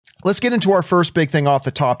let's get into our first big thing off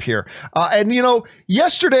the top here. And, you know,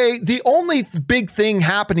 yesterday, the only big thing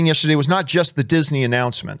happening yesterday was not just the Disney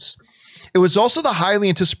announcements. It was also the highly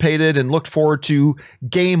anticipated and looked forward to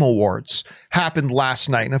Game Awards happened last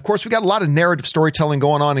night. And of course, we got a lot of narrative storytelling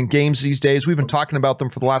going on in games these days. We've been talking about them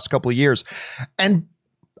for the last couple of years. And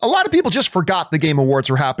a lot of people just forgot the Game Awards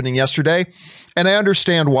were happening yesterday, and I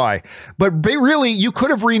understand why. But really, you could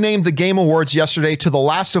have renamed the Game Awards yesterday to the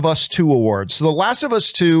Last of Us 2 Awards. So The Last of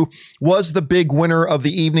Us 2 was the big winner of the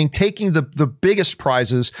evening, taking the biggest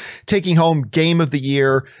prizes, taking home Game of the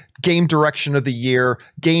Year, Game Direction of the Year,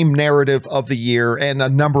 Game Narrative of the Year, and a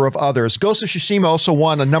number of others. Ghost of Tsushima also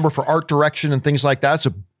won a number for art direction and things like that. It's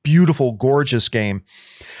a beautiful, gorgeous game.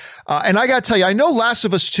 And I got to tell you, I know Last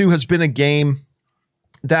of Us 2 has been a game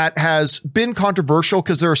that has been controversial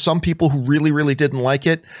because there are some people who really, really didn't like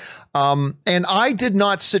it. And I did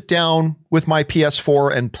not sit down with my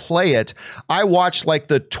PS4 and play it. I watched like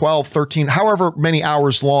the 12, 13, however many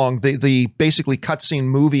hours long, the basically cutscene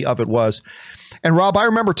movie of it was. And Rob, I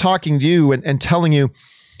remember talking to you and telling you,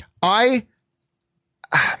 there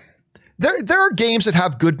are games that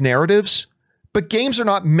have good narratives, but games are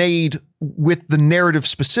not made with the narrative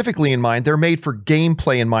specifically in mind. They're made for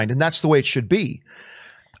gameplay in mind, and that's the way it should be.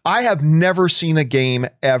 I have never seen a game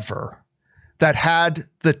ever that had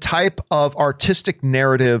the type of artistic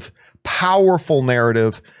narrative, powerful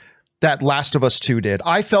narrative that Last of Us 2 did.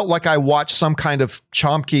 I felt like I watched some kind of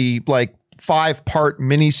Chomsky, like 5-part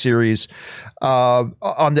miniseries. I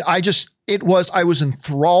was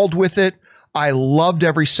enthralled with it. I loved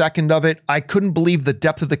every second of it. I couldn't believe the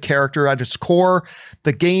depth of the character at its core.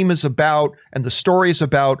 The game is about, and the story is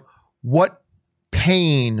about what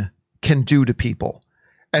pain can do to people.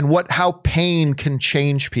 And how pain can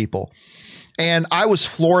change people. And I was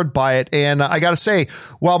floored by it. And I got to say,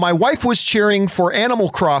 while my wife was cheering for Animal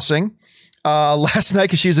Crossing last night,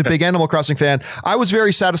 because she's a big Animal Crossing fan, I was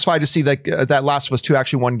very satisfied to see that Last of Us 2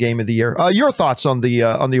 actually won Game of the Year. Your thoughts on the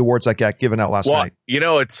awards that got given out last night? You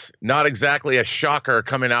know, it's not exactly a shocker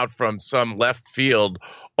coming out from some left field.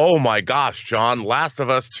 Oh my gosh, John, Last of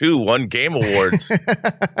Us 2 won Game Awards.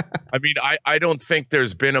 I mean, I don't think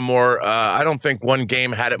there's been a more, I don't think one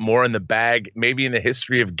game had it more in the bag, maybe in the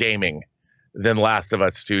history of gaming, than Last of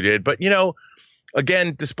Us 2 did. But, you know,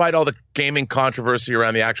 again, despite all the gaming controversy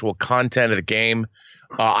around the actual content of the game,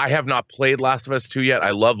 I have not played Last of Us 2 yet. I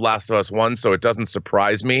love Last of Us 1, so it doesn't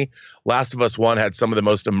surprise me. Last of Us 1 had some of the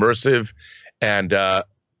most immersive, and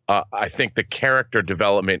I think the character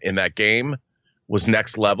development in that game was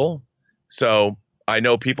next level. So I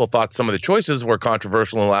know people thought some of the choices were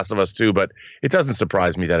controversial in Last of Us 2, but it doesn't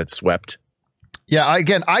surprise me that it swept. Yeah, I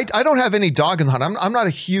don't have any dog in the hunt. I'm not a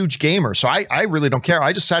huge gamer, so I really don't care.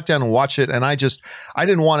 I just sat down and watched it, and I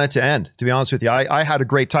didn't want it to end, to be honest with you. I had a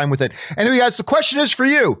great time with it. Anyway, guys, the question is for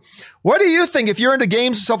you. What do you think? If you're into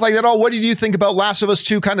games and stuff like that, what did you think about Last of Us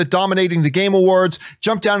 2 kind of dominating the Game Awards?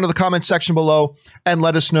 Jump down to the comment section below and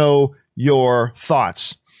let us know your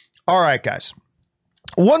thoughts. All right, guys.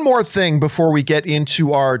 One more thing before we get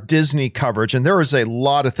into our Disney coverage, and there is a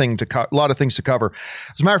lot of things to cover.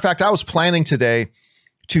 As a matter of fact, I was planning today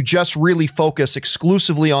to just really focus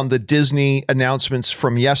exclusively on the Disney announcements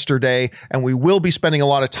from yesterday, and we will be spending a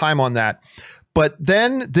lot of time on that. But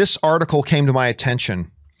then this article came to my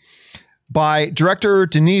attention by director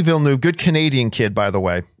Denis Villeneuve, good Canadian kid, by the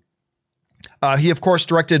way. He, of course,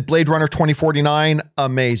 directed Blade Runner 2049.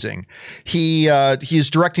 Amazing. He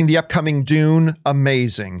is directing the upcoming Dune.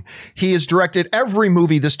 Amazing. He has directed every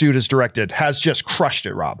movie this dude has directed, has just crushed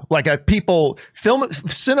it, Rob. Like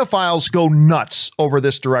cinephiles go nuts over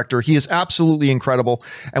this director. He is absolutely incredible,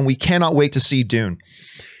 and we cannot wait to see Dune.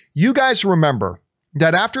 You guys remember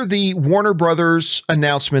that after the Warner Brothers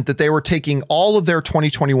announcement that they were taking all of their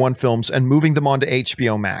 2021 films and moving them onto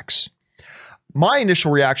HBO Max, my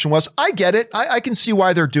initial reaction was, I get it. I can see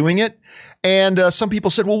why they're doing it. And some people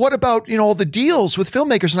said, well, what about, all the deals with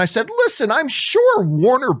filmmakers? And I said, listen, I'm sure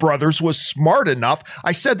Warner Brothers was smart enough.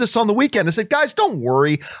 I said this on the weekend. I said, guys, don't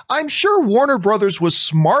worry. I'm sure Warner Brothers was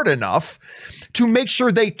smart enough to make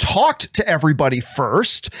sure they talked to everybody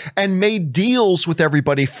first and made deals with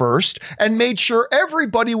everybody first and made sure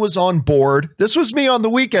everybody was on board. This was me on the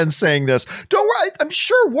weekend saying this. Don't worry. I'm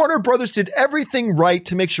sure Warner Brothers did everything right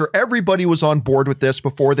to make sure everybody was on board with this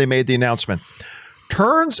before they made the announcement.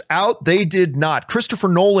 Turns out they did not. Christopher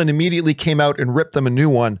Nolan immediately came out and ripped them a new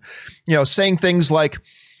one, saying things like,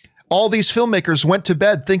 all these filmmakers went to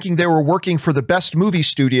bed thinking they were working for the best movie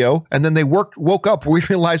studio, and then they woke up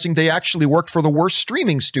realizing they actually worked for the worst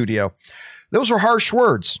streaming studio. Those are harsh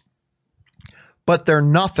words, but they're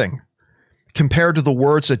nothing compared to the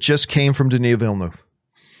words that just came from Denis Villeneuve.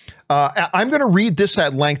 I'm going to read this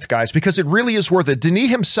at length, guys, because it really is worth it. Denis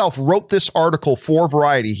himself wrote this article for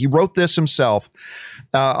Variety. He wrote this himself,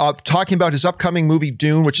 talking about his upcoming movie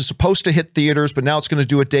Dune, which is supposed to hit theaters, but now it's going to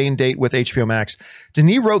do a day and date with HBO Max.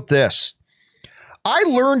 Denis wrote this. I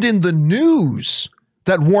learned in the news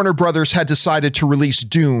that Warner Brothers had decided to release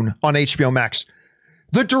Dune on HBO Max.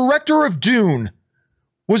 The director of Dune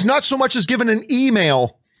was not so much as given an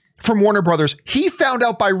email from Warner Brothers. He found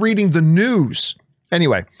out by reading the news.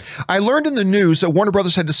 Anyway, I learned in the news that Warner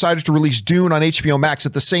Brothers had decided to release Dune on HBO Max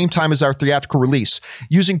at the same time as our theatrical release,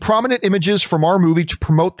 using prominent images from our movie to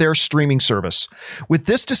promote their streaming service. With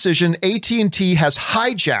this decision, AT&T has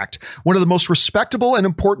hijacked one of the most respectable and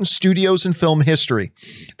important studios in film history.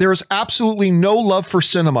 There is absolutely no love for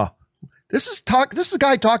cinema. This is a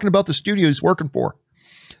guy talking about the studio he's working for.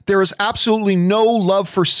 There is absolutely no love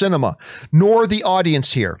for cinema, nor the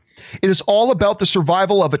audience here. It is all about the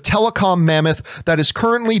survival of a telecom mammoth that is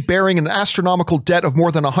currently bearing an astronomical debt of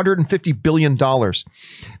more than $150 billion.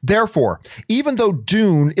 Therefore, even though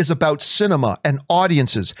Dune is about cinema and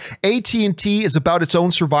audiences, AT&T is about its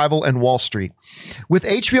own survival and Wall Street. With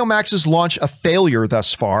HBO Max's launch a failure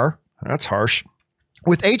thus far, that's harsh.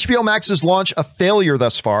 With HBO Max's launch a failure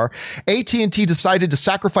thus far, AT&T decided to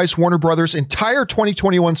sacrifice Warner Brothers' entire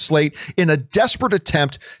 2021 slate in a desperate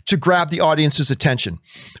attempt to grab the audience's attention.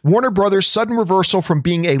 Warner Brothers' sudden reversal from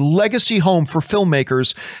being a legacy home for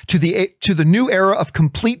filmmakers to the new era of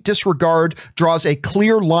complete disregard draws a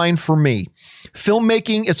clear line for me.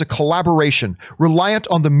 Filmmaking is a collaboration reliant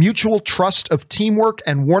on the mutual trust of teamwork,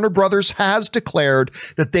 and Warner Brothers has declared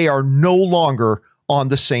that they are no longer on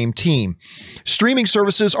the same team. Streaming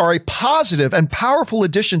services are a positive and powerful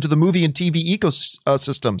addition to the movie and TV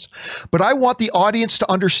ecosystems, but I want the audience to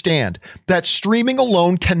understand that streaming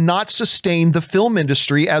alone cannot sustain the film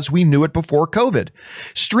industry as we knew it before COVID.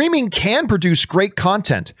 Streaming can produce great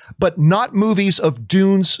content, but not movies of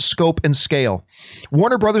Dune's scope and scale.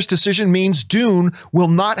 Warner Brothers' decision means Dune will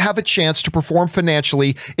not have a chance to perform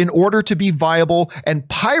financially in order to be viable, and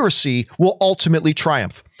piracy will ultimately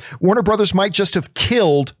triumph. Warner Brothers might just have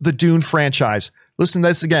killed the Dune franchise. Listen to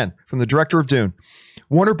this again from the director of Dune.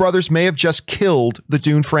 Warner Brothers may have just killed the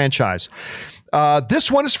Dune franchise. This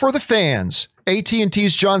one is for the fans.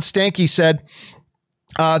 AT&T's John Stankey said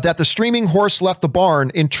that the streaming horse left the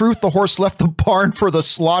barn. In truth, the horse left the barn for the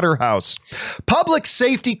slaughterhouse. Public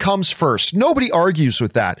safety comes first. Nobody argues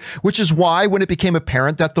with that, which is why when it became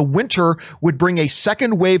apparent that the winter would bring a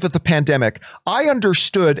second wave of the pandemic, I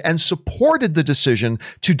understood and supported the decision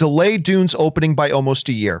to delay Dune's opening by almost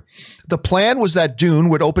a year. The plan was that Dune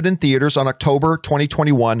would open in theaters on October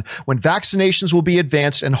 2021 when vaccinations will be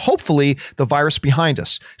advanced and hopefully the virus behind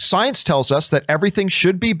us. Science tells us that everything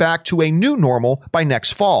should be back to a new normal by next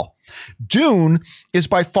fall. Dune is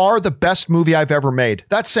by far the best movie I've ever made.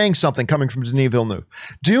 That's saying something coming from Denis Villeneuve.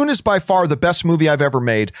 Dune is by far the best movie I've ever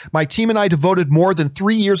made. My team and I devoted more than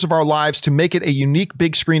 3 years of our lives to make it a unique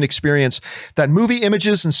big screen experience. That movie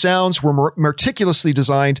images and sounds were meticulously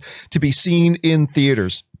designed to be seen in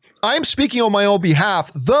theaters. I am speaking on my own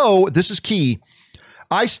behalf, though this is key.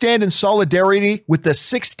 I stand in solidarity with the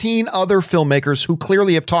 16 other filmmakers who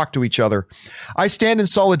clearly have talked to each other. I stand in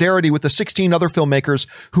solidarity with the 16 other filmmakers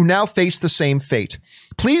who now face the same fate.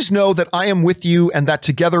 Please know that I am with you and that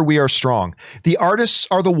together we are strong. The artists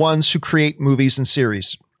are the ones who create movies and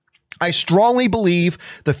series. I strongly believe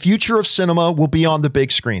the future of cinema will be on the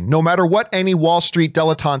big screen, no matter what any Wall Street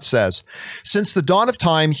dilettante says. Since the dawn of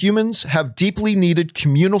time, humans have deeply needed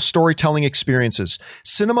communal storytelling experiences.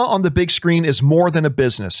 Cinema on the big screen is more than a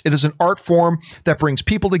business. It is an art form that brings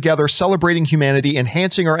people together, celebrating humanity,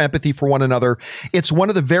 enhancing our empathy for one another. It's one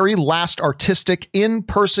of the very last artistic,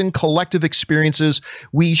 in-person collective experiences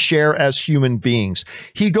we share as human beings.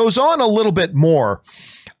 He goes on a little bit more,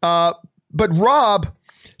 but Rob,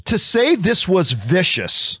 to say this was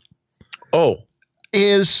vicious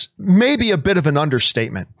is maybe a bit of an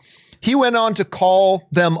understatement. He went on to call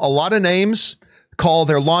them a lot of names, call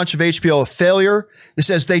their launch of HBO a failure. He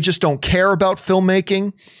says they just don't care about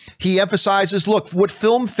filmmaking. He emphasizes, look, what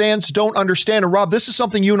film fans don't understand, and Rob, this is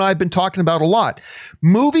something you and I have been talking about a lot.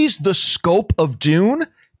 Movies the scope of Dune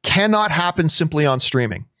cannot happen simply on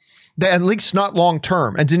streaming. At least not long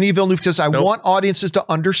term. And Denis Villeneuve says, I want audiences to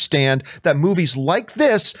understand that movies like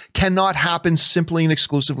this cannot happen simply and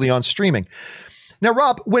exclusively on streaming. Now,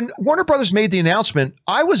 Rob, when Warner Brothers made the announcement,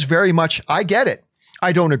 I was very much, I get it.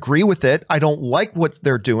 I don't agree with it. I don't like what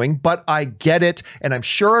they're doing, but I get it. And I'm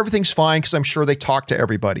sure everything's fine because I'm sure they talked to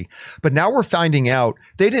everybody. But now we're finding out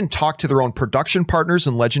they didn't talk to their own production partners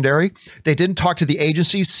in Legendary. They didn't talk to the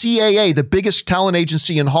agencies. CAA, the biggest talent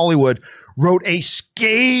agency in Hollywood, wrote a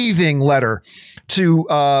scathing letter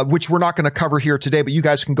to which we're not going to cover here today, but you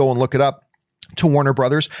guys can go and look it up, to Warner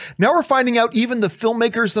Brothers. Now we're finding out even the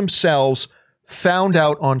filmmakers themselves found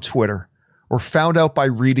out on Twitter or found out by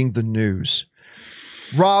reading the news.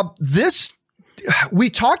 Rob, we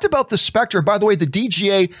talked about the Spectre. By the way, the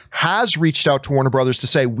DGA has reached out to Warner Brothers to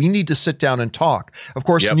say, we need to sit down and talk. Of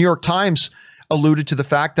course, the New York Times alluded to the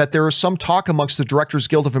fact that there is some talk amongst the Directors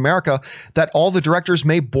Guild of America that all the directors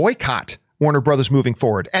may boycott Warner Brothers moving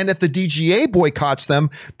forward. And if the DGA boycotts them,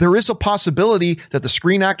 there is a possibility that the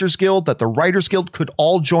Screen Actors Guild, that the Writers Guild could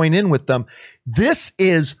all join in with them. This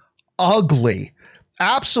is ugly.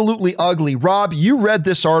 Absolutely ugly. Rob, you read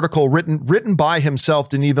this article written by himself,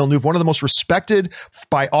 Denis Villeneuve, one of the most respected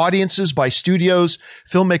by audiences, by studios,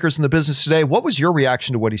 filmmakers in the business today. What was your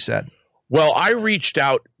reaction to what he said? Well, I reached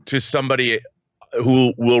out to somebody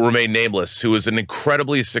who will remain nameless, who is an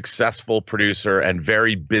incredibly successful producer and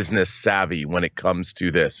very business savvy when it comes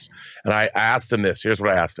to this. And I asked him this. Here's what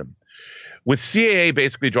I asked him. With CAA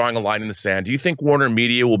basically drawing a line in the sand, do you think Warner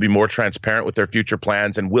Media will be more transparent with their future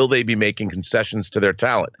plans, and will they be making concessions to their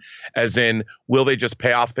talent? As in, will they just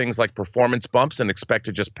pay off things like performance bumps and expect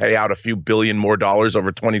to just pay out a few billion more dollars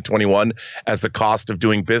over 2021 as the cost of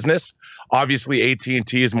doing business? Obviously,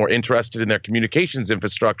 AT&T is more interested in their communications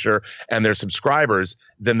infrastructure and their subscribers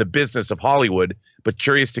than the business of Hollywood, but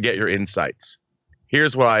curious to get your insights.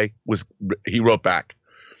 Here's what he wrote back.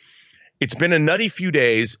 It's been a nutty few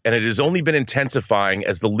days, and it has only been intensifying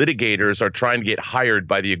as the litigators are trying to get hired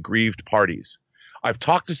by the aggrieved parties. I've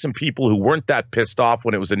talked to some people who weren't that pissed off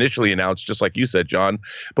when it was initially announced, just like you said, John,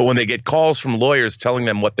 but when they get calls from lawyers telling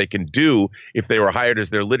them what they can do if they were hired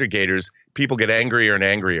as their litigators, people get angrier and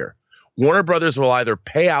angrier. Warner Brothers will either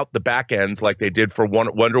pay out the back ends like they did for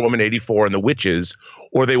Wonder Woman 84 and The Witches,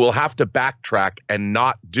 or they will have to backtrack and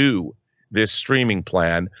not do this streaming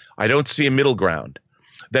plan. I don't see a middle ground.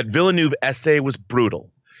 That Villeneuve essay was brutal,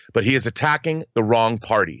 but he is attacking the wrong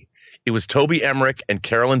party. It was Toby Emmerich and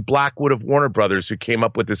Carolyn Blackwood of Warner Brothers who came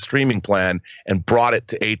up with the streaming plan and brought it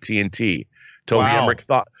to AT&T. Toby Emmerich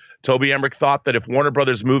thought that if Warner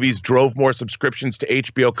Brothers movies drove more subscriptions to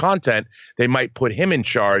HBO content, they might put him in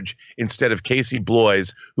charge instead of Casey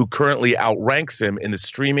Bloys, who currently outranks him in the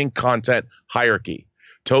streaming content hierarchy.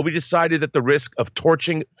 Toby decided that the risk of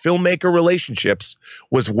torching filmmaker relationships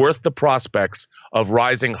was worth the prospects of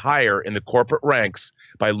rising higher in the corporate ranks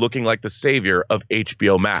by looking like the savior of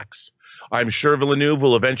HBO Max. I'm sure Villeneuve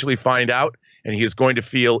will eventually find out, and he is going to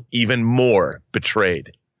feel even more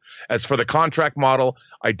betrayed. As for the contract model,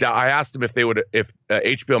 I asked him if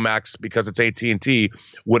HBO Max, because it's AT&T,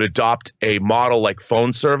 would adopt a model like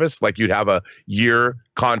phone service, like you'd have a year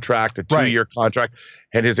contract, a 2-year contract,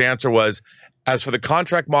 and his answer was, as for the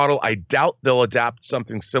contract model, I doubt they'll adapt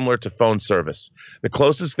something similar to phone service. The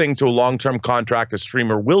closest thing to a long-term contract a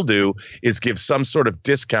streamer will do is give some sort of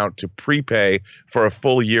discount to prepay for a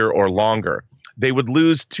full year or longer. They would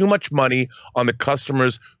lose too much money on the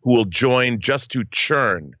customers who will join just to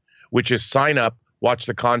churn, which is sign up, watch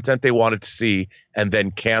the content they wanted to see, and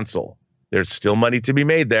then cancel. There's still money to be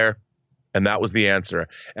made there. And that was the answer.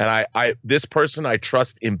 And this person I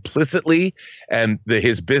trust implicitly, and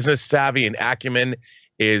his business savvy and acumen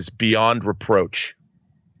is beyond reproach.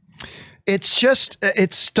 It's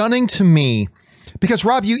stunning to me because,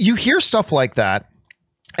 Rob, you hear stuff like that.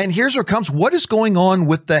 And here's what comes. What is going on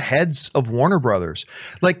with the heads of Warner Brothers?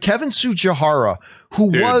 Like Kevin Tsujihara, who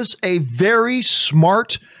was a very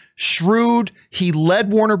smart, shrewd, he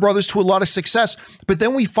led Warner Brothers to a lot of success, but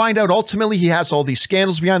then we find out ultimately he has all these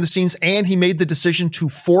scandals behind the scenes, and he made the decision to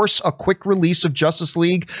force a quick release of Justice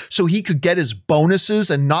League so he could get his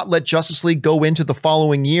bonuses and not let Justice League go into the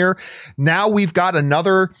following year. Now we've got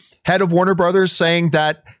another head of Warner Brothers saying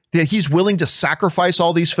that he's willing to sacrifice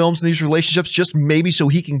all these films and these relationships just maybe so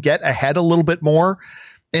he can get ahead a little bit more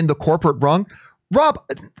in the corporate rung. Rob,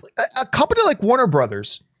 a company like Warner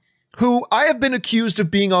Brothers, who I have been accused of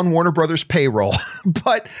being on Warner Brothers payroll,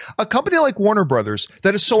 but a company like Warner Brothers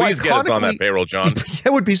that is so Please get us on that payroll, John.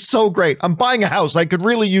 It would be so great. I'm buying a house. I could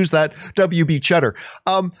really use that WB cheddar.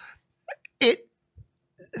 A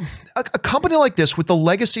company like this with the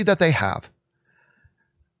legacy that they have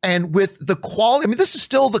and with the quality, I mean, this is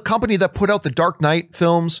still the company that put out the Dark Knight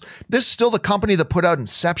films. This is still the company that put out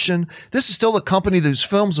Inception. This is still the company whose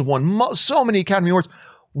films have won so many Academy Awards.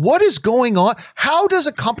 What is going on? How does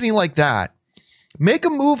a company like that make a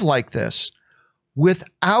move like this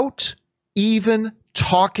without even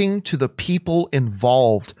talking to the people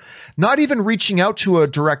involved? Not even reaching out to a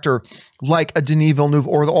director like a Denis Villeneuve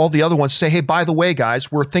or all the other ones, say, hey, by the way,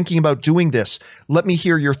 guys, we're thinking about doing this. Let me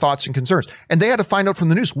hear your thoughts and concerns. And they had to find out from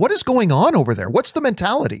the news, what is going on over there? What's the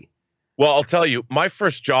mentality? Well, I'll tell you, my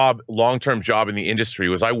first job, long-term job in the industry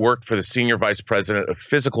was I worked for the senior vice president of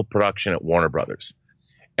physical production at Warner Brothers.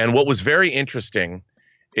 And what was very interesting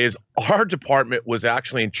is our department was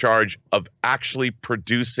actually in charge of actually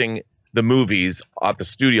producing the movies at the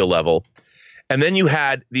studio level. And then you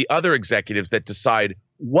had the other executives that decide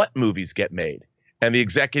what movies get made. And the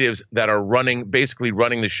executives that are basically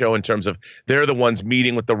running the show in terms of they're the ones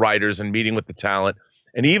meeting with the writers and meeting with the talent.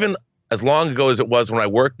 And even as long ago as it was when I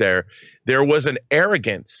worked there was an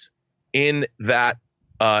arrogance in that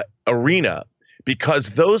arena because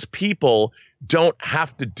those people don't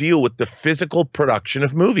have to deal with the physical production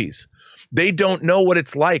of movies. They don't know what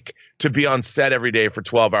it's like to be on set every day for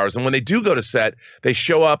 12 hours. And when they do go to set, they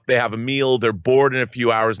show up, they have a meal, they're bored in a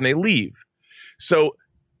few hours, and they leave. So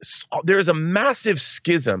there's a massive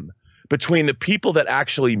schism between the people that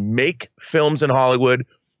actually make films in Hollywood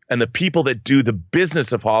and the people that do the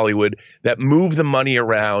business of Hollywood, that move the money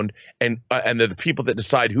around, and the people that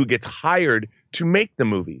decide who gets hired to make the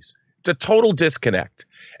movies. It's a total disconnect.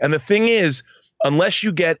 And the thing is, unless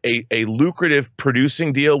you get a lucrative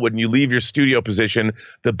producing deal when you leave your studio position,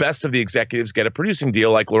 the best of the executives get a producing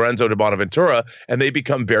deal like Lorenzo de Bonaventura, and they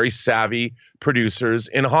become very savvy producers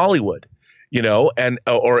in Hollywood. And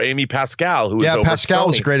or Amy Pascal, who is over Pascal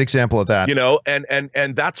Sony. is a great example of that.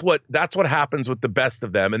 And that's what happens with the best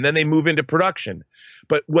of them, and then they move into production.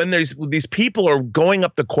 But when these people are going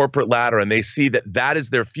up the corporate ladder and they see that is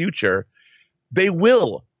their future, they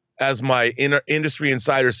will, as my industry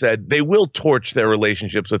insider said, they will torch their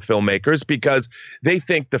relationships with filmmakers because they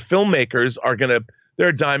think the filmmakers they're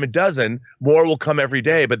a dime a dozen, more will come every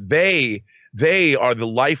day, but they are the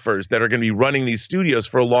lifers that are going to be running these studios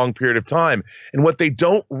for a long period of time. And what they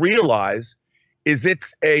don't realize is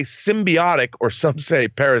it's a symbiotic, or some say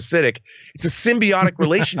parasitic, it's a symbiotic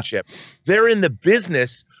relationship. They're in the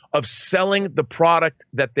business of selling the product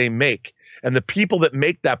that they make. And the people that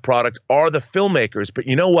make that product are the filmmakers. But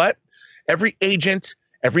you know what? Every agent,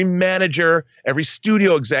 every manager, every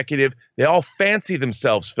studio executive, they all fancy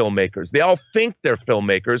themselves filmmakers. They all think they're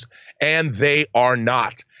filmmakers, and they are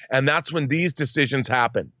not. And that's when these decisions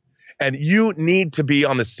happen. And you need to be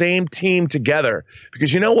on the same team together,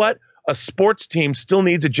 because you know what? A sports team still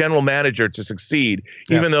needs a general manager to succeed,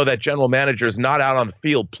 even though that general manager is not out on the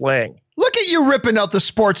field playing. Look at you ripping out the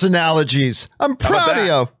sports analogies. I'm proud of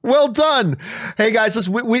you. Well done. Hey, guys,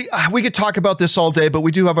 listen, we could talk about this all day, but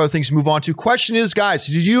we do have other things to move on to. Question is, guys,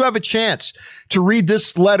 did you have a chance to read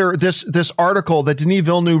this letter, this article that Denis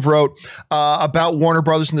Villeneuve wrote about Warner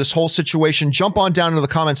Brothers and this whole situation? Jump on down into the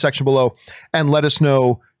comment section below and let us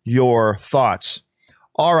know your thoughts.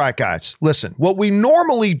 All right, guys, listen, what we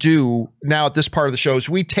normally do now at this part of the show is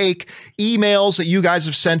we take emails that you guys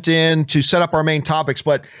have sent in to set up our main topics,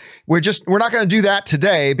 but we're not going to do that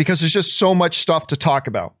today because there's just so much stuff to talk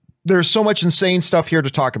about. There's so much insane stuff here to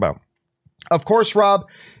talk about. Of course, Rob,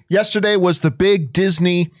 yesterday was the big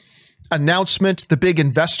Disney announcement, the big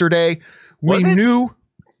investor day. Was it?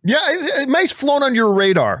 It may have flown on your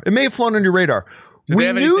radar. It may have flown on your radar. Did they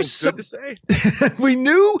have anything good to say? We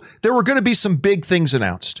knew there were going to be some big things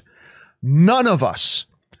announced. None of us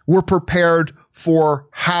were prepared for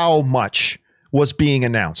how much was being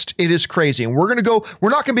announced. It is crazy. And we're not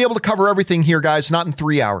going to be able to cover everything here, guys, not in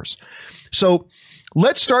 3 hours. So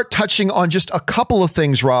let's start touching on just a couple of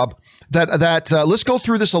things, Rob, let's go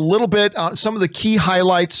through this a little bit, some of the key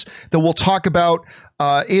highlights that we'll talk about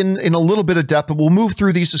in a little bit of depth, but we'll move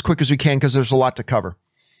through these as quick as we can because there's a lot to cover.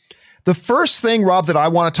 The first thing, Rob, that I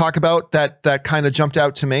want to talk about that kind of jumped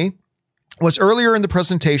out to me was earlier in the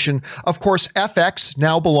presentation. Of course, FX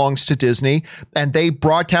now belongs to Disney, and they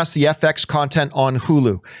broadcast the FX content on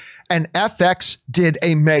Hulu. And FX did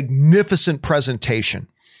a magnificent presentation.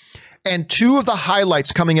 And two of the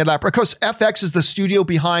highlights coming in that, because FX is the studio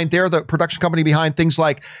behind, they're the production company behind things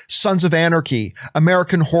like Sons of Anarchy,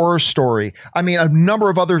 American Horror Story. I mean, a number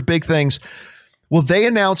of other big things. Well, they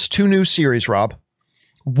announced 2 new series, Rob.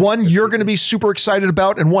 One you're going to be super excited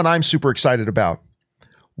about, and one I'm super excited about.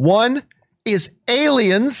 One is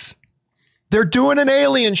Aliens. They're doing an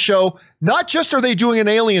alien show. Not just are they doing an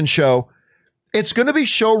alien show, it's going to be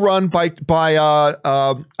show run by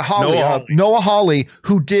Noah Hawley,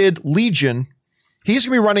 who did Legion. He's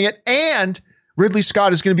going to be running it, and Ridley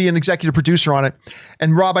Scott is going to be an executive producer on it.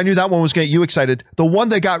 And Rob, I knew that one was going to get you excited. The one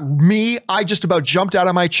that got me, I just about jumped out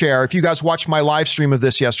of my chair. If you guys watched my live stream of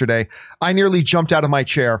this yesterday, I nearly jumped out of my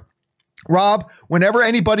chair. Rob, whenever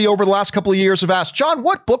anybody over the last couple of years have asked, John,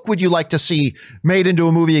 what book would you like to see made into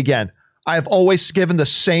a movie again? I've always given the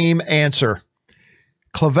same answer.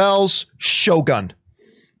 Clavel's Shogun.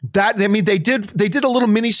 That, I mean, they did a little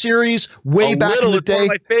mini series way back in the day. It's one of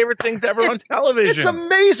my favorite things ever on television. It's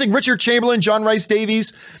amazing. Richard Chamberlain, John Rhys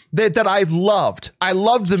Davies, that I loved. I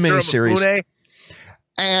loved the mini series.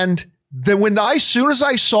 And then as soon as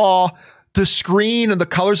I saw the screen and the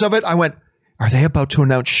colors of it, I went, are they about to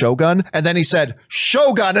announce Shogun? And then he said,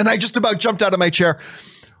 Shogun. And I just about jumped out of my chair.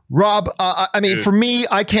 Rob, I mean, for me,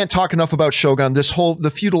 I can't talk enough about Shogun.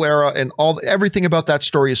 The feudal era and everything about that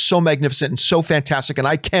story is so magnificent and so fantastic, and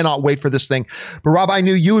I cannot wait for this thing. But Rob, I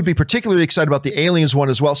knew you would be particularly excited about the Aliens one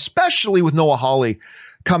as well, especially with Noah Hawley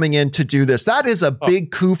coming in to do this. That is a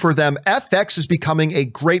big coup for them. FX is becoming a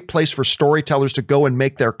great place for storytellers to go and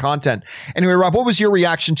make their content. Anyway, Rob, what was your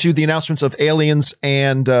reaction to the announcements of Aliens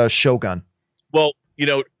and Shogun? Well, you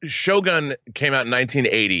know, Shogun came out in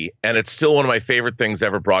 1980, and it's still one of my favorite things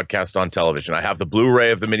ever broadcast on television. I have the Blu-ray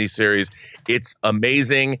of the miniseries. It's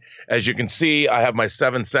amazing. As you can see, I have my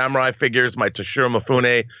 7 samurai figures, my Toshiro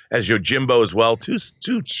Mifune as Yojimbo as well, two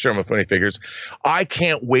Toshiro Mifune figures. I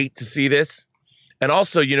can't wait to see this. And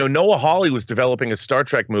also, you know, Noah Hawley was developing a Star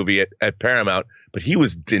Trek movie at Paramount, but he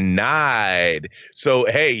was denied. So,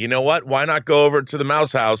 hey, you know what? Why not go over to the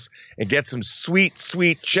Mouse House and get some sweet,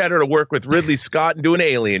 sweet cheddar to work with Ridley Scott and do an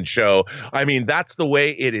Alien show? I mean, that's the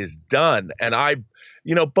way it is done. And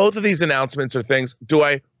you know, both of these announcements are things.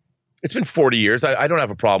 It's been 40 years. I don't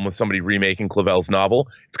have a problem with somebody remaking Clavel's novel.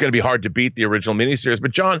 It's going to be hard to beat the original miniseries.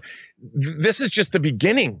 But John, this is just the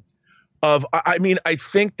beginning. I mean, I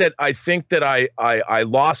think that I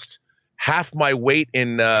lost half my weight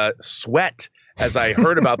in sweat as I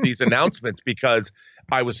heard about these announcements because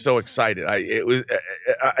I was so excited.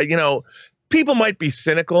 You know, people might be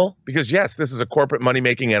cynical because yes, this is a corporate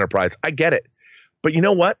money-making enterprise. I get it, but you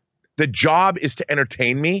know what? The job is to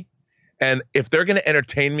entertain me, and if they're going to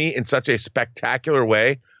entertain me in such a spectacular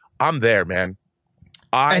way, I'm there, man.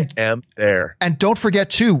 I am there. And don't forget,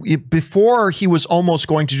 too, before he was almost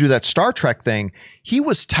going to do that Star Trek thing, he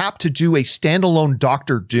was tapped to do a standalone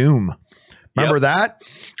Doctor Doom. Remember that?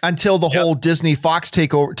 Until the whole Disney Fox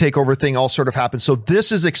takeover thing all sort of happened. So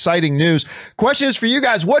this is exciting news. Question is for you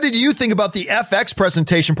guys. What did you think about the FX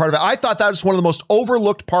presentation part of it? I thought that was one of the most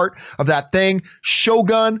overlooked part of that thing.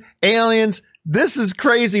 Shogun, Aliens. This is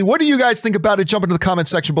crazy. What do you guys think about it? Jump into the comment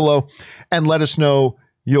section below and let us know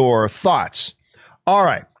your thoughts. All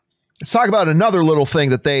right, let's talk about another little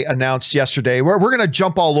thing that they announced yesterday. We're going to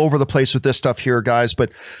jump all over the place with this stuff here, guys.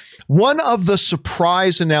 But one of the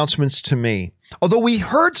surprise announcements to me, although we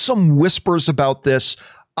heard some whispers about this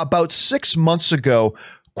about 6 months ago,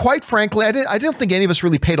 quite frankly, I didn't think any of us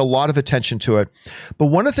really paid a lot of attention to it. But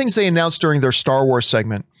one of the things they announced during their Star Wars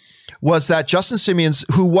segment was that Justin Simons,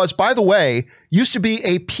 who was, by the way, used to be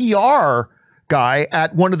a PR guy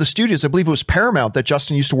at one of the studios, I believe it was Paramount that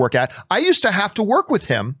Justin used to work at. I used to have to work with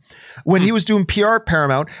him when he was doing PR at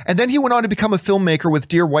Paramount, and then he went on to become a filmmaker with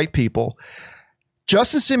Dear White People.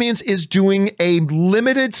 Justin Simons is doing a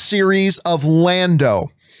limited series of Lando.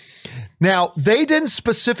 Now, they didn't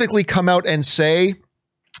specifically come out and say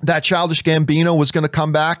that Childish Gambino was going to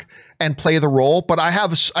come back and play the role, but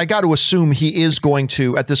I got to assume he is going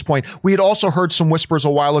to at this point. We had also heard some whispers a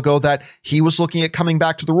while ago that he was looking at coming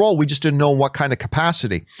back to the role. We just didn't know in what kind of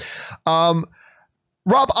capacity. Rob,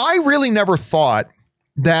 I really never thought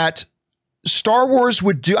that Star Wars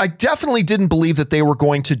would do, I definitely didn't believe that they were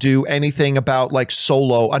going to do anything about like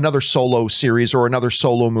another Solo series or another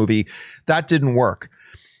Solo movie. That didn't work.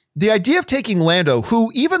 The idea of taking Lando, who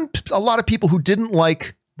even a lot of people who didn't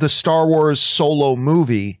like the Star Wars Solo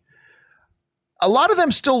movie, a lot of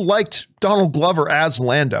them still liked Donald Glover as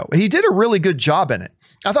Lando. He did a really good job in it.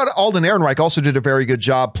 I thought Alden Ehrenreich also did a very good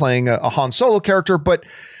job playing a Han Solo character, but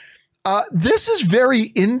this is very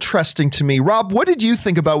interesting to me. Rob, what did you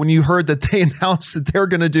think about when you heard that they announced that they're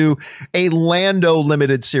going to do a Lando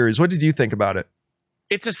limited series? What did you think about it?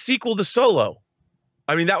 It's a sequel to Solo.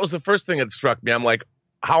 I mean, that was the first thing that struck me. I'm like,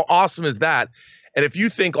 how awesome is that? And if you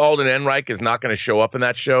think Alden Ehrenreich is not going to show up in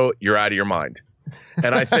that show, you're out of your mind.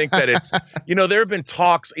 And I think that it's, you know, there have been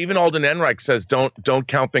talks, even Alden Ehrenreich says, don't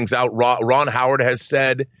count things out. Ron Howard has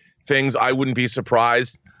said things, I wouldn't be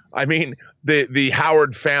surprised. I mean, the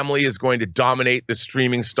Howard family is going to dominate the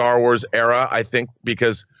streaming Star Wars era, I think,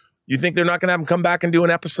 because you think they're not going to have him come back and do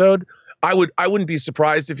an episode? I wouldn't be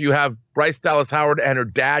surprised if you have Bryce Dallas Howard and her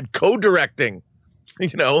dad co-directing. You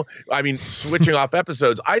know, I mean, switching off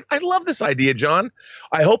episodes. I love this idea, John.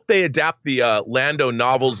 I hope they adapt the Lando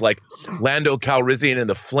novels like Lando Calrissian and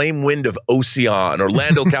the Flame Wind of Ocean, or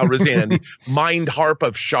Lando Calrissian and the Mind Harp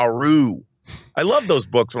of Sharu. I loved those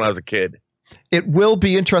books when I was a kid. It will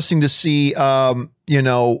be interesting to see,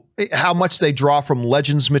 how much they draw from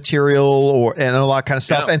Legends material and a lot of kind of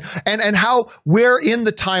stuff, and how where in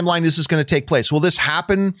the timeline is this going to take place? Will this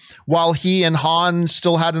happen while he and Han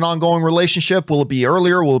still had an ongoing relationship? Will it be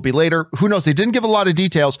earlier? Will it be later? Who knows? They didn't give a lot of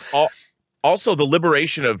details. Also,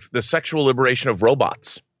 the sexual liberation of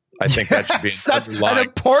robots. I think that should be that's an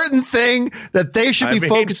important thing that they should be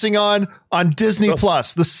focusing on Disney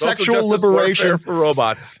Plus. The sexual liberation for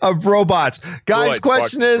robots of robots. Guys,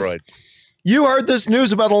 question is, you heard this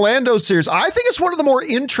news about Orlando series. I think it's one of the more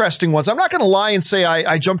interesting ones. I'm not going to lie and say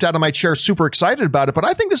I jumped out of my chair super excited about it, but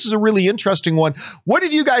I think this is a really interesting one. What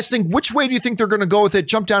did you guys think? Which way do you think they're going to go with it?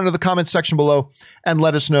 Jump down to the comments section below and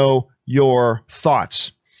let us know your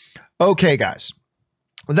thoughts. Okay, guys.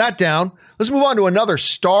 With that down, let's move on to another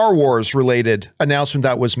Star Wars related announcement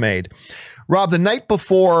that was made. Rob, the night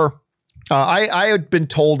before, I had been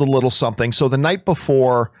told a little something. So the night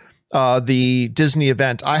before the Disney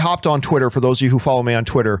event, I hopped on Twitter, for those of you who follow me on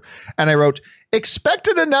Twitter, and I wrote, expect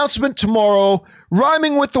an announcement tomorrow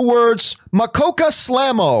rhyming with the words Makoka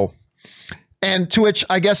Slamo. And to which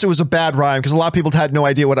I guess it was a bad rhyme because a lot of people had no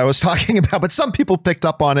idea what I was talking about, but some people picked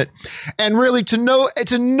up on it. And really, to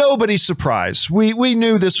nobody's surprise, we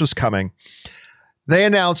knew this was coming. They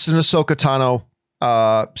announced an Ahsoka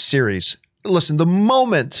Tano series. Listen, the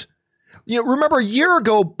moment, remember a year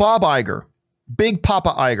ago, Bob Iger, Big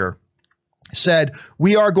Papa Iger, said,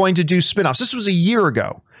 we are going to do spinoffs. This was a year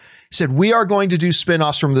ago. He said, we are going to do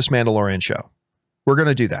spinoffs from this Mandalorian show. We're going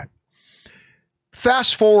to do that.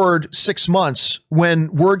 Fast forward 6 months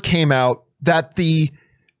when word came out that the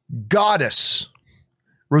goddess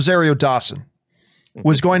Rosario Dawson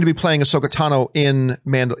was going to be playing Ahsoka Tano in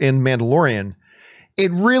Mandalorian.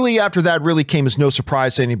 It really, after that, really came as no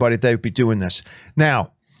surprise to anybody that they would be doing this.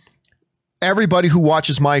 Now, everybody who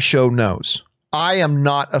watches my show knows I am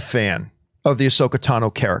not a fan of the Ahsoka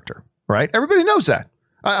Tano character, right? Everybody knows that.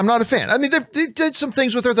 I'm not a fan. I mean, they did some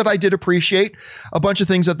things with her that I did appreciate, a bunch of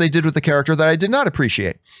things that they did with the character that I did not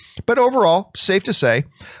appreciate. But overall, safe to say,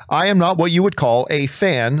 I am not what you would call a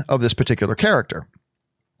fan of this particular character.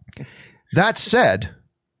 That said,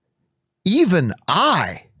 even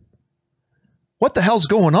I, what the hell's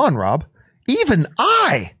going on, Rob? Even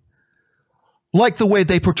I like the way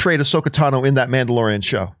they portrayed Ahsoka Tano in that Mandalorian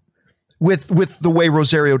show with the way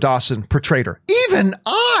Rosario Dawson portrayed her. Even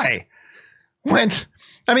I went...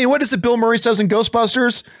 I mean, what is it Bill Murray says in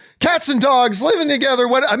Ghostbusters? Cats and dogs living together.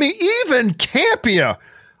 Even Campia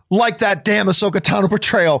like that damn Ahsoka Tano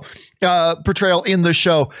portrayal in the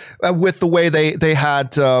show with the way they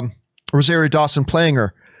had Rosario Dawson playing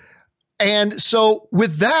her. And so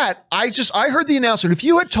with that, I heard the announcement. If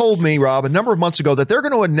you had told me, Rob, a number of months ago that they're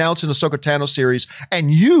going to announce an Ahsoka Tano series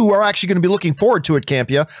and you are actually going to be looking forward to it,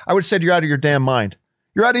 Campia, I would have said you're out of your damn mind.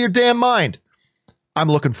 You're out of your damn mind. I'm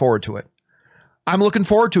looking forward to it. I'm looking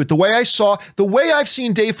forward to it. The way I've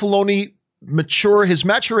seen Dave Filoni mature, his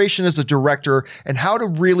maturation as a director and how to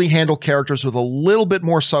really handle characters with a little bit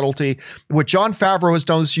more subtlety, what Jon Favreau has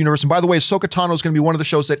done in this universe. And by the way, Ahsoka Tano is going to be one of the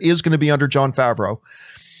shows that is going to be under Jon Favreau.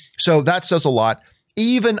 So that says a lot.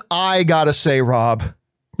 Even I got to say, Rob,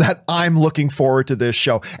 that I'm looking forward to this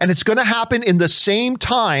show. And it's going to happen in the same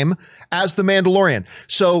time as The Mandalorian.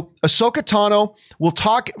 So Ahsoka Tano, we'll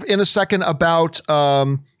talk in a second about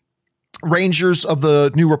Rangers of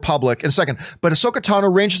the New Republic in a second, but Ahsoka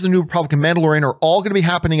Tano, Rangers of the New Republic, and Mandalorian are all going to be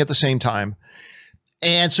happening at the same time.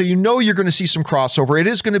 And so you're going to see some crossover. It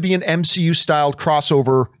is going to be an MCU-styled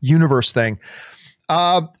crossover universe thing.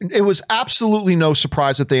 It was absolutely no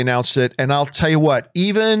surprise that they announced it. And I'll tell you what,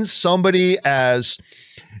 even somebody as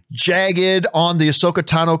jagged on the Ahsoka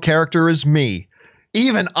Tano character as me,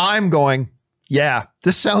 even I'm going, yeah,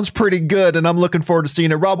 this sounds pretty good, and I'm looking forward to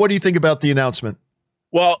seeing it. Rob, what do you think about the announcement?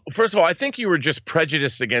 Well, first of all, I think you were just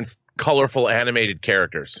prejudiced against colorful animated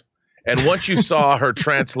characters. And once you saw her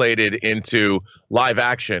translated into live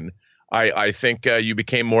action, I think you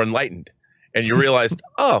became more enlightened and you realized,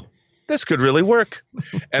 oh, this could really work.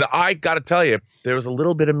 And I got to tell you, there was a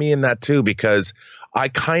little bit of me in that too, because I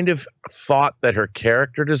kind of thought that her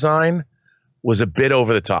character design was a bit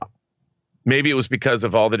over the top. Maybe it was because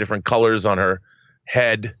of all the different colors on her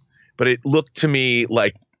head, but it looked to me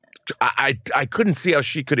like I couldn't see how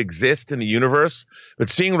she could exist in the universe, but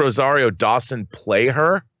seeing Rosario Dawson play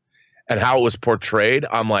her and how it was portrayed,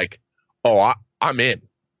 I'm like, oh, I'm in,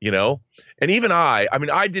 And even I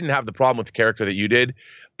didn't have the problem with the character that you did,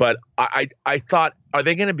 but I thought, are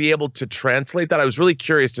they going to be able to translate that? I was really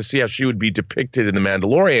curious to see how she would be depicted in The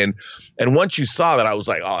Mandalorian. And once you saw that, I was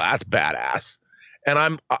like, oh, that's badass.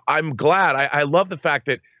 And I'm glad. I love the fact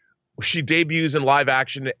that she debuts in live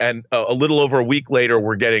action, and a little over a week later,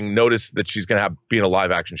 we're getting notice that she's going to be in a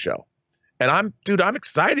live action show. And I'm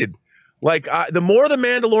excited. Like, the more The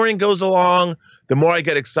Mandalorian goes along, the more I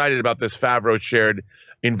get excited about this Favreau shared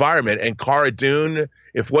environment. And Cara Dune,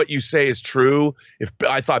 if what you say is true,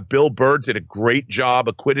 I thought Bill Burr did a great job,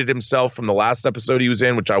 acquitted himself from the last episode he was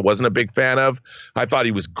in, which I wasn't a big fan of. I thought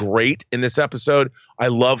he was great in this episode. I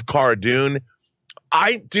love Cara Dune.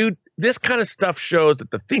 Dude, this kind of stuff shows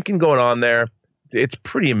that the thinking going on there, it's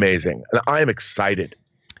pretty amazing. And I am excited.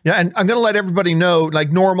 Yeah, and I'm going to let everybody know,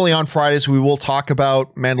 like normally on Fridays, we will talk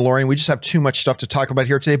about Mandalorian. We just have too much stuff to talk about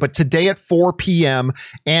here today. But today at 4 p.m.,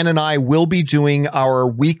 Ann and I will be doing our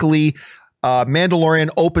weekly Mandalorian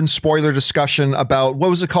open spoiler discussion about, what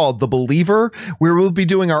was it called? The Believer. We will be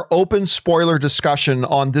doing our open spoiler discussion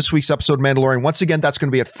on this week's episode of Mandalorian. Once again, that's going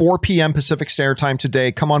to be at 4 p.m. Pacific Standard Time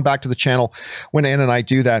today. Come on back to the channel when Ann and I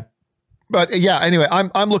do that. But yeah, anyway,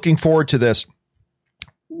 I'm looking forward to this.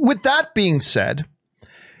 With that being said,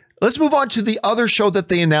 let's move on to the other show that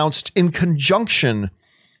they announced in conjunction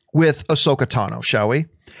with Ahsoka Tano, shall we?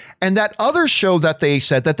 And that other show that they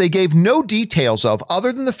said that they gave no details of,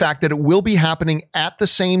 other than the fact that it will be happening at the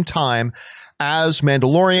same time as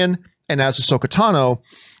Mandalorian and as Ahsoka Tano,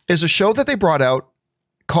 is a show that they brought out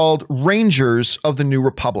called Rangers of the New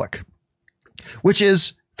Republic, which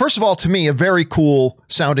is, first of all, to me, a very cool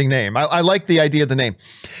sounding name. I like the idea of the name.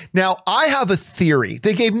 Now, I have a theory.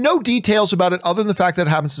 They gave no details about it other than the fact that it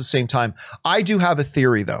happens at the same time. I do have a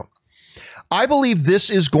theory, though. I believe this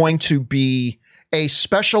is going to be a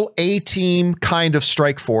special A-team kind of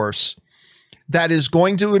strike force that is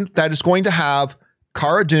going to have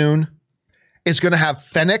Cara Dune, is going to have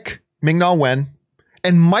Fennec, Ming-Na Wen,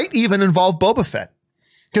 and might even involve Boba Fett.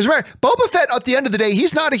 Because remember, Boba Fett, at the end of the day,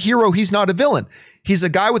 he's not a hero. He's not a villain. He's a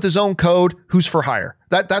guy with his own code who's for hire.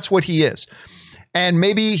 That's what he is. And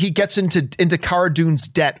maybe he gets into Cara Dune's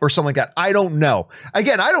debt or something like that. I don't know.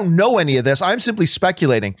 Again, I don't know any of this. I'm simply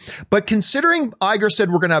speculating. But considering Iger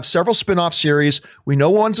said we're going to have several spin-off series, we know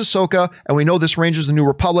one's Ahsoka, and we know this Rangers of the New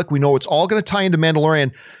Republic. We know it's all going to tie into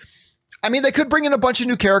Mandalorian. I mean, they could bring in a bunch of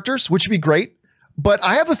new characters, which would be great. But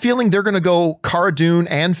I have a feeling they're going to go Cara Dune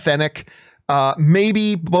and Fennec.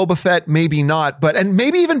 Maybe Boba Fett, maybe not. And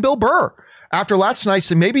maybe even Bill Burr. After last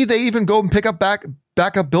night's, and maybe they even go and pick up back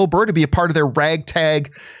up Bill Burr to be a part of their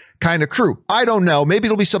ragtag kind of crew. I don't know. Maybe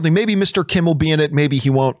it'll be something. Maybe Mr. Kim will be in it. Maybe he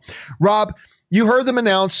won't. Rob, you heard them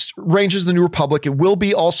announce Rangers of the New Republic. It will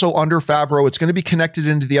be also under Favreau. It's going to be connected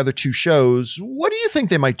into the other two shows. What do you think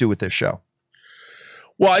they might do with this show?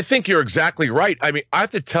 Well, I think you're exactly right. I mean, I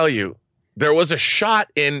have to tell you, there was a shot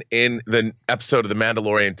in the episode of The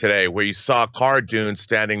Mandalorian today where you saw Cara Dune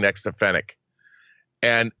standing next to Fennec,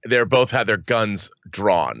 and they both had their guns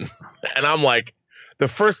drawn. And I'm like, the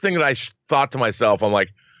first thing that I thought to myself, I'm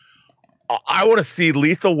like, I want to see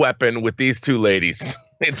Lethal Weapon with these two ladies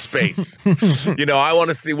in space. I want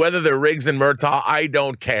to see whether they're Riggs and Murtaugh. I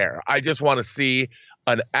don't care. I just want to see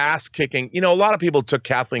an ass kicking. A lot of people took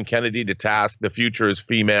Kathleen Kennedy to task. The future is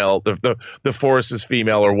female. The force is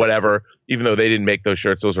female or whatever, even though they didn't make those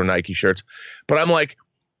shirts. Those were Nike shirts. But I'm like,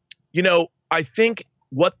 I think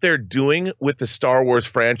what they're doing with the Star Wars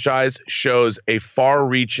franchise shows a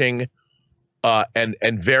far-reaching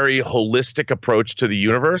and very holistic approach to the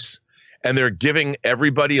universe. And they're giving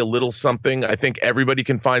everybody a little something. I think everybody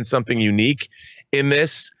can find something unique in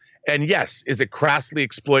this. And yes, is it crassly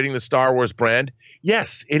exploiting the Star Wars brand?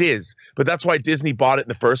 Yes, it is. But that's why Disney bought it in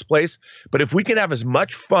the first place. But if we can have as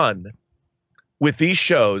much fun with these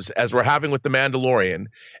shows as we're having with The Mandalorian,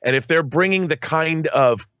 and if they're bringing the kind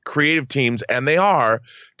of creative teams, and they are,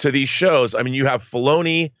 to these shows, I mean, you have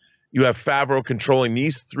Filoni, you have Favreau controlling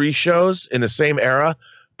these three shows in the same era,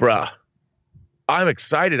 bruh, I'm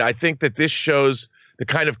excited. I think that this shows the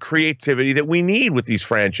kind of creativity that we need with these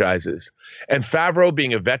franchises. And Favreau,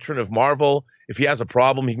 being a veteran of Marvel, if he has a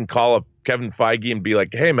problem, he can call up Kevin Feige and be like,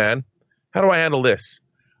 hey, man, how do I handle this?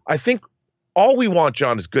 I think all we want,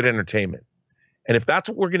 John, is good entertainment. And if that's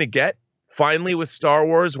what we're going to get, finally with Star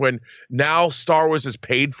Wars, when now Star Wars has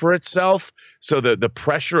paid for itself, so the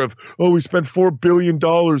pressure of, we spent $4 billion,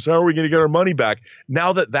 how are we going to get our money back?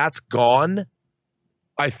 Now that that's gone,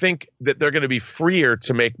 I think that they're going to be freer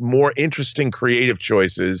to make more interesting creative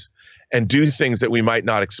choices and do things that we might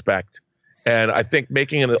not expect. And I think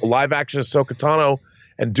making a live action Ahsoka Tano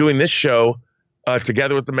and doing this show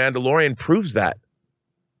together with The Mandalorian proves that.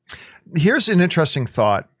 Here's an interesting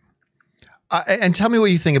thought. And tell me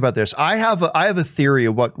what you think about this. I have a theory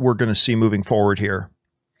of what we're going to see moving forward here.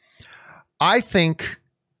 I think,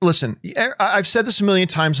 listen, I've said this a million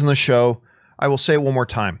times on the show. I will say it one more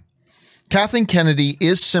time. Kathleen Kennedy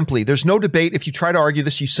is simply, there's no debate. If you try to argue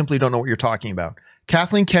this, you simply don't know what you're talking about.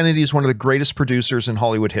 Kathleen Kennedy is one of the greatest producers in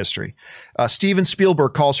Hollywood history. Steven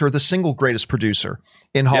Spielberg calls her the single greatest producer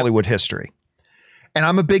in Hollywood history. And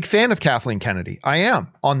I'm a big fan of Kathleen Kennedy. I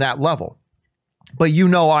am on that level. But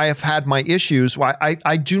I have had my issues.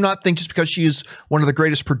 I do not think just because she is one of the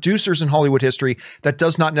greatest producers in Hollywood history, that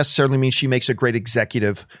does not necessarily mean she makes a great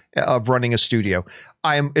executive of running a studio.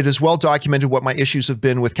 It is well documented what my issues have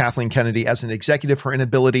been with Kathleen Kennedy as an executive, her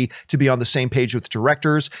inability to be on the same page with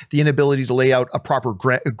directors, the inability to lay out a proper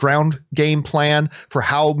ground game plan for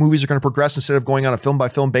how movies are going to progress instead of going on a film by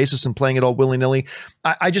film basis and playing it all willy-nilly.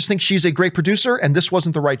 I just think she's a great producer, and this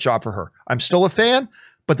wasn't the right job for her. I'm still a fan,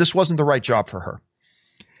 but this wasn't the right job for her.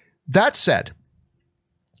 That said,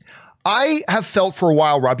 I have felt for a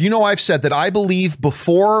while, Rob, I've said that I believe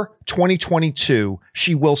before 2022,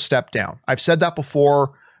 she will step down. I've said that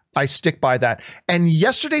before. I stick by that. And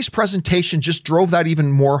yesterday's presentation just drove that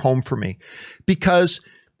even more home for me. Because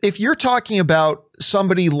if you're talking about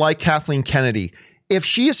somebody like Kathleen Kennedy, if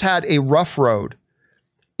she has had a rough road,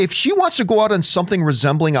 if she wants to go out on something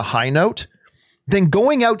resembling a high note, then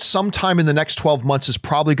going out sometime in the next 12 months is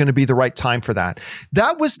probably going to be the right time for that.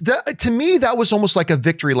 To me, that was almost like a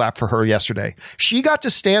victory lap for her yesterday. She got to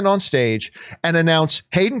stand on stage and announce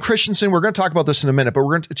Hayden Christensen. We're going to talk about this in a minute,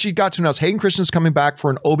 but she got to announce Hayden Christensen's coming back for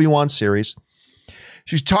an Obi-Wan series.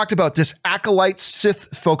 She's talked about this Acolyte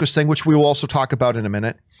Sith focus thing, which we will also talk about in a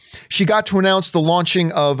minute. She got to announce the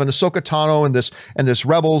launching of an Ahsoka Tano and this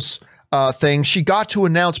Rebels thing. She got to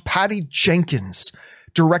announce Patty Jenkins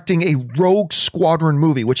directing a Rogue Squadron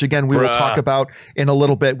movie, which again, we will talk about in a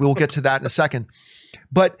little bit. We'll get to that in a second.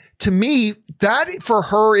 But to me, that for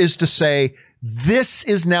her is to say, this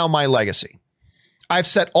is now my legacy. I've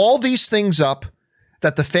set all these things up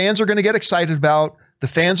that the fans are going to get excited about. The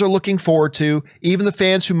fans are looking forward to, even the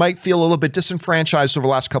fans who might feel a little bit disenfranchised over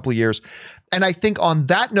the last couple of years. And I think on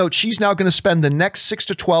that note, she's now going to spend the next 6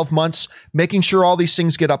 to 12 months making sure all these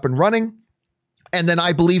things get up and running. And then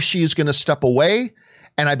I believe she is going to step away.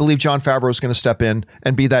 And I believe Jon Favreau is going to step in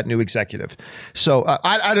and be that new executive. So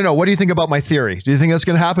I don't know. What do you think about my theory? Do you think that's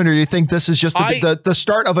going to happen? Or do you think this is just the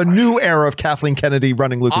start of a new era of Kathleen Kennedy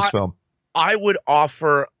running Lucasfilm? I would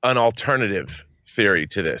offer an alternative theory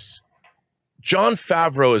to this. Jon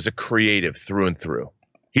Favreau is a creative through and through.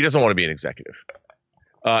 He doesn't want to be an executive.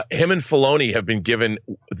 Him and Filoni have been given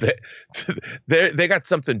they got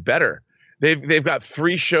something better. They've got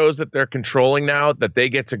 3 shows that they're controlling now that they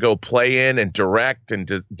get to go play in and direct.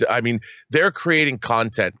 And they're creating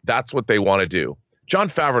content. That's what they want to do. Jon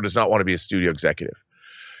Favreau does not want to be a studio executive.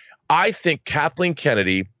 I think Kathleen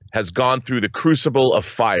Kennedy has gone through the crucible of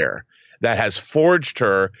fire that has forged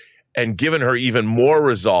her and given her even more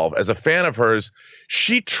resolve. As a fan of hers,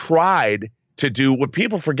 she tried to do what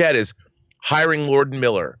people forget is hiring Lord and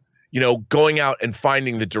Miller, going out and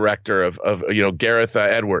finding the director of Gareth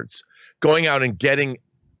Edwards. Going out and getting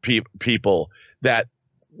people that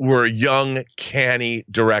were young, canny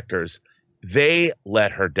directors. They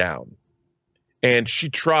let her down. And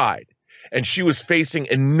she tried. And she was facing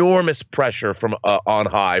enormous pressure from on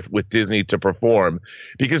high with Disney to perform.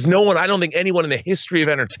 Because I don't think anyone in the history of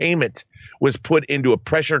entertainment was put into a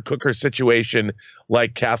pressure cooker situation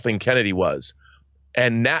like Kathleen Kennedy was.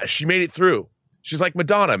 And now she made it through. She's like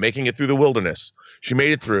Madonna making it through the wilderness. She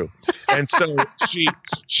made it through. And so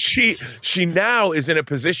she now is in a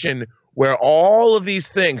position where all of these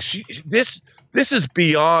things, this is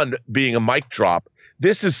beyond being a mic drop.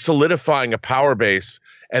 This is solidifying a power base,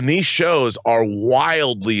 and these shows are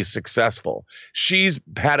wildly successful. She's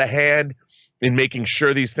had a hand in making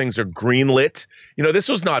sure these things are greenlit. This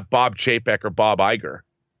was not Bob Chapek or Bob Iger.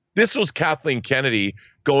 This was Kathleen Kennedy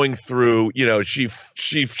going through, she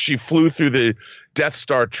flew through the Death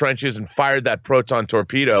Star trenches and fired that proton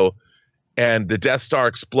torpedo, and the Death Star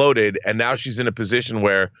exploded. And now she's in a position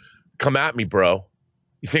where, come at me, bro.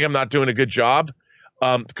 You think I'm not doing a good job?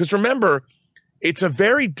 Because remember, it's a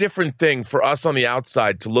very different thing for us on the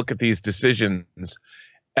outside to look at these decisions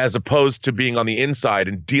as opposed to being on the inside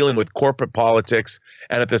and dealing with corporate politics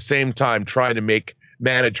and at the same time trying to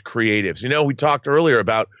manage creatives. We talked earlier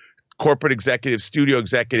about corporate executives, studio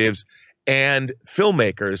executives, and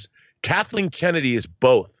filmmakers. Kathleen Kennedy is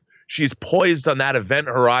both. She's poised on that event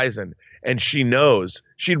horizon, and she knows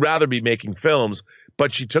she'd rather be making films,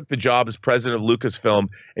 but she took the job as president of Lucasfilm,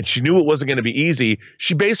 and she knew it wasn't going to be easy.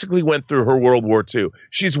 She basically went through her World War II.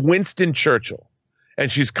 She's Winston Churchill,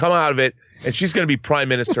 and she's come out of it, and she's going to be prime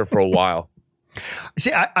minister for a while.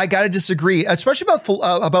 See, I got to disagree, especially about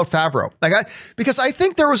Favreau. Because I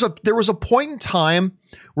think there was a point in time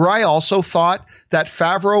where I also thought that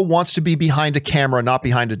Favreau wants to be behind a camera, not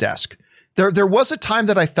behind a desk. There was a time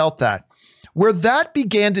that I felt that. Where that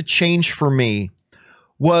began to change for me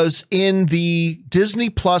was in the Disney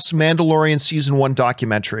Plus Mandalorian Season 1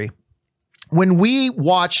 documentary. When we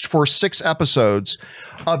watched for 6 episodes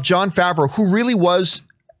of Jon Favreau, who really was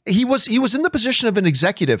he was in the position of an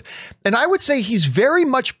executive. And I would say he's very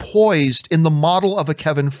much poised in the model of a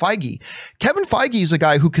Kevin Feige. Kevin Feige is a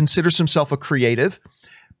guy who considers himself a creative,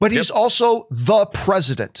 but he's also the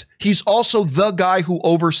president. He's also the guy who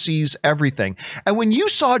oversees everything. And when you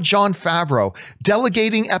saw Jon Favreau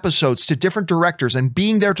delegating episodes to different directors and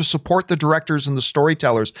being there to support the directors and the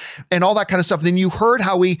storytellers and all that kind of stuff, then you heard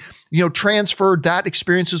how he, transferred that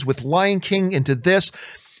experiences with Lion King into this.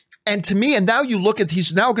 And to me, and now you look at,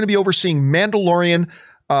 he's now going to be overseeing Mandalorian,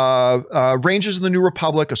 Rangers of the New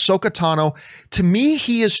Republic, Ahsoka Tano. To me,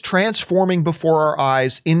 he is transforming before our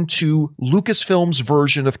eyes into Lucasfilm's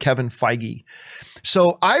version of Kevin Feige.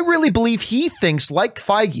 So I really believe he thinks, like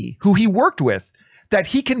Feige, who he worked with, that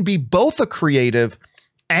he can be both a creative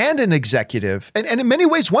and an executive. And in many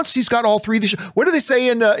ways, once he's got all three of these, what do they say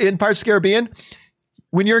in Pirates of the Caribbean?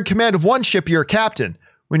 When you're in command of one ship, you're a captain.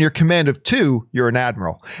 When you're command of 2, you're an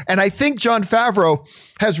admiral. And I think Jon Favreau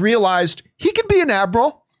has realized he can be an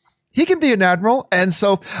admiral. He can be an admiral. And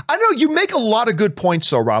so I know you make a lot of good points,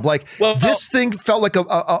 though, Rob. Like this thing felt like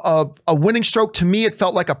a winning stroke. To me, it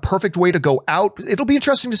felt like a perfect way to go out. It'll be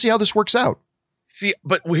interesting to see how this works out. See,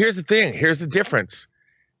 but here's the thing. Here's the difference.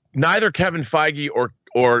 Neither Kevin Feige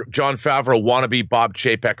or Jon Favreau want to be Bob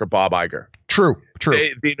Chapek or Bob Iger. True.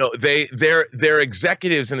 They're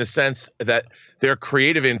executives in the sense that their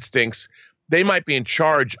creative instincts, they might be in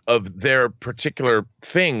charge of their particular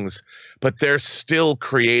things, but they're still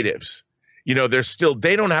creatives.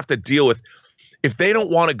 They don't have to deal with, if they don't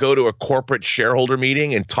want to go to a corporate shareholder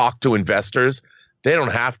meeting and talk to investors, they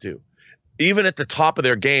don't have to. Even at the top of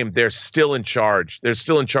their game, they're still in charge. They're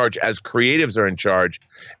still in charge as creatives are in charge.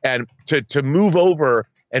 And to move over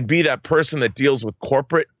and be that person that deals with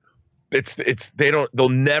corporate, they'll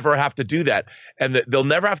never have to do that. And they'll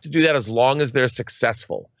never have to do that as long as they're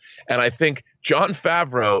successful. And I think Jon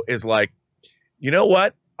Favreau is like, you know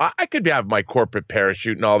what? I could have my corporate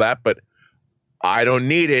parachute and all that, but I don't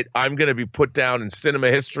need it. I'm going to be put down in cinema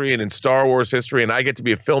history and in Star Wars history, and I get to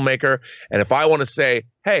be a filmmaker. And if I want to say,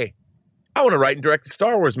 hey, I want to write and direct a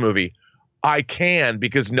Star Wars movie, I can,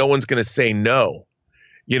 because no one's going to say no.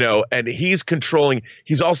 And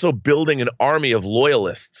he's also building an army of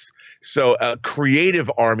loyalists. So a creative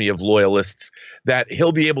army of loyalists that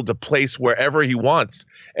he'll be able to place wherever he wants.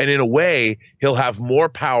 And in a way, he'll have more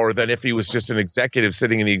power than if he was just an executive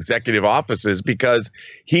sitting in the executive offices, because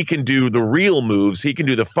he can do the real moves. He can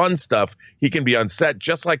do the fun stuff. He can be on set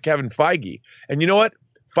just like Kevin Feige. And you know what?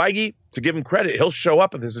 Feige, to give him credit, he'll show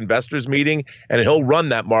up at this investors meeting and he'll run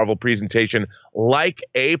that Marvel presentation like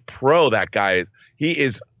a pro. That guy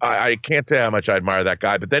is, I can't tell you how much I admire that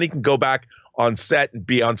guy, but then he can go back on set and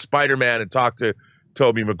be on Spider-Man and talk to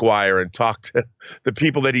Tobey Maguire and talk to the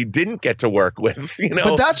people that he didn't get to work with,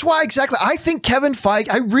 But that's why exactly. I think Kevin Feige,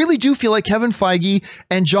 I really do feel like Kevin Feige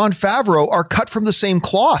and Jon Favreau are cut from the same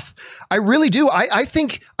cloth. I really do. I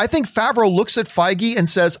think Favreau looks at Feige and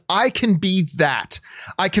says, I can be that.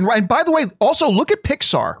 I can. And by the way, also look at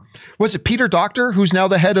Pixar. Was it Peter Docter, who's now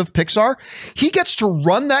the head of Pixar? He gets to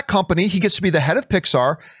run that company. He gets to be the head of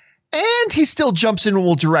Pixar. And he still jumps in and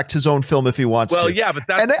will direct his own film if he wants to. Well, yeah, but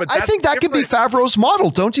that's I think that could be Favreau's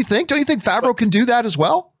model, don't you think? Don't you think Favreau can do that as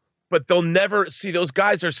well? But they'll never see, those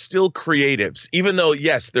guys are still creatives, even though,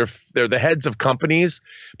 yes, they're the heads of companies,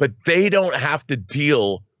 but they don't have to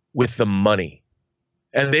deal with the money.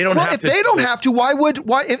 And they don't have to. If they don't have to, why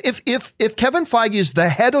if Kevin Feige is the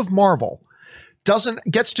head of Marvel,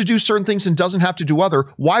 gets to do certain things and doesn't have to do other,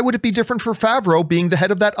 why would it be different for Favreau being the head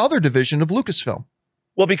of that other division of Lucasfilm?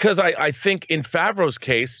 Well, because I think in Favreau's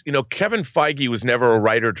case, Kevin Feige was never a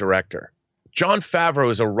writer-director. Jon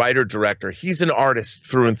Favreau is a writer-director. He's an artist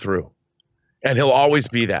through and through, and he'll always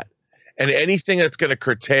be that. And anything that's going to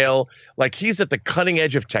curtail, like he's at the cutting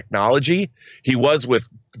edge of technology. He was with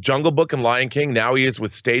Jungle Book and Lion King. Now he is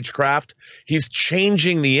with Stagecraft. He's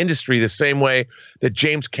changing the industry the same way that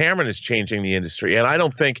James Cameron is changing the industry. And I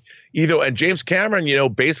don't think either. And James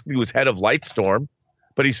Cameron, basically was head of Lightstorm.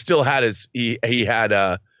 But he still had his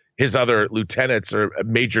other lieutenants or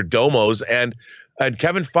major domos, and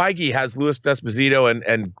Kevin Feige has Louis D'Esposito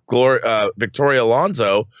and Victoria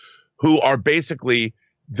Alonso, who are basically,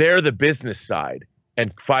 they're the business side,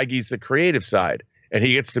 and Feige's the creative side, and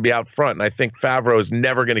he gets to be out front. And I think Favreau is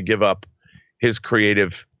never going to give up his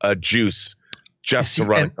creative juice just to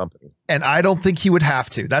run a company. And I don't think he would have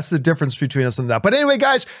to. That's the difference between us and that. But anyway,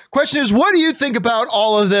 guys, question is, what do you think about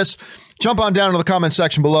all of this? Jump on down to the comment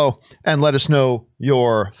section below and let us know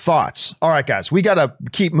your thoughts. All right, guys, we got to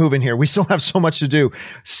keep moving here. We still have so much to do.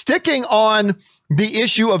 Sticking on the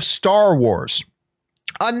issue of Star Wars,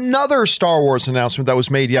 another Star Wars announcement that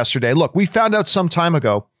was made yesterday. Look, we found out some time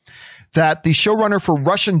ago that the showrunner for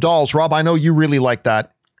Russian Dolls, Rob, I know you really like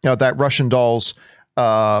that, that Russian Dolls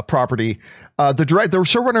property. The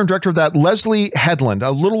showrunner and director of that, Leslie Headland,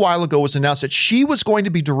 a little while ago was announced that she was going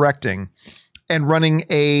to be directing and running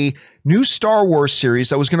a new Star Wars series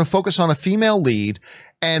that was going to focus on a female lead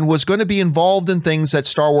and was going to be involved in things that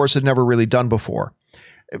Star Wars had never really done before.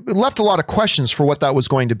 It left a lot of questions for what that was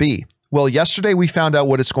going to be. Well, yesterday we found out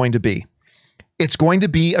what it's going to be. It's going to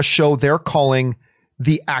be a show they're calling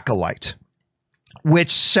The Acolyte,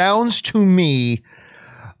 which sounds to me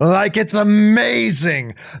like it's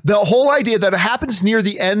amazing. The whole idea that it happens near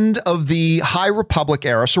the end of the High Republic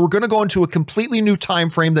era. So we're going to go into a completely new time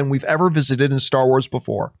frame than we've ever visited in Star Wars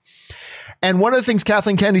before. And one of the things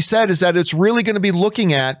Kathleen Kennedy said is that it's really going to be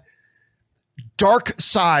looking at dark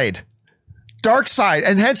side.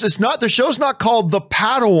 And hence the show's not called The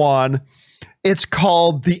Padawan. It's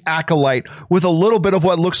called The Acolyte, with a little bit of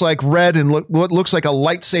what looks like red and what looks like a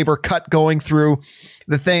lightsaber cut going through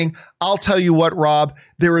the thing. I'll tell you what, Rob,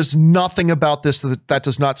 there is nothing about this that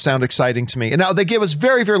does not sound exciting to me. And now they give us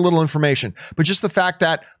very, very little information, but just the fact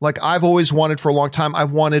that, like I've always wanted for a long time,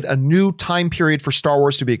 I've wanted a new time period for Star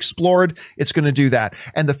Wars to be explored. It's going to do that.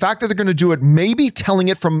 And the fact that they're going to do it, maybe telling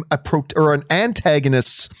it from an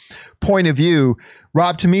antagonist's point of view,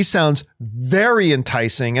 Rob, to me sounds very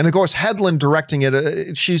enticing. And of course, Headland directing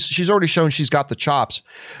it, she's already shown she's got the chops.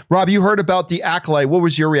 Rob, you heard about The Acolyte. What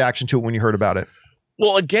was your reaction to it when you heard about it?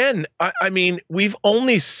 Well, again, I mean, we've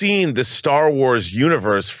only seen the Star Wars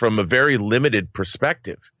universe from a very limited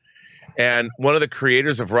perspective. And one of the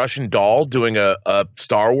creators of Russian Doll doing a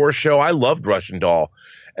Star Wars show, I loved Russian Doll.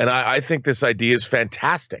 And I think this idea is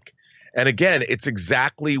fantastic. And again, it's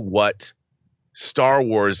exactly what Star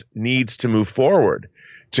Wars needs to move forward,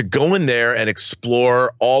 to go in there and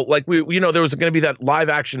explore all, like there was going to be that live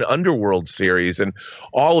action Underworld series and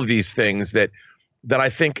all of these things that I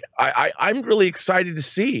think I'm really excited to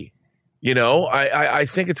see. I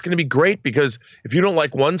think it's going to be great, because if you don't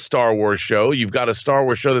like one Star Wars show, you've got a Star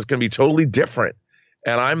Wars show that's going to be totally different.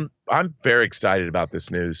 And I'm very excited about this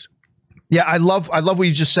news. Yeah, I love what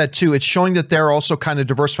you just said too. It's showing that they're also kind of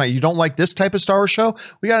diversifying. You don't like this type of Star Wars show?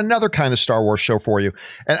 We got another kind of Star Wars show for you.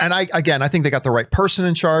 And I think they got the right person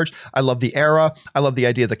in charge. I love the era. I love the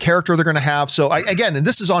idea of the character they're going to have. So and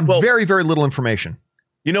this is on very, very little information.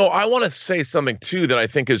 I want to say something too that I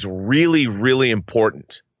think is really, really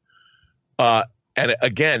important. And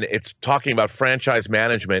again, it's talking about franchise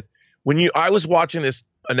management. I was watching this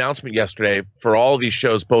announcement yesterday for all of these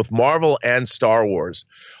shows, both Marvel and Star Wars,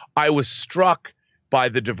 I was struck by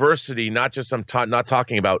the diversity, not just not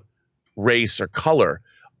talking about race or color,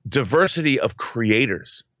 diversity of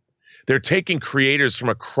creators. They're taking creators from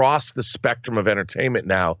across the spectrum of entertainment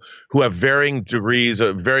now who have varying degrees,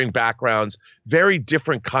 varying backgrounds, very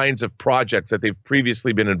different kinds of projects that they've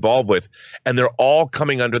previously been involved with, and they're all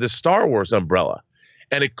coming under the Star Wars umbrella.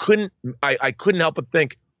 And I couldn't help but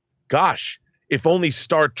think, gosh, if only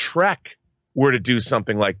Star Trek were to do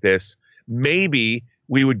something like this, maybe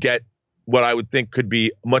we would get what I would think could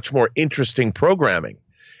be much more interesting programming.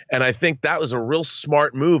 And I think that was a real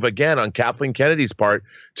smart move, again, on Kathleen Kennedy's part,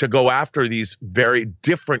 to go after these very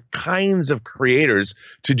different kinds of creators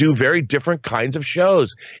to do very different kinds of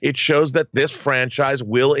shows. It shows that this franchise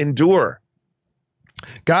will endure.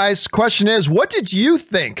 Guys, question is, what did you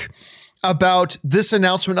think about this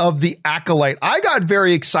announcement of The Acolyte? I got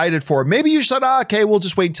very excited for it. Maybe you said, okay, we'll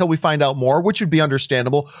just wait until we find out more, which would be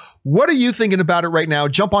understandable. What are you thinking about it right now?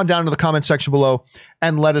 Jump on down to the comment section below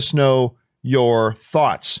and let us know your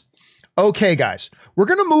thoughts. Okay, guys, we're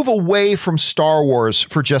going to move away from Star Wars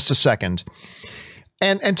for just a second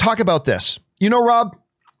and talk about this. Rob,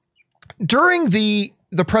 during the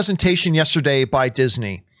presentation yesterday by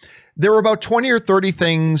Disney, there were about 20 or 30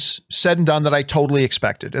 things said and done that I totally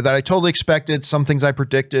expected, some things I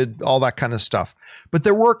predicted, all that kind of stuff. But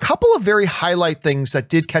there were a couple of very highlight things that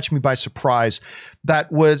did catch me by surprise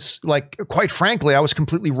that was, like, quite frankly, I was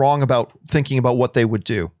completely wrong about thinking about what they would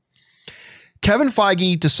do. Kevin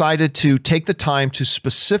Feige decided to take the time to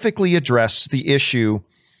specifically address the issue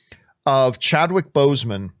of Chadwick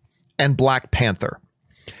Boseman and Black Panther.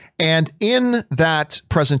 And in that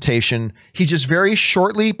presentation, he just very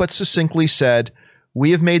shortly but succinctly said,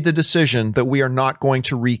 we have made the decision that we are not going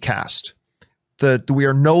to recast. We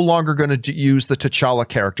are no longer going to use the T'Challa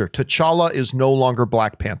character. T'Challa is no longer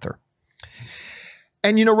Black Panther.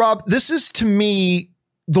 And, you know, Rob, this is to me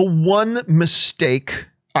the one mistake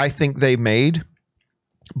I think they made,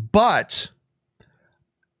 but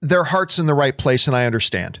their heart's in the right place, and I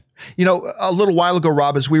understand. You know, a little while ago,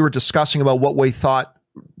 Rob, as we were discussing about what we thought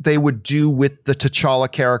they would do with the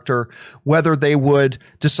T'Challa character, whether they would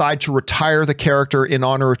decide to retire the character in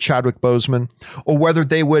honor of Chadwick Boseman, or whether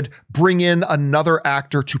they would bring in another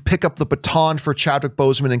actor to pick up the baton for Chadwick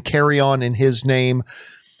Boseman and carry on in his name.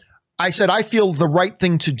 I said, I feel the right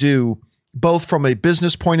thing to do, both from a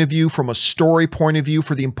business point of view, from a story point of view,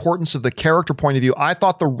 for the importance of the character point of view. I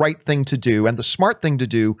thought the right thing to do and the smart thing to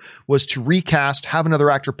do was to recast, have another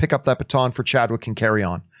actor pick up that baton for Chadwick and carry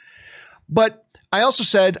on. But I also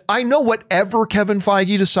said, I know whatever Kevin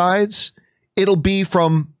Feige decides, it'll be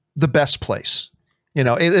from the best place. You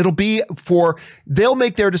know, it'll be they'll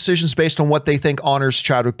make their decisions based on what they think honors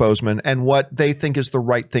Chadwick Boseman and what they think is the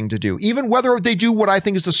right thing to do. Even whether they do what I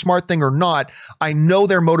think is the smart thing or not, I know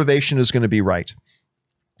their motivation is going to be right.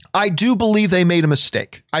 I do believe they made a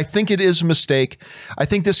mistake. I think it is a mistake. I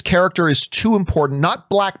think this character is too important, not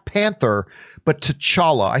Black Panther, but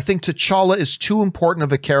T'Challa. I think T'Challa is too important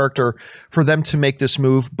of a character for them to make this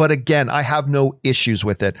move. But again, I have no issues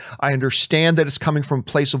with it. I understand that it's coming from a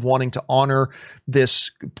place of wanting to honor this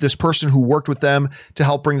person who worked with them to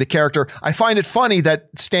help bring the character. I find it funny that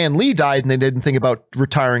Stan Lee died and they didn't think about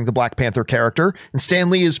retiring the Black Panther character. And Stan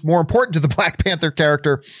Lee is more important to the Black Panther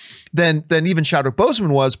character than even Chadwick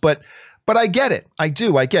Boseman was. But I get it. I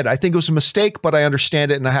do. I get it. I think it was a mistake, but I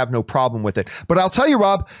understand it and I have no problem with it. But I'll tell you,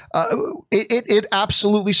 Rob, it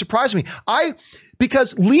absolutely surprised me.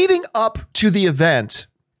 Because leading up to the event,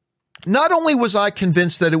 not only was I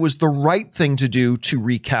convinced that it was the right thing to do to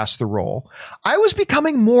recast the role, I was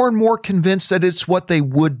becoming more and more convinced that it's what they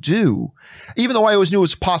would do, even though I always knew it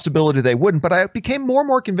was a possibility they wouldn't, but I became more and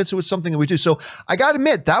more convinced it was something that we do. So I got to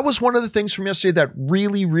admit, that was one of the things from yesterday that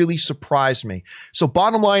really, really surprised me. So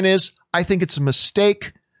bottom line is, I think it's a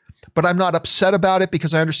mistake, but I'm not upset about it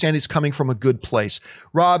because I understand he's coming from a good place.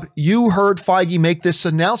 Rob, you heard Feige make this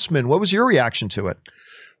announcement. What was your reaction to it?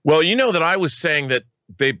 Well, you know that I was saying that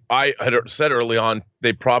I had said early on,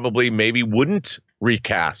 they probably maybe wouldn't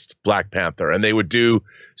recast Black Panther and they would do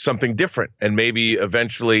something different and maybe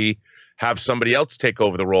eventually have somebody else take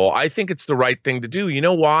over the role. I think it's the right thing to do. You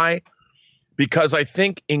know why? Because I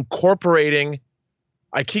think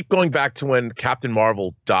I keep going back to when Captain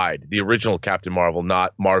Marvel died, the original Captain Marvel,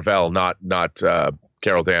 not Marvel, not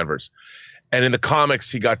Carol Danvers. And in the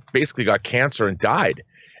comics, he basically got cancer and died.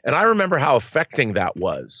 And I remember how affecting that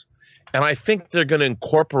was. And I think they're going to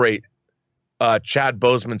incorporate Chad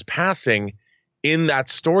Boseman's passing in that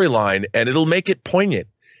storyline, and it'll make it poignant.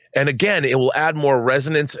 And again, it will add more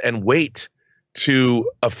resonance and weight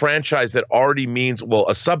to a franchise that already means, well,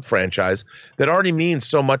 a sub-franchise that already means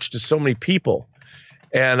so much to so many people.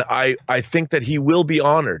 And I think that he will be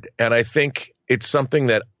honored. And I think it's something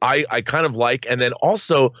that I kind of like. And then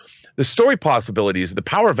also the story possibilities, the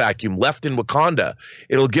power vacuum left in Wakanda.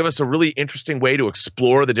 It'll give us a really interesting way to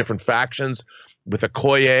explore the different factions with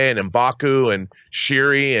Okoye and M'Baku and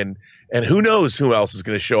Shiri and who knows who else is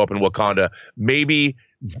going to show up in Wakanda. Maybe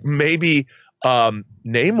Namor.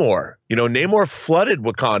 You know, Namor flooded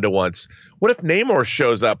Wakanda once. What if Namor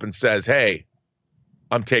shows up and says, "Hey,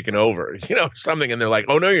 I'm taking over," you know, something, and they're like,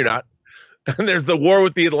 "Oh no, you're not." And there's the war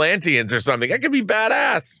with the Atlanteans or something. That could be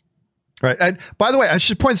badass. Right. And by the way, I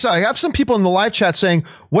should point this out. I have some people in the live chat saying,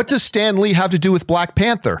 what does Stan Lee have to do with Black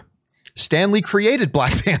Panther? Stan Lee created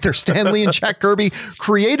Black Panther. Stan Lee and Jack Kirby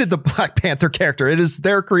created the Black Panther character. It is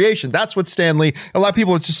their creation. That's what Stan Lee, a lot of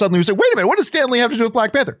people just suddenly say, wait a minute, what does Stan Lee have to do with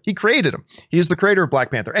Black Panther? He created him. He is the creator of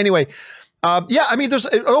Black Panther. Anyway, yeah, I mean, it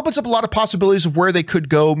opens up a lot of possibilities of where they could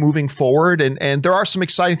go moving forward. And there are some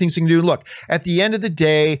exciting things you can do. Look, at the end of the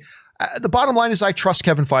day, the bottom line is I trust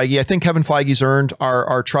Kevin Feige. I think Kevin Feige's earned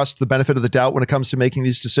our trust, the benefit of the doubt when it comes to making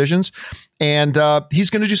these decisions. And he's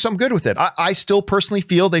going to do something good with it. I still personally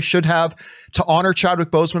feel they should have, to honor Chadwick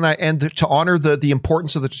Boseman and to honor the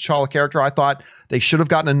importance of the T'Challa character, I thought they should have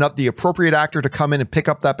gotten the appropriate actor to come in and pick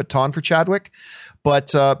up that baton for Chadwick.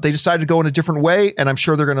 But they decided to go in a different way, and I'm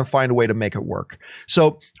sure they're going to find a way to make it work.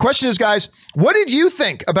 So question is, guys, what did you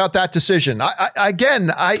think about that decision?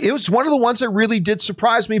 It was one of the ones that really did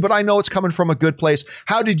surprise me, but I know it's coming from a good place.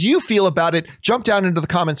 How did you feel about it? Jump down into the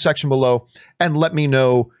comment section below and let me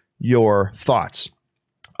know your thoughts.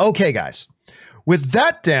 Okay, guys, with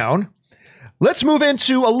that down, let's move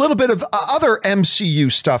into a little bit of other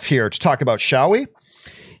MCU stuff here to talk about, shall we?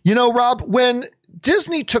 You know, Rob, when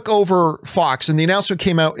Disney took over Fox and the announcement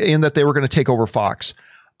came out in that they were going to take over Fox,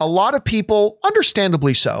 a lot of people,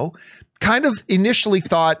 understandably so, kind of initially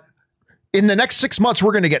thought in the next 6 months,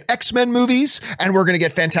 we're going to get X-Men movies and we're going to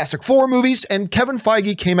get Fantastic Four movies. And Kevin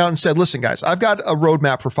Feige came out and said, listen, guys, I've got a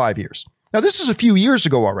roadmap for 5 years. Now, this is a few years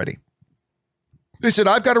ago already. They said,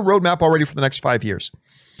 I've got a roadmap already for the next 5 years.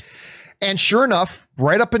 And sure enough,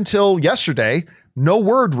 right up until yesterday, no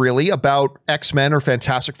word really about X-Men or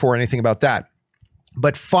Fantastic Four or anything about that.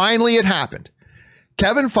 But finally it happened.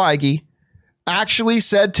 Kevin Feige actually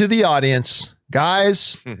said to the audience,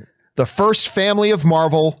 guys, the first family of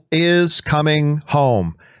Marvel is coming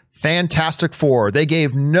home. Fantastic Four. They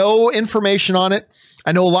gave no information on it.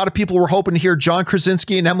 I know a lot of people were hoping to hear John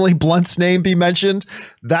Krasinski and Emily Blunt's name be mentioned.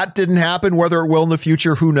 That didn't happen. Whether it will in the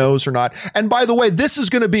future, who knows or not. And by the way, this is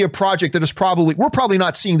going to be a project that is we're probably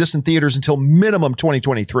not seeing this in theaters until minimum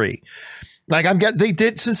 2023. Like they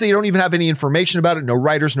did, since they don't even have any information about it, no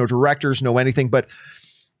writers, no directors, no anything, but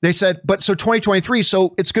they said, so 2023,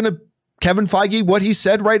 so it's going to, Kevin Feige, what he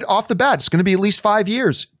said right off the bat, it's going to be at least 5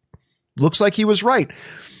 years. Looks like he was right.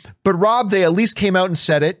 But Rob, they at least came out and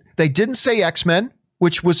said it. They didn't say X-Men,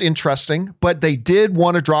 which was interesting, but they did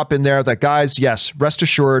want to drop in there that, guys, yes, rest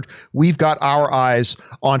assured, we've got our eyes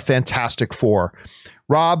on Fantastic Four.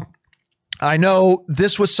 Rob, I know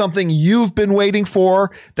this was something you've been waiting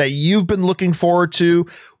for, that you've been looking forward to.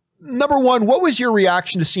 Number one, what was your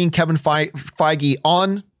reaction to seeing Kevin Feige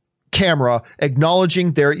on camera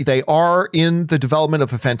acknowledging they are in the development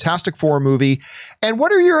of a Fantastic Four movie? And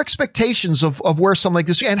what are your expectations of where something like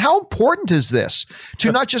this, and how important is this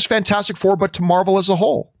to not just Fantastic Four, but to Marvel as a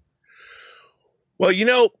whole? Well,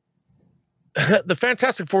 the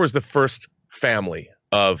Fantastic Four is the first family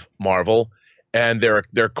of Marvel, and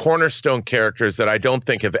they're cornerstone characters that I don't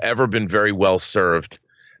think have ever been very well served.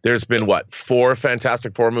 There's been 4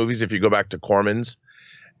 Fantastic Four movies if you go back to Corman's,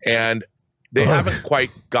 and they haven't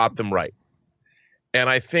quite got them right. And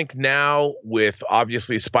I think now with,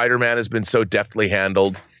 obviously, Spider-Man has been so deftly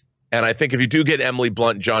handled. And I think if you do get Emily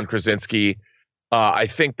Blunt, John Krasinski, I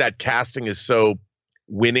think that casting is so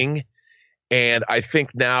winning. And I think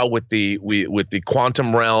now with the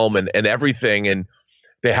quantum realm and everything, and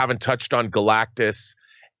they haven't touched on Galactus,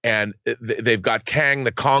 and they've got Kang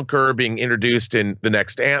the Conqueror being introduced in the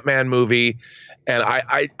next Ant-Man movie. And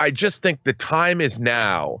I just think the time is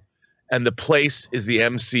now, and the place is the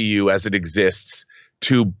MCU as it exists,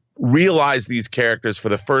 to realize these characters for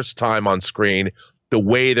the first time on screen the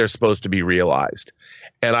way they're supposed to be realized.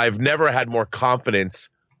 And I've never had more confidence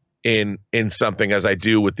in something as I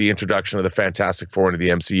do with the introduction of the Fantastic Four into the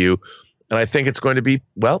MCU. And I think it's going to be,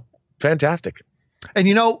 fantastic. And,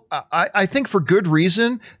 I think for good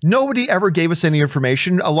reason, nobody ever gave us any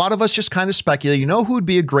information. A lot of us just kind of speculate. Who would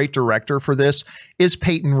be a great director for this is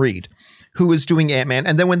Peyton Reed, who is doing Ant-Man.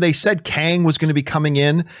 And then when they said Kang was going to be coming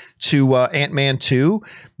in to Ant-Man 2,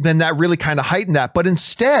 then that really kind of heightened that. But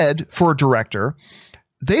instead, for a director,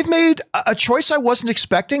 they've made a choice I wasn't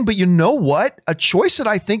expecting, but you know what? A choice that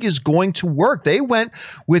I think is going to work. They went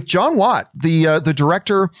with John Watt, the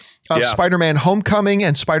director of Spider-Man Homecoming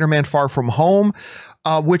and Spider-Man Far From Home,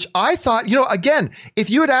 which I thought, again, if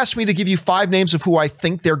you had asked me to give you 5 names of who I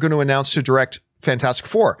think they're going to announce to direct Fantastic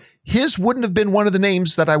Four, his wouldn't have been one of the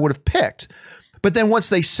names that I would have picked. But then once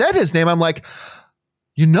they said his name, I'm like,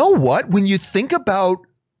 you know what? When you think about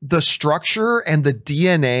the structure and the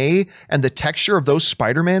DNA and the texture of those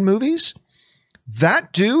Spider-Man movies,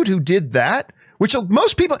 that dude who did that, which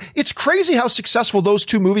most people, it's crazy how successful those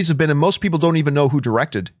 2 movies have been, and most people don't even know who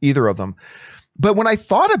directed either of them. But when I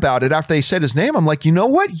thought about it after they said his name, I'm like, you know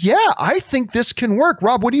what? Yeah, I think this can work.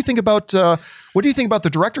 Rob, what do you think about the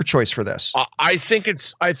director choice for this? I think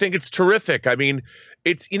it's terrific. I mean,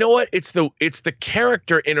 it's the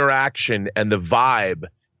character interaction and the vibe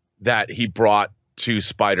that he brought to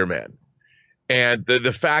Spider-Man, and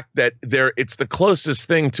the fact that it's the closest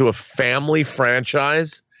thing to a family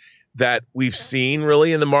franchise that we've seen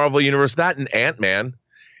really in the Marvel universe. That and Ant-Man.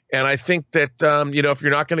 And I think that if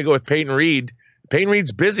you're not going to go with Peyton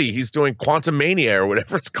Reed's busy. He's doing Quantum Mania or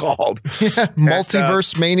whatever it's called. Yeah,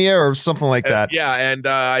 Multiverse Mania or something like that. And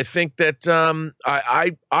I think that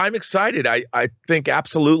I'm excited. I think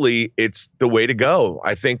absolutely it's the way to go.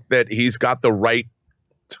 I think that he's got the right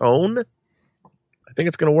tone. I think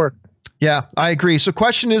it's going to work. Yeah, I agree. So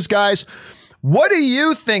question is, guys, what do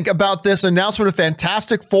you think about this announcement of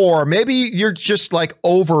Fantastic Four? Maybe you're just like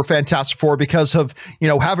over Fantastic Four because of,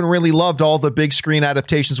 haven't really loved all the big screen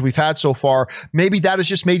adaptations we've had so far. Maybe that has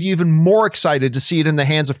just made you even more excited to see it in the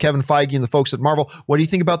hands of Kevin Feige and the folks at Marvel. What do you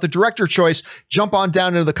think about the director choice? Jump on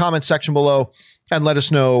down into the comment section below and let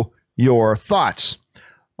us know your thoughts.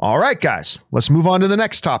 All right, guys, let's move on to the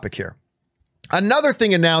next topic here. Another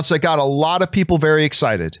thing announced that got a lot of people very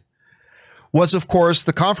excited was, of course,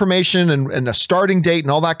 the confirmation and the starting date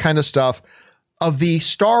and all that kind of stuff of the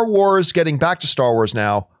Star Wars, getting back to Star Wars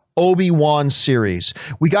now, Obi-Wan series.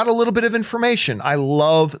 We got a little bit of information. I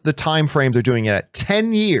love the time frame they're doing it at,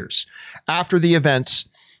 10 years after the events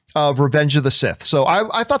of Revenge of the Sith. So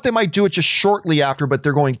I thought they might do it just shortly after, but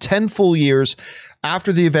they're going 10 full years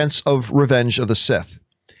after the events of Revenge of the Sith.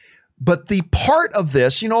 But the part of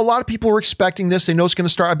this, a lot of people were expecting this. They know it's going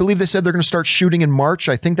to start. I believe they said they're going to start shooting in March.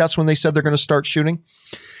 I think that's when they said they're going to start shooting.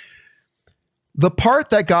 The part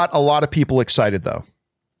that got a lot of people excited, though,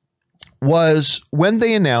 was when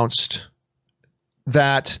they announced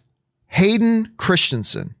that Hayden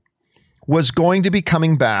Christensen was going to be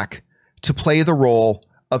coming back to play the role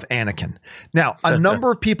of Anakin. Now, a number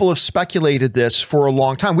of people have speculated this for a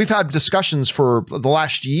long time. We've had discussions for the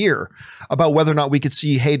last year about whether or not we could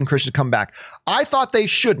see Hayden Christensen come back. I thought they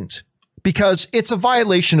shouldn't, because it's a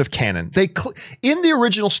violation of canon. In the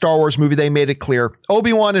original Star Wars movie, they made it clear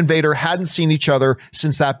Obi-Wan and Vader hadn't seen each other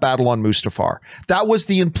since that battle on Mustafar. That was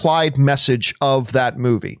the implied message of that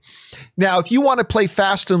movie. Now, if you want to play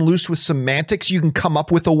fast and loose with semantics, you can come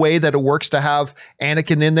up with a way that it works to have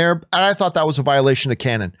Anakin in there. And I thought that was a violation of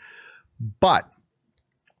canon. But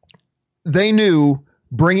they knew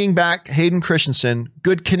bringing back Hayden Christensen,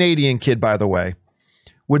 good Canadian kid, by the way,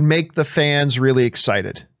 would make the fans really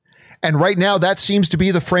excited. And right now, that seems to be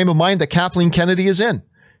the frame of mind that Kathleen Kennedy is in.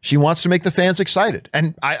 She wants to make the fans excited.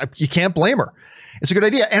 And you can't blame her. It's a good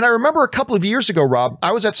idea. And I remember a couple of years ago, Rob,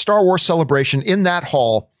 I was at Star Wars Celebration in that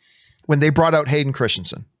hall when they brought out Hayden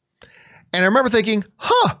Christensen. And I remember thinking,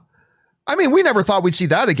 we never thought we'd see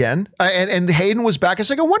that again. And Hayden was back. I was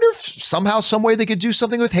like, I wonder if somehow, some way they could do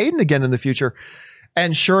something with Hayden again in the future.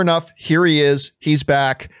 And sure enough, here he is. He's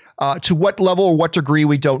back. To what level or what degree,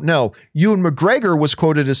 we don't know. Ewan McGregor was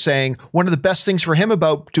quoted as saying one of the best things for him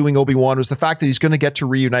about doing Obi-Wan was the fact that he's going to get to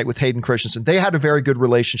reunite with Hayden Christensen. They had a very good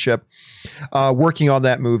relationship working on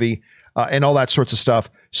that movie and all that sorts of stuff.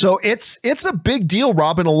 So it's a big deal,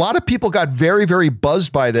 Rob, and a lot of people got very, very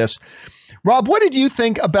buzzed by this. Rob, what did you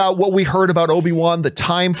think about what we heard about Obi-Wan, the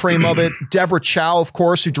time frame of it? Deborah Chow, of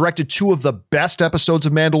course, who directed 2 of the best episodes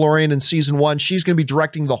of Mandalorian in season 1. She's going to be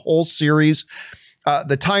directing the whole series.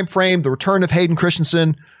 The time frame, the return of Hayden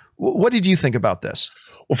Christensen. What did you think about this?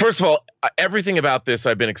 Well, first of all, everything about this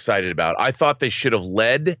I've been excited about. I thought they should have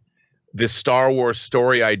led the Star Wars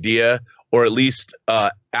story idea, or at least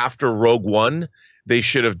after Rogue One, they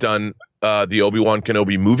should have done the Obi-Wan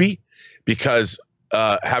Kenobi movie, because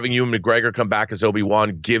having Ewan McGregor come back as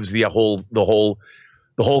Obi-Wan gives the whole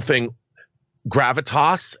thing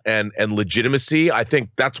gravitas and legitimacy. I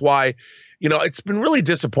think that's why. It's been really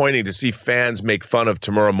disappointing to see fans make fun of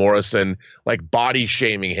Tamura Morrison, like body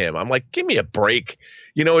shaming him. I'm like, give me a break.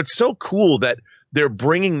 It's so cool that they're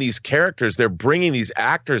bringing these characters, they're bringing these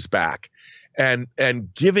actors back and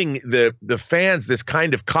giving the fans this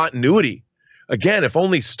kind of continuity. Again, if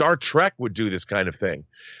only Star Trek would do this kind of thing.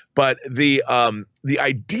 But the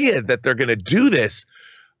idea that they're going to do this,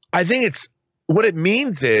 I think what it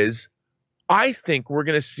means is, I think we're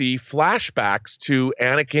going to see flashbacks to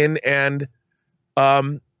Anakin and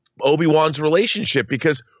Obi-Wan's relationship,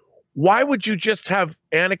 because why would you just have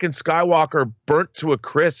Anakin Skywalker burnt to a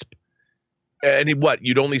crisp and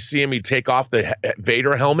you'd only see him, he'd take off the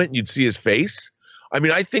Vader helmet and you'd see his face?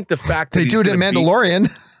 I think the fact that they do it in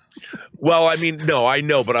Mandalorian. Well, no, I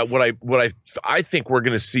know, but I think we're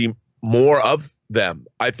going to see more of them.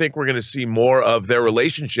 I think we're going to see more of their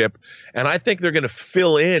relationship, and I think they're going to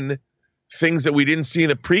fill in things that we didn't see in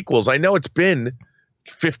the prequels. I know it's been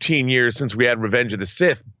 15 years since we had Revenge of the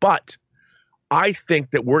Sith, but I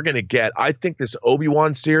think that I think this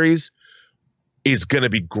Obi-Wan series is going to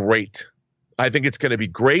be great. I think it's going to be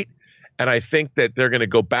great. And I think that they're going to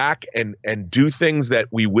go back and do things that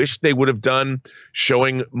we wish they would have done,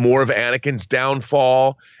 showing more of Anakin's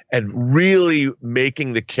downfall and really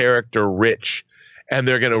making the character rich. And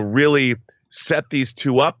they're going to really set these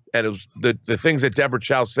 2 up. And it was the things that Deborah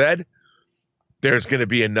Chow said, there's going to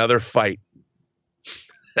be another fight.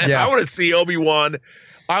 Yeah. I want to see Obi-Wan.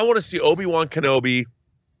 I want to see Obi-Wan Kenobi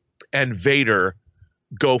and Vader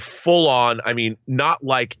go full on. Not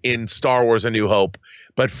like in Star Wars A New Hope,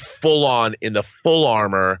 but full on in the full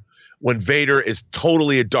armor, when Vader is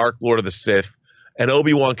totally a Dark Lord of the Sith, and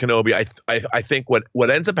Obi-Wan Kenobi. I think what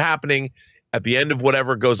ends up happening at the end of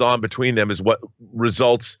whatever goes on between them is what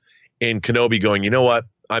results in Kenobi going, you know what?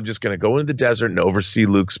 I'm just going to go into the desert and oversee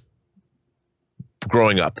Luke's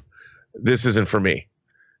growing up. This isn't for me.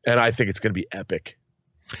 And I think it's going to be epic.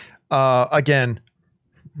 Again,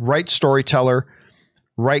 right storyteller,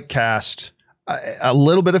 right cast. a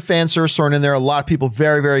little bit of fan service thrown in there. A lot of people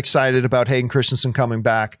very, very excited about Hayden Christensen coming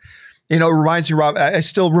back. You know, it reminds me, Rob, I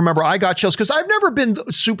still remember I got chills because I've never been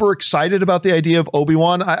super excited about the idea of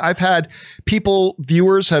Obi-Wan. I've had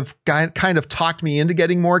viewers have kind of talked me into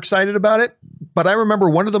getting more excited about it. But I remember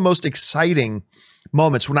one of the most exciting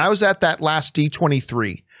moments when I was at that last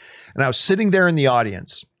D23 and I was sitting there in the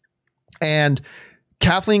audience and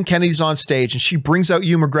Kathleen Kennedy's on stage and she brings out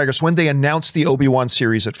Ewan McGregor. So when they announced the Obi-Wan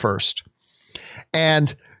series at first,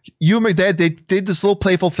 and they did this little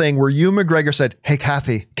playful thing where Ewan McGregor said, "Hey,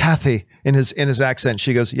 Kathy," in his accent.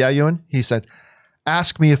 She goes, "Yeah, Ewan?" He said,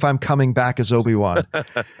 "Ask me if I'm coming back as Obi-Wan."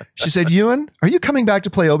 She said, "Ewan, are you coming back to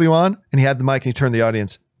play Obi-Wan?" And he had the mic and he turned to the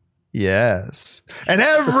audience. Yes. And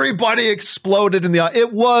everybody exploded in the audience.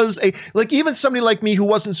 It was even somebody like me who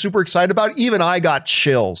wasn't super excited about it, even I got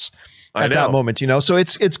chills at that moment, you know? So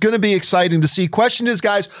it's going to be exciting to see. Question is,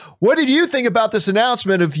 guys, what did you think about this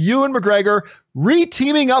announcement of Ewan McGregor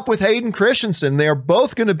re-teaming up with Hayden Christensen? They are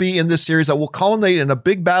both going to be in this series that will culminate in a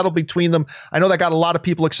big battle between them. I know that got a lot of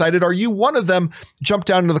people excited. Are you one of them? Jump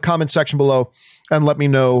down into the comment section below and let me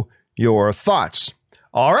know your thoughts.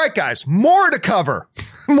 All right, guys, more to cover.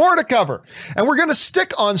 More to cover. And we're going to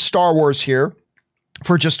stick on Star Wars here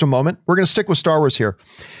for just a moment. We're going to stick with Star Wars here.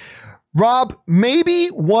 Rob, maybe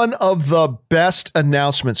one of the best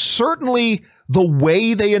announcements, certainly the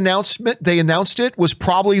way they announced it was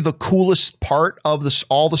probably the coolest part of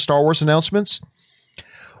all the Star Wars announcements,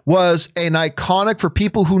 was an iconic, for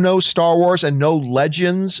people who know Star Wars and know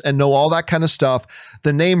Legends and know all that kind of stuff,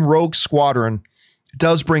 the name Rogue Squadron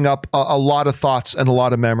does bring up a lot of thoughts and a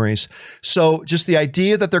lot of memories. So just the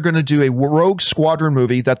idea that they're going to do a Rogue Squadron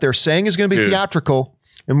movie that they're saying is going to be theatrical,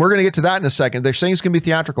 and we're going to get to that in a second. They're saying it's going to be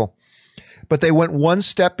theatrical. But they went one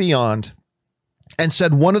step beyond and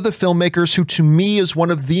said one of the filmmakers who to me is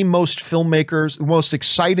one of the most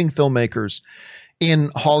exciting filmmakers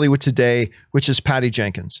in Hollywood today, which is Patty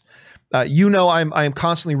Jenkins. You know, I'm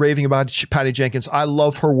constantly raving about Patty Jenkins. I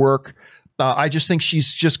love her work. I just think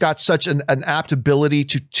she's just got such an apt ability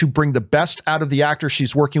to bring the best out of the actor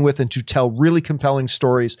she's working with and to tell really compelling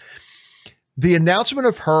stories. The announcement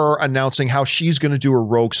of her announcing how she's going to do a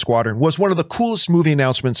Rogue Squadron was one of the coolest movie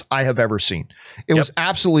announcements I have ever seen. It was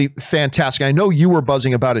absolutely fantastic. I know you were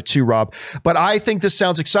buzzing about it too, Rob, but I think this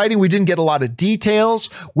sounds exciting. We didn't get a lot of details.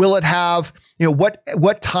 Will it have, you know,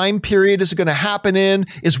 what time period is it going to happen in?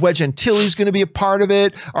 Is Wedge Antilles going to be a part of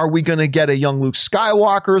it? Are we going to get a young Luke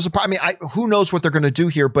Skywalker as a part? I mean, who knows what they're going to do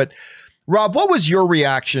here, but Rob, what was your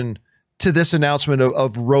reaction to this announcement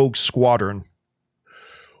of Rogue Squadron?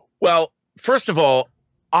 Well, first of all,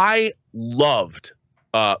 I loved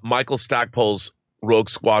Michael Stackpole's Rogue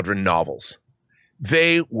Squadron novels.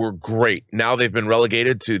 They were great. Now they've been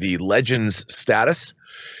relegated to the Legends status.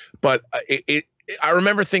 But I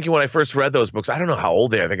remember thinking when I first read those books, I don't know how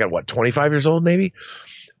old they are. They got, what, 25 years old maybe?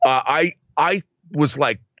 I was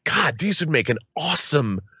like, God, these would make an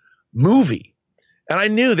awesome movie. And I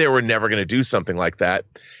knew they were never going to do something like that.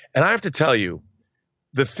 And I have to tell you,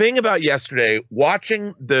 the thing about yesterday,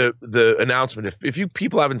 watching the announcement, if you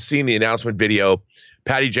people haven't seen the announcement video,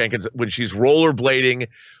 Patty Jenkins, when she's rollerblading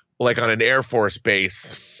like on an Air Force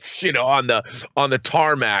base, you know, on the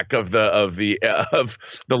tarmac of the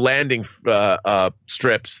landing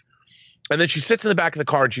strips, and then she sits in the back of the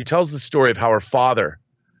car and she tells the story of how her father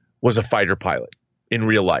was a fighter pilot in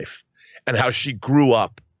real life and how she grew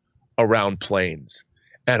up around planes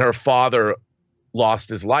and her father lost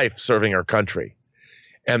his life serving our country.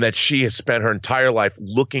 And that she has spent her entire life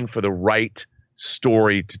looking for the right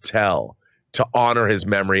story to tell, to honor his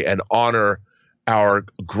memory and honor our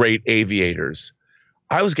great aviators.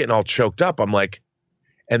 I was getting all choked up. I'm like,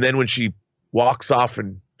 and then when she walks off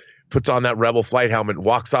and puts on that Rebel flight helmet,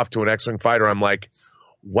 walks off to an X-Wing fighter, I'm like,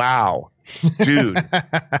 wow, dude,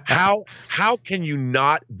 how can you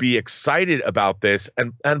not be excited about this?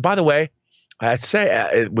 And by the way, I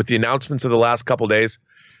say with the announcements of the last couple of days,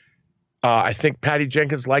 I think Patty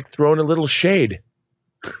Jenkins liked throwing a little shade.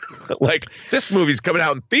 Like, this movie's coming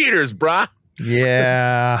out in theaters, brah.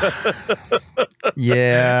 Yeah.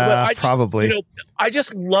 Yeah, probably. You know, I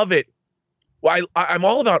just love it. I'm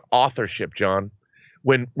all about authorship, John.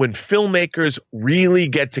 When filmmakers really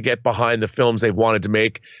get behind the films they've wanted to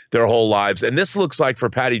make their whole lives. And this looks like for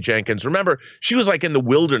Patty Jenkins. Remember, she was like in the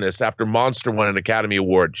wilderness after Monster won an Academy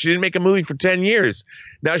Award. She didn't make a movie for 10 years.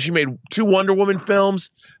 Now she made 2 Wonder Woman films,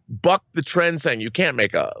 bucked the trend saying you can't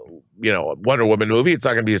make a Wonder Woman movie. It's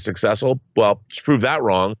not going to be as successful. Well, she proved that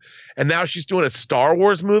wrong. And now she's doing a Star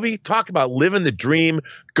Wars movie. Talk about living the dream.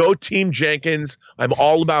 Go Team Jenkins. I'm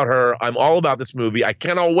all about her. I'm all about this movie. I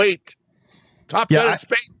cannot wait. Top Gun in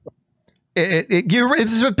space.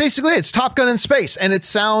 It's basically it's Top Gun in space, and it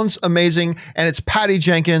sounds amazing, and it's Patty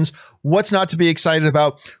Jenkins. What's not to be excited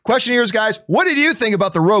about? Question here is, guys, what did you think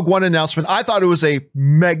about the Rogue One announcement? I thought it was a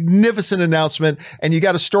magnificent announcement, and you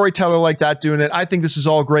got a storyteller like that doing it. I think this is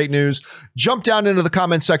all great news. Jump down into the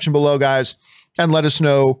comment section below, guys, and let us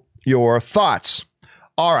know your thoughts.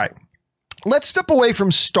 All right, let's step away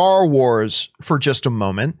from Star Wars for just a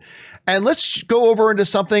moment. And let's go over into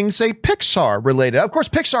something, say, Pixar related. Of course,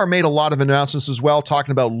 Pixar made a lot of announcements as well,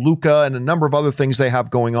 talking about Luca and a number of other things they have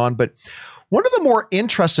going on. But one of the more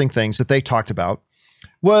interesting things that they talked about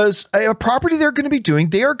was a property they're going to be doing.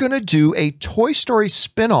 They are going to do a Toy Story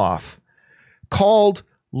spinoff called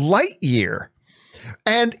Lightyear.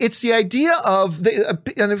 And it's the idea of,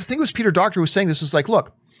 and I think it was Peter Docter who was saying this, is like,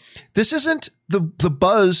 look, this isn't the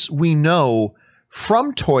Buzz we know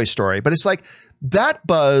from Toy Story, but it's like that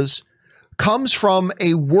Buzz comes from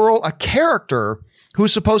a character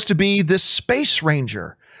who's supposed to be this space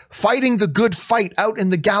ranger fighting the good fight out in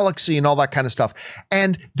the galaxy and all that kind of stuff.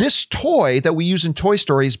 And this toy that we use in Toy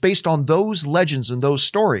Story is based on those legends and those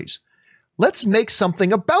stories. Let's make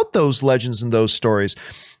something about those legends and those stories.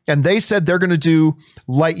 And they said they're going to do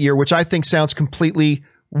Lightyear, which I think sounds completely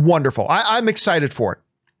wonderful. I'm excited for it.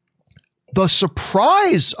 The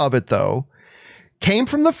surprise of it, though, came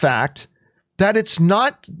from the fact that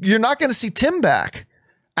you're not going to see Tim back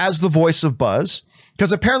as the voice of Buzz,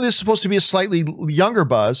 because apparently this is supposed to be a slightly younger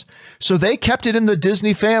Buzz. So they kept it in the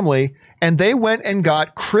Disney family, and they went and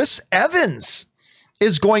got Chris Evans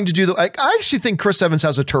is going to do I actually think Chris Evans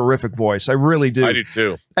has a terrific voice. I really do. I do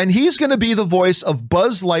too. And he's going to be the voice of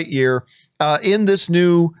Buzz Lightyear in this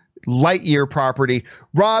new Lightyear property.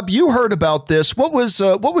 Rob, you heard about this. What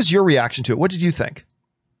was your reaction to it? What did you think?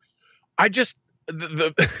 I just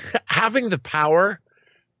having the power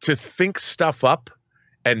to think stuff up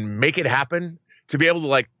and make it happen, to be able to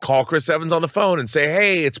like call Chris Evans on the phone and say,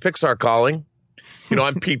 hey, it's Pixar calling. You know,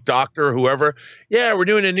 I'm Pete Docter, whoever. Yeah, we're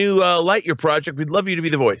doing a new Lightyear project. We'd love you to be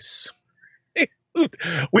the voice.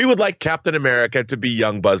 We would like Captain America to be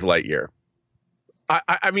young Buzz Lightyear.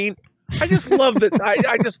 I mean, I just love that.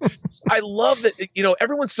 I love that, you know,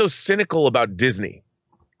 everyone's so cynical about Disney,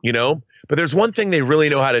 you know, but there's one thing they really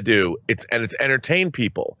know how to do. It's entertain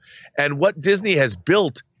people. And what Disney has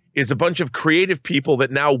built is a bunch of creative people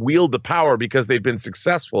that now wield the power because they've been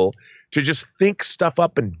successful to just think stuff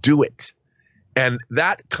up and do it. And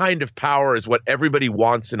that kind of power is what everybody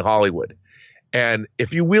wants in Hollywood. And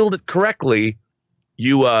if you wield it correctly,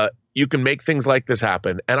 you can make things like this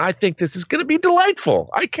happen. And I think this is going to be delightful.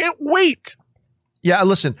 I can't wait. Yeah,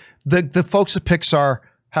 listen, the folks at Pixar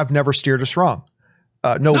have never steered us wrong.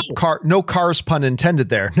 No Cars pun intended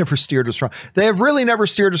there. Never steered us wrong. They have really never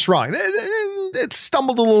steered us wrong. It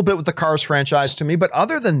stumbled a little bit with the Cars franchise to me, but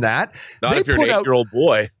other than that, not if you're an 8-year-old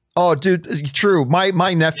boy. Oh, dude, it's true.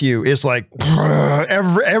 My nephew is like,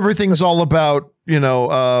 everything's all about, you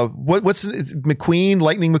know, what's McQueen,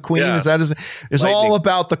 Lightning McQueen? Yeah. Is all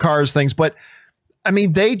about the Cars things. But I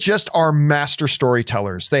mean, they just are master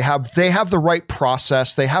storytellers. They have the right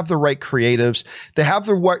process. They have the right creatives.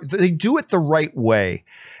 They do it the right way.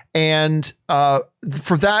 And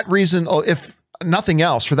for that reason, if nothing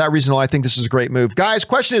else, for that reason, I think this is a great move. Guys,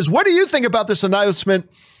 question is, what do you think about this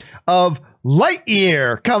announcement of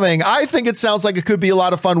Lightyear coming? I think it sounds like it could be a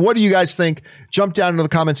lot of fun. What do you guys think? Jump down into the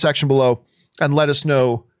comment section below and let us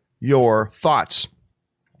know your thoughts.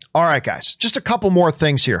 All right, guys, just a couple more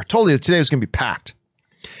things here. I told you that today was going to be packed.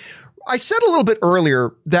 I said a little bit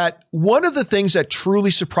earlier that one of the things that truly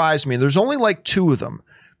surprised me, and there's only like two of them,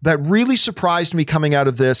 that really surprised me coming out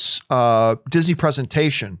of this Disney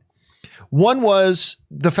presentation. One was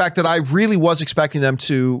the fact that I really was expecting them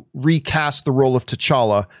to recast the role of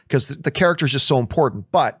T'Challa because the character is just so important.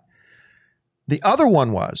 But the other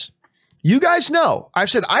one was, you guys know, I've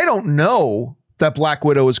said I don't know that Black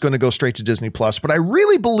Widow is going to go straight to Disney Plus, but I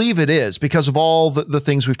really believe it is because of all the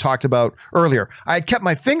things we've talked about earlier. I had kept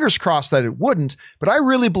my fingers crossed that it wouldn't, but I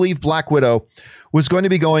really believe Black Widow was going to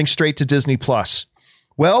be going straight to Disney Plus.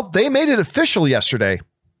 Well, they made it official yesterday,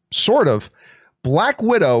 sort of. Black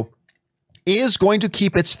Widow is going to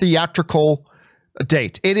keep its theatrical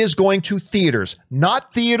date. It is going to theaters,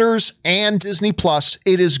 not theaters and Disney Plus.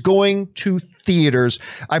 It is going to theaters.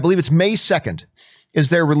 I believe it's May 2nd is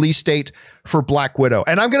their release date for Black Widow.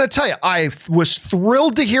 And I'm going to tell you, I was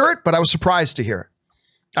thrilled to hear it, but I was surprised to hear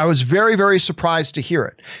it. I was very, very surprised to hear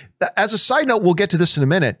it. As a side note, we'll get to this in a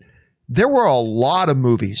minute. There were a lot of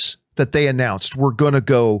movies that they announced were going to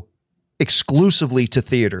go exclusively to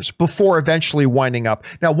theaters before eventually winding up.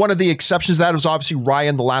 Now, one of the exceptions to that was obviously Raya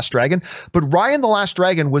and the Last Dragon, but Raya and the Last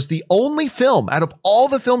Dragon was the only film out of all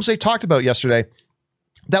the films they talked about yesterday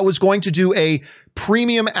that was going to do a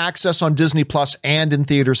premium access on Disney Plus and in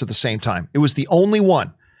theaters at the same time. It was the only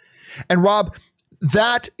one. And Rob,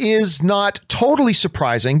 that is not totally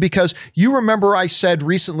surprising because you remember I said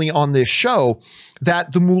recently on this show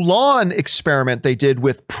that the Mulan experiment they did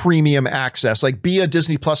with premium access, like be a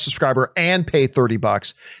Disney Plus subscriber and pay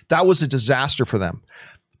 $30, that was a disaster for them.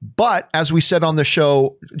 But as we said on the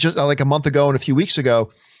show just like a month ago and a few weeks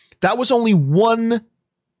ago, that was only one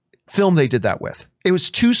film they did that with. It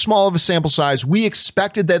was too small of a sample size. We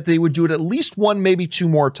expected that they would do it at least one, maybe two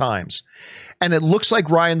more times. And it looks like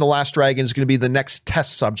Raya and the Last Dragon is going to be the next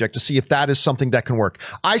test subject to see if that is something that can work.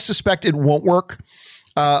 I suspect it won't work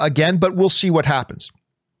again, but we'll see what happens.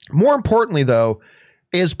 More importantly, though,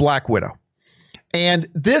 is Black Widow. And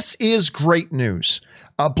this is great news.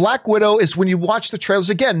 Black Widow is, when you watch the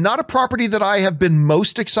trailers, again, not a property that I have been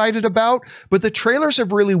most excited about, but the trailers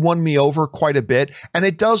have really won me over quite a bit. And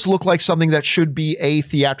it does look like something that should be a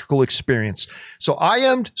theatrical experience. So I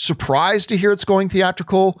am surprised to hear it's going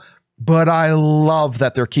theatrical, but I love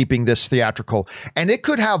that they're keeping this theatrical. And it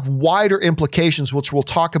could have wider implications, which we'll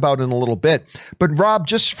talk about in a little bit. But Rob,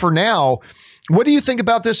 just for now, what do you think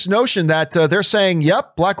about this notion that they're saying,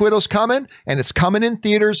 yep, Black Widow's coming, and it's coming in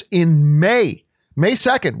theaters in May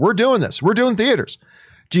 2nd. We're doing this. We're doing theaters.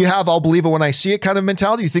 Do you have I'll believe it when I see it kind of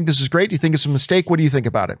mentality? Do you think this is great? Do you think it's a mistake? What do you think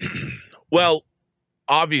about it? Well,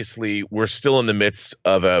 obviously, we're still in the midst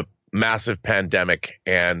of a massive pandemic,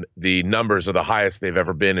 and the numbers are the highest they've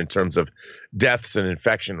ever been in terms of deaths and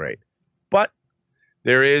infection rate. But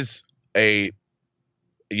there is we've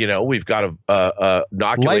got a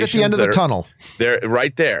inoculations light at the end of the tunnel. They're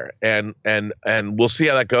right there, and we'll see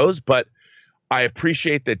how that goes. But I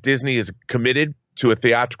appreciate that Disney is committed to a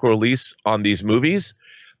theatrical release on these movies,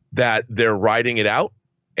 that they're riding it out.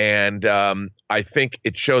 And I think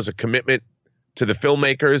it shows a commitment to the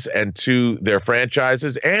filmmakers and to their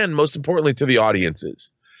franchises, and most importantly to the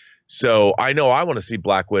audiences. So I know I want to see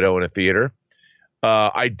Black Widow in a theater.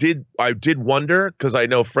 I did wonder, because I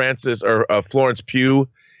know Florence Pugh,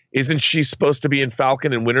 isn't she supposed to be in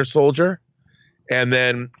Falcon and Winter Soldier? And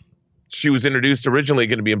then she was introduced originally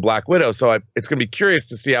going to be in Black Widow. So it's going to be curious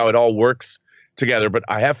to see how it all works together. But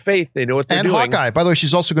I have faith they know what they're doing. And Hawkeye. By the way,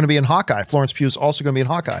 she's also going to be in Hawkeye. Florence Pugh is also going to be in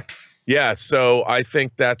Hawkeye. Yeah, so I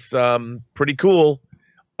think that's pretty cool.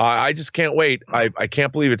 I just can't wait. I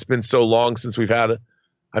can't believe it's been so long since we've had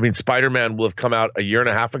Spider-Man will have come out a year and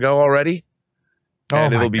a half ago already. Oh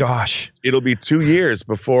my gosh. It'll be 2 years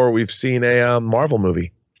before we've seen a Marvel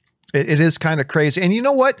movie. It is kind of crazy. And you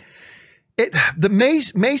know what? The May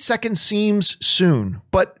 2nd seems soon,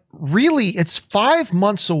 but really it's 5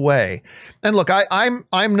 months away. And look,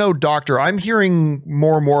 I'm no doctor. I'm hearing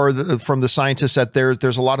more and more from the scientists that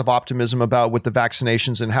there's a lot of optimism about with the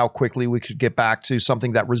vaccinations and how quickly we could get back to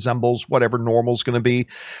something that resembles whatever normal is going to be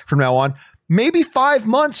from now on. Maybe 5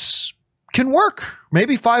 months can work.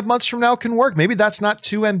 Maybe 5 months from now can work. Maybe that's not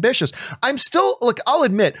too ambitious. I'll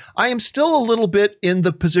admit, I am still a little bit in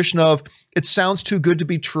the position of it sounds too good to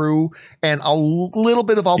be true, and a little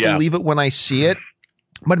bit of I'll believe it when I see it.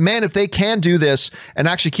 But man, if they can do this and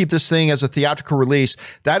actually keep this thing as a theatrical release,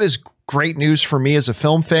 that is great news for me as a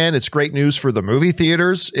film fan. It's great news for the movie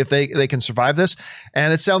theaters if they can survive this.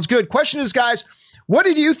 And it sounds good. Question is, guys, what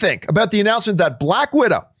did you think about the announcement that Black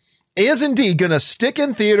Widow is indeed going to stick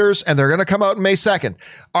in theaters and they're going to come out May 2nd?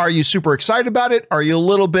 Are you super excited about it? Are you a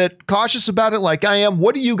little bit cautious about it like I am?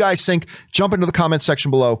 What do you guys think? Jump into the comment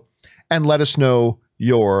section below and let us know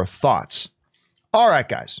your thoughts. All right,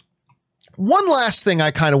 guys. One last thing I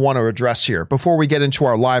kind of want to address here before we get into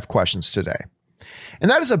our live questions today, and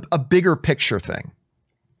that is a bigger picture thing.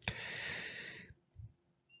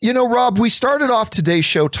 You know, Rob, we started off today's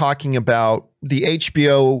show talking about the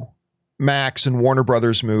HBO Max and Warner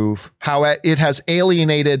Brothers move, how it has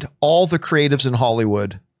alienated all the creatives in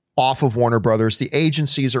Hollywood off of Warner Brothers. The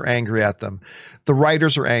agencies are angry at them. The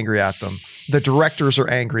writers are angry at them. The directors are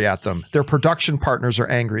angry at them. Their production partners are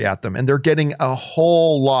angry at them. And they're getting a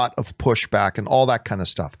whole lot of pushback and all that kind of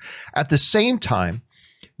stuff. At the same time,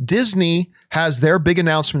 Disney has their big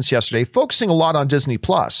announcements yesterday, focusing a lot on Disney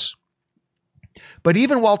Plus. But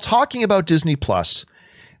even while talking about Disney Plus,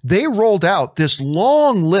 they rolled out this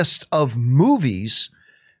long list of movies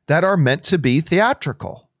that are meant to be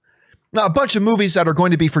theatrical. Now, a bunch of movies that are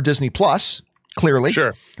going to be for Disney Plus, clearly.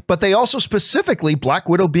 Sure. But they also specifically, Black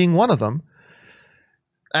Widow being one of them,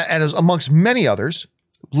 and as amongst many others,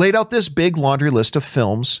 laid out this big laundry list of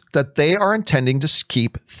films that they are intending to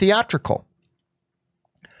keep theatrical.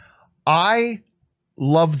 I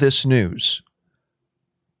love this news.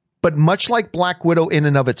 But much like Black Widow in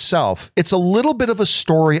and of itself, it's a little bit of a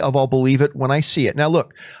story of I'll believe it when I see it. Now,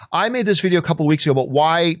 look, I made this video a couple of weeks ago about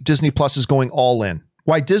why Disney Plus is going all in,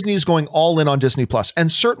 why Disney is going all in on Disney Plus.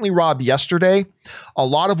 And certainly, Rob, yesterday, a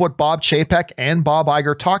lot of what Bob Chapek and Bob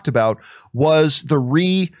Iger talked about was the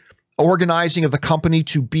reorganizing of the company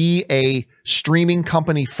to be a streaming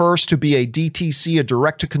company first, to be a DTC, a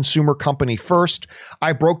direct-to-consumer company first.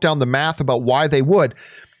 I broke down the math about why they would.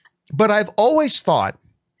 But I've always thought,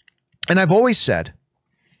 and I've always said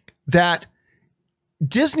that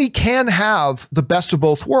Disney can have the best of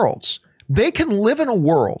both worlds. They can live in a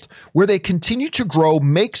world where they continue to grow,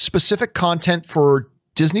 make specific content for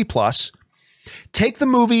Disney Plus, take the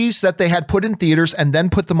movies that they had put in theaters and then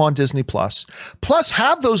put them on Disney Plus, plus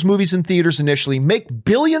have those movies in theaters initially, make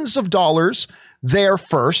billions of dollars there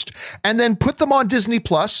first, and then put them on Disney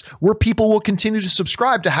Plus where people will continue to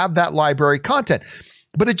subscribe to have that library content.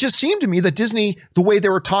 But it just seemed to me that Disney, the way they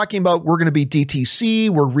were talking about, we're going to be DTC,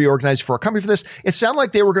 we're reorganized for a company for this, it sounded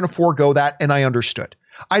like they were going to forego that, and I understood.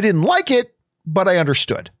 I didn't like it, but I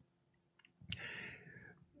understood.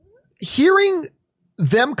 Hearing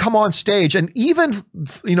them come on stage, and even,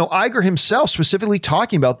 Iger himself specifically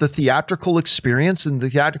talking about the theatrical experience and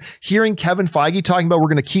hearing Kevin Feige talking about we're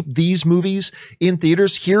going to keep these movies in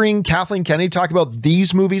theaters, hearing Kathleen Kennedy talk about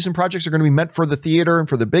these movies and projects are going to be meant for the theater and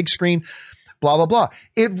for the big screen, blah, blah, blah.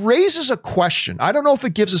 It raises a question. I don't know if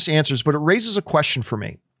it gives us answers, but it raises a question for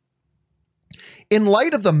me. In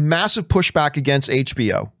light of the massive pushback against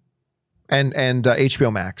HBO and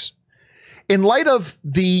HBO Max, in light of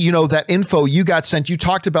the, that info you got sent, you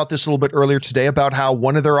talked about this a little bit earlier today about how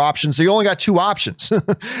one of their options, they only got two options.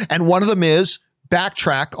 And one of them is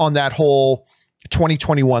backtrack on that whole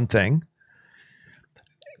 2021 thing.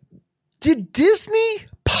 Did Disney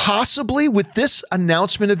possibly, with this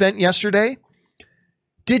announcement event yesterday,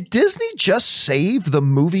 did Disney just save the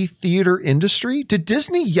movie theater industry? Did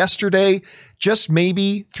Disney yesterday just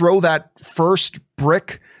maybe throw that first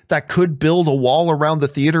brick that could build a wall around the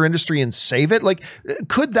theater industry and save it? Like,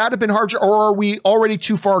 could that have been hard, or are we already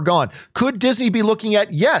too far gone? Could Disney be looking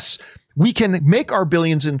at, yes, we can make our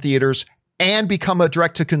billions in theaters and become a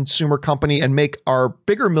direct-to-consumer company and make our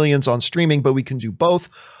bigger millions on streaming, but we can do both?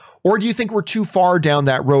 Or do you think we're too far down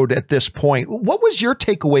that road at this point? What was your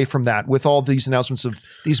takeaway from that with all these announcements of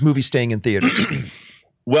these movies staying in theaters?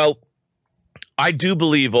 Well, I do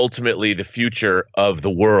believe ultimately the future of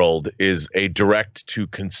the world is a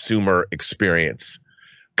direct-to-consumer experience,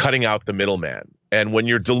 cutting out the middleman. And when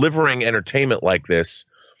you're delivering entertainment like this,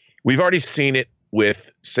 we've already seen it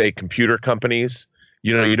with, say, computer companies.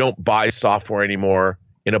 You don't buy software anymore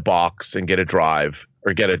in a box and get a drive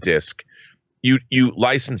or get a disc. You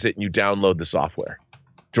license it and you download the software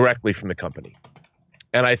directly from the company.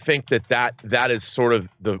 And I think that is sort of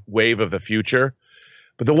the wave of the future.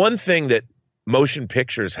 But the one thing that motion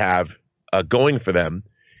pictures have going for them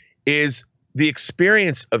is the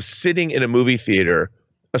experience of sitting in a movie theater.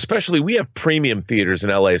 Especially, we have premium theaters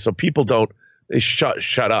in LA, so people they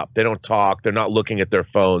shut up. They don't talk. They're not looking at their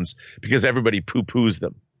phones because everybody poo-poos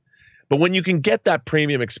them. But when you can get that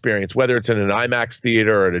premium experience, whether it's in an IMAX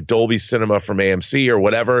theater or at a Dolby Cinema from AMC or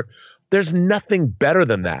whatever, there's nothing better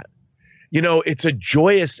than that. It's a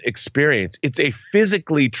joyous experience. It's a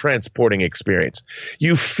physically transporting experience.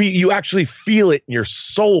 You actually feel it in your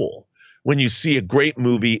soul when you see a great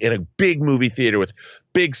movie in a big movie theater with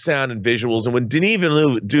big sound and visuals. And when Denis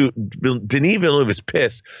Villeneuve is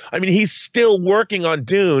pissed, I mean, he's still working on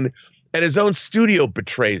Dune and his own studio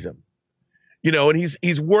betrays him. And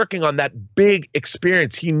he's working on that big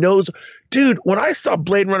experience. He knows, dude, when I saw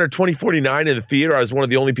Blade Runner 2049 in the theater, I was one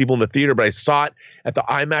of the only people in the theater, but I saw it at the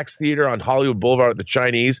IMAX theater on Hollywood Boulevard at the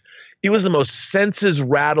Chinese. It was the most senses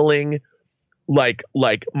rattling, like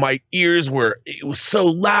my ears it was so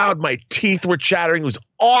loud, my teeth were chattering. It was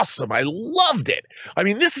awesome. I loved it. I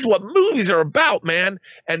mean, this is what movies are about, man.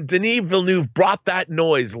 And Denis Villeneuve brought that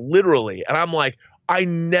noise literally. And I'm like, I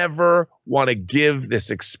never want to give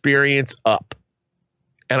this experience up.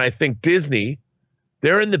 And I think Disney,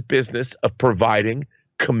 they're in the business of providing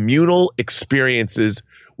communal experiences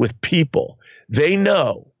with people. They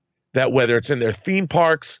know that whether it's in their theme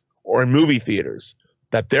parks or in movie theaters,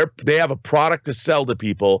 that they have a product to sell to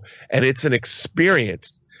people, and it's an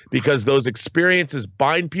experience because those experiences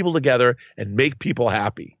bind people together and make people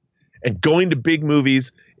happy. And going to big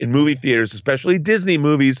movies in movie theaters, especially Disney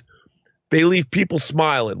movies, they leave people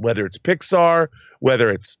smiling, whether it's Pixar, whether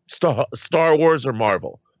it's Star Wars or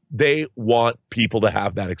Marvel. They want people to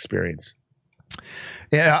have that experience.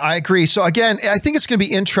 Yeah, I agree. So again, I think it's going to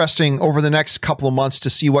be interesting over the next couple of months to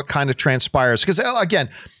see what kind of transpires. Because again,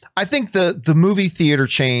 I think the movie theater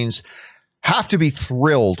chains, have to be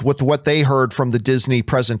thrilled with what they heard from the Disney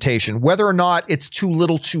presentation, whether or not it's too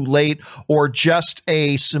little too late or just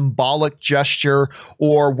a symbolic gesture,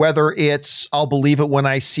 or whether it's I'll believe it when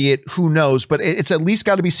I see it, who knows, but it's at least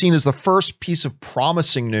got to be seen as the first piece of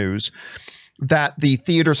promising news that the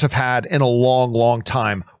theaters have had in a long, long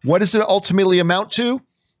time. What does it ultimately amount to?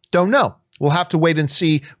 Don't know. We'll have to wait and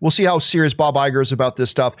see. We'll see how serious Bob Iger is about this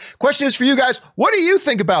stuff. Question is for you guys, what do you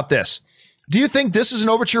think about this? Do you think this is an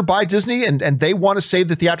overture by Disney and they want to save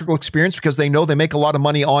the theatrical experience because they know they make a lot of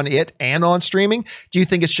money on it and on streaming? Do you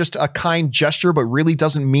think it's just a kind gesture but really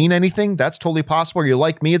doesn't mean anything? That's totally possible. You're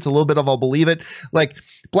like me. It's a little bit of I'll believe it. Like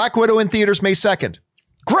Black Widow in theaters May 2nd.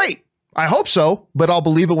 Great. I hope so, but I'll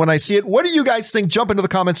believe it when I see it. What do you guys think? Jump into the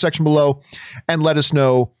comments section below and let us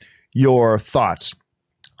know your thoughts.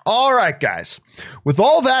 All right, guys, with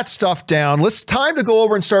all that stuff down, it's time to go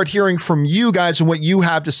over and start hearing from you guys and what you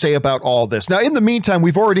have to say about all this. Now, in the meantime,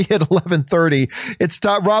 we've already hit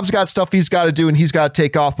 11:30. Rob's got stuff he's got to do and he's got to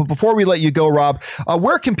take off. But before we let you go, Rob,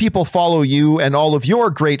 where can people follow you and all of your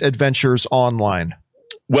great adventures online?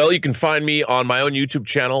 Well, you can find me on my own YouTube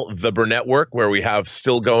channel, The Burnett Work, where we have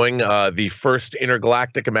still going the first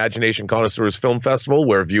Intergalactic Imagination Connoisseurs Film Festival,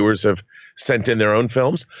 where viewers have sent in their own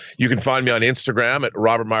films. You can find me on Instagram at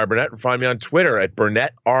Robert Meyer Burnett and find me on Twitter at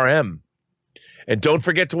BurnettRM. And don't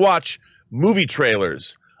forget to watch Movie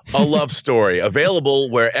Trailers, A Love Story, available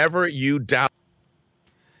wherever you download.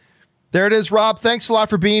 There it is, Rob. Thanks a lot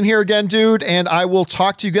for being here again, dude. And I will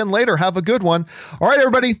talk to you again later. Have a good one. All right,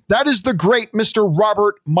 everybody. That is the great Mr.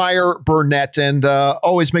 Robert Meyer Burnett. And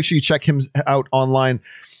always make sure you check him out online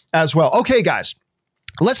as well. Okay, guys.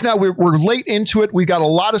 We're late into it. We've got a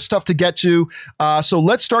lot of stuff to get to. So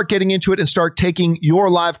let's start getting into it and start taking your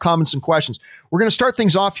live comments and questions. We're going to start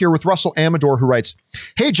things off here with Russell Amador, who writes,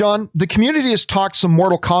 "Hey, John, the community has talked some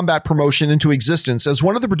Mortal Kombat promotion into existence as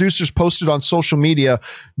one of the producers posted on social media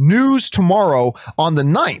news tomorrow on the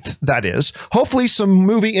 9th, that is. Hopefully some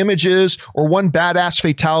movie images or one badass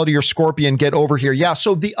fatality or scorpion get over here." Yeah,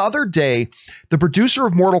 so the other day, the producer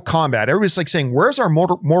of Mortal Kombat, everybody's like saying, where's our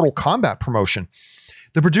Mortal Kombat promotion?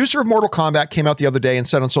 The producer of Mortal Kombat came out the other day and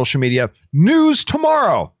said on social media, news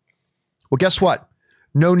tomorrow. Well, guess what?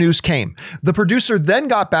 No news came. The producer then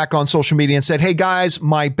got back on social media and said, hey guys,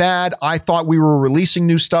 my bad. I thought we were releasing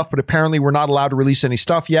new stuff, but apparently we're not allowed to release any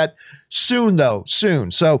stuff yet. Soon though,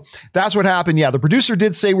 soon. So that's what happened. Yeah, the producer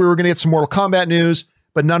did say we were going to get some Mortal Kombat news,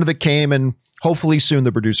 but none of it came, and hopefully soon,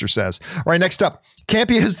 the producer says. All right, next up,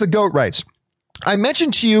 Campy is the GOAT writes, I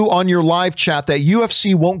mentioned to you on your live chat that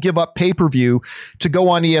UFC won't give up pay-per-view to go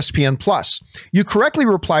on ESPN Plus. You correctly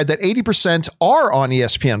replied that 80% are on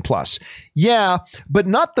ESPN Plus. Yeah, but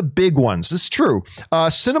not the big ones. It's true.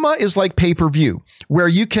 Cinema is like pay-per-view, where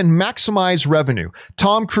you can maximize revenue.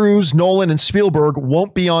 Tom Cruise, Nolan, and Spielberg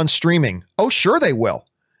won't be on streaming. Oh, sure they will.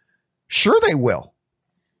 Sure they will.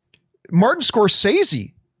 Martin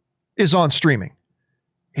Scorsese is on streaming.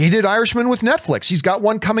 He did Irishman with Netflix. He's got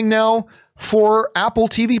one coming now for Apple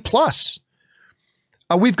TV Plus.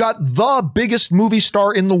 We've got the biggest movie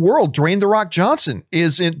star in the world, Dwayne "The Rock" Johnson,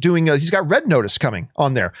 is he's got Red Notice coming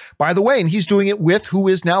on there. By the way, and he's doing it with who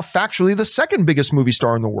is now factually the second biggest movie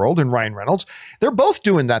star in the world, in Ryan Reynolds. They're both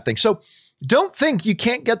doing that thing. So don't think you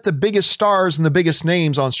can't get the biggest stars and the biggest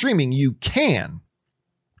names on streaming. You can.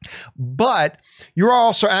 But you're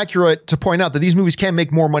also accurate to point out that these movies can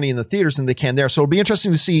make more money in the theaters than they can there. So it'll be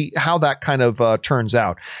interesting to see how that kind of turns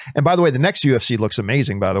out. And by the way, the next UFC looks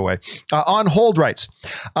amazing, by the way. On Hold writes,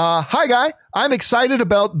 hi, guy. I'm excited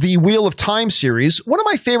about the Wheel of Time series, one of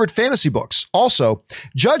my favorite fantasy books. Also,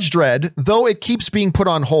 Judge Dredd, though it keeps being put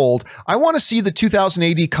on hold, I want to see the 2000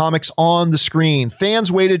 AD comics on the screen.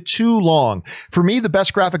 Fans waited too long. For me, the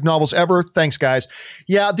best graphic novels ever. Thanks, guys.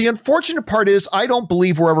 Yeah, the unfortunate part is I don't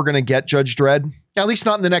believe we're ever going to get Judge Dredd, at least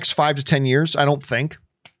not in the next 5 to 10 years. I don't think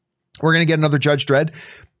we're going to get another Judge Dredd,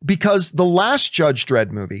 because the last Judge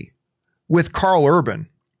Dredd movie with Karl Urban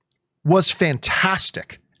was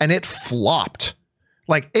fantastic. And it flopped.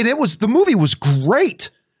 The movie was great.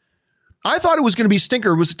 I thought it was going to be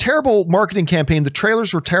stinker. It was a terrible marketing campaign. The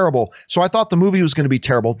trailers were terrible. So I thought the movie was going to be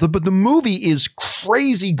terrible. But the movie is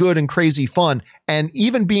crazy good and crazy fun. And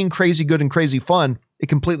even being crazy good and crazy fun, it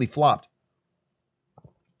completely flopped.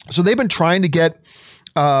 So they've been trying to get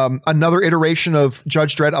another iteration of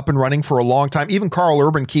Judge Dredd up and running for a long time. Even Karl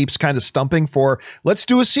Urban keeps kind of stumping for, let's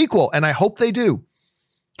do a sequel. And I hope they do,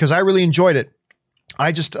 because I really enjoyed it.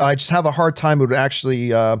 I just have a hard time with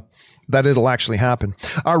actually that it'll actually happen.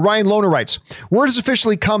 Ryan Lohner writes, word has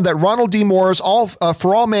officially come that Ronald D. Moore's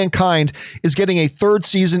For All Mankind is getting a third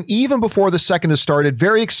season even before the second has started.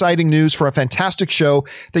 Very exciting news for a fantastic show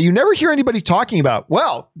that you never hear anybody talking about.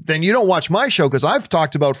 Well, then you don't watch my show because I've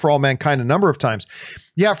talked about For All Mankind a number of times.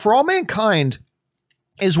 Yeah, For All Mankind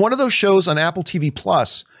is one of those shows on Apple TV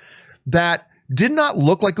Plus that did not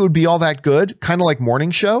look like it would be all that good, kind of like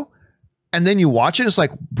Morning Show. And then you watch it, it's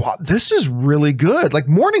like, wow, this is really good. Like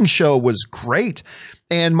Morning Show was great.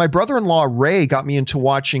 And my brother-in-law, Ray, got me into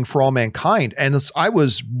watching For All Mankind. And I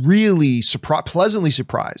was really pleasantly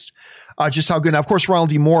surprised just how good. Now, of course,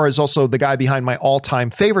 Ronald D. Moore is also the guy behind my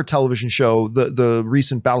all-time favorite television show, the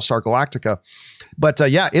recent Battlestar Galactica. But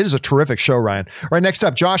yeah, it is a terrific show, Ryan. All right, next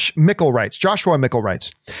up, Joshua Mickle writes,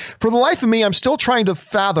 for the life of me, I'm still trying to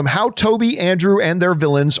fathom how Toby, Andrew, and their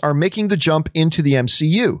villains are making the jump into the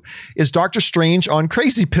MCU. Is Doctor Strange on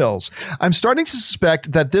crazy pills? I'm starting to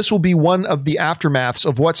suspect that this will be one of the aftermaths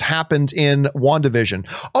of what's happened in WandaVision.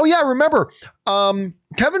 Oh yeah, remember,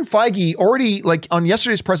 Kevin Feige already, like on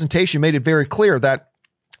yesterday's presentation, made it very clear that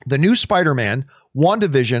the new Spider-Man,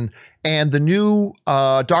 WandaVision, and the new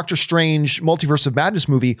Doctor Strange Multiverse of Madness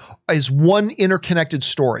movie is one interconnected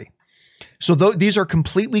story. So these are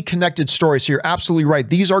completely connected stories. So you're absolutely right.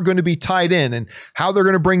 These are going to be tied in, and how they're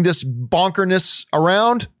going to bring this bonkerness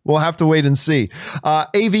around, we'll have to wait and see.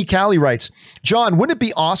 AV Cali writes, John, wouldn't it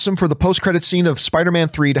be awesome for the post-credit scene of Spider-Man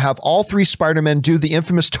 3 to have all three Spider-Men do the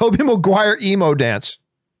infamous Tobey Maguire emo dance?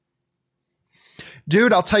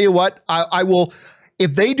 Dude, I'll tell you what, I will...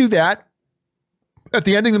 If they do that at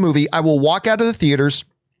the ending of the movie, I will walk out of the theaters,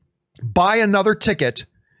 buy another ticket,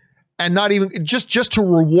 and not even just to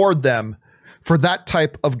reward them for that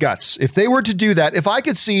type of guts. If they were to do that, if I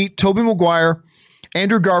could see Tobey Maguire,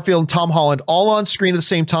 Andrew Garfield, and Tom Holland all on screen at the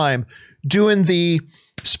same time doing the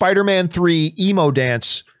Spider-Man 3 emo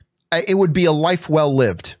dance, it would be a life well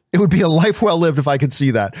lived. It would be a life well lived if I could see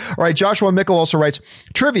that. All right, Joshua Mickle also writes,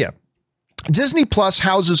 trivia. Disney Plus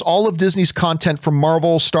houses all of Disney's content from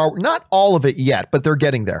Marvel, Star Wars, not all of it yet, but they're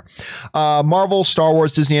getting there. Marvel, Star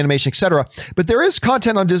Wars, Disney Animation, etc. But there is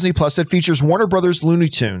content on Disney Plus that features Warner Brothers Looney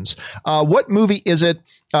Tunes. What movie is it?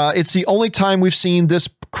 It's the only time we've seen this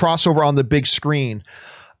crossover on the big screen.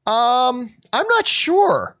 I'm not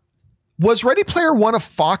sure. Was Ready Player One a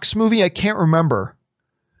Fox movie? I can't remember.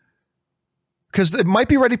 Because it might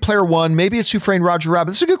be Ready Player One, maybe it's Who Framed Roger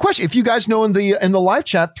Rabbit. This is a good question. If you guys know in the live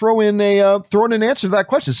chat, throw in an answer to that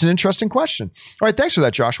question. It's an interesting question. All right, thanks for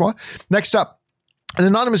that, Joshua. Next up, an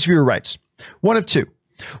anonymous viewer writes, one of two.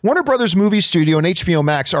 Warner Brothers Movie Studio and HBO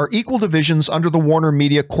Max are equal divisions under the Warner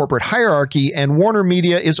Media corporate hierarchy, and Warner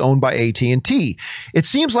Media is owned by AT&T. It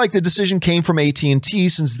seems like the decision came from AT&T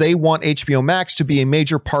since they want HBO Max to be a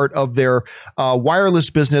major part of their wireless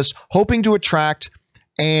business, hoping to attract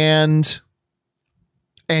and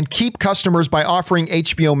keep customers by offering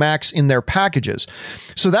HBO Max in their packages.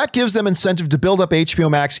 So that gives them incentive to build up HBO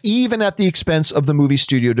Max even at the expense of the movie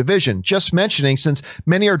studio division. Just mentioning, since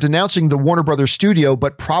many are denouncing the Warner Brothers studio,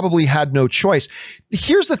 but probably had no choice.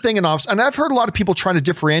 Here's the thing, and I've heard a lot of people trying to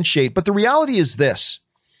differentiate, but the reality is this.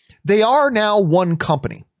 They are now one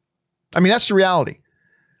company. I mean, that's the reality.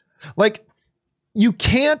 Like, you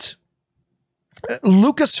can't...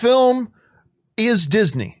 Lucasfilm is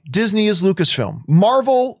Disney. Disney is Lucasfilm.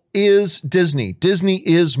 Marvel is Disney. Disney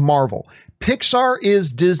is Marvel. Pixar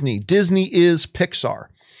is Disney. Disney is Pixar.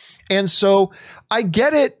 And so I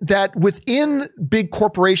get it that within big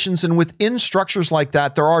corporations and within structures like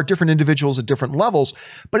that, there are different individuals at different levels.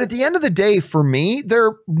 But at the end of the day, for me,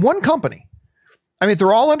 they're one company. I mean, if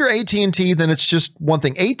they're all under AT&T, then it's just one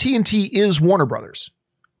thing. AT&T is Warner Brothers.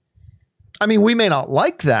 I mean, we may not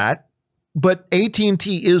like that, but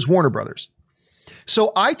AT&T is Warner Brothers.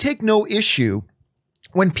 So I take no issue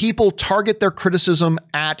when people target their criticism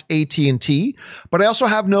at AT&T, but I also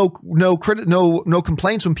have no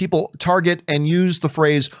complaints when people target and use the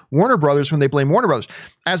phrase Warner Brothers when they blame Warner Brothers.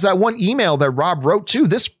 As that one email that Rob wrote too,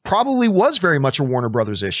 this probably was very much a Warner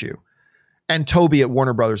Brothers issue. And Toby at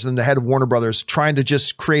Warner Brothers and the head of Warner Brothers trying to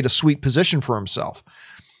just create a sweet position for himself.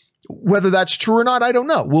 Whether that's true or not, I don't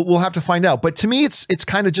know. We'll have to find out. But to me, it's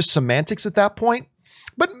kind of just semantics at that point.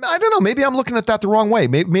 But I don't know. Maybe I'm looking at that the wrong way.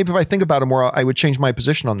 Maybe if I think about it more, I would change my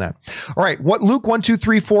position on that. All right. What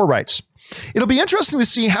Luke1234 writes. It'll be interesting to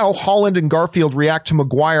see how Holland and Garfield react to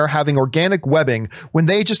Maguire having organic webbing when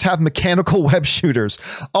they just have mechanical web shooters.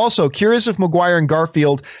 Also, curious if Maguire and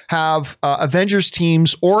Garfield have Avengers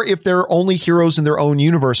teams or if they're only heroes in their own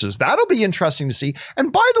universes. That'll be interesting to see.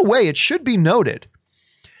 And by the way, it should be noted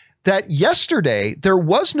that yesterday there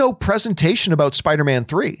was no presentation about Spider-Man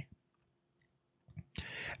 3.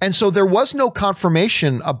 And so there was no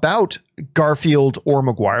confirmation about Garfield or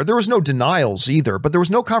Maguire. There was no denials either, but there was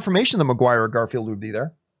no confirmation that Maguire or Garfield would be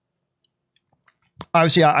there.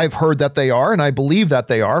 Obviously, I've heard that they are, and I believe that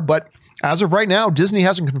they are, but as of right now, Disney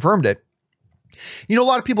hasn't confirmed it. You know, a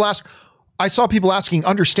lot of people ask, I saw people asking,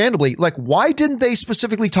 understandably, like, why didn't they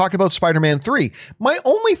specifically talk about Spider-Man 3? My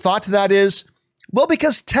only thought to that is, well,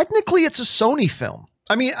 because technically it's a Sony film.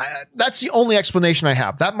 I mean, that's the only explanation I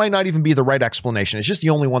have. That might not even be the right explanation. It's just the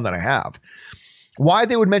only one that I have. Why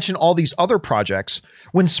they would mention all these other projects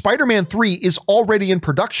when Spider-Man 3 is already in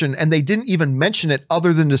production and they didn't even mention it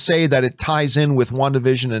other than to say that it ties in with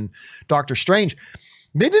WandaVision and Doctor Strange.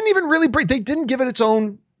 They didn't even really they didn't give it its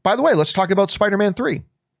own, by the way, let's talk about Spider-Man 3.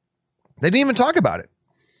 They didn't even talk about it.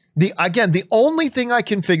 The only thing I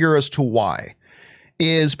can figure as to why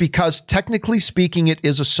is because technically speaking, it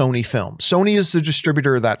is a Sony film. Sony is the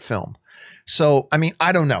distributor of that film. So, I mean,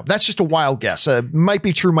 I don't know. That's just a wild guess. Might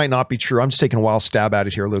be true, might not be true. I'm just taking a wild stab at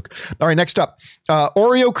it here, Luke. All right, next up.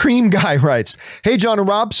 Oreo Cream Guy writes, hey, John and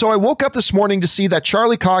Rob. So I woke up this morning to see that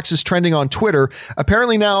Charlie Cox is trending on Twitter.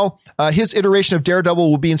 Apparently now his iteration of Daredevil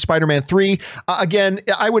will be in Spider-Man 3. Again,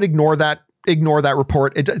 I would ignore that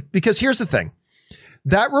report. Because here's the thing.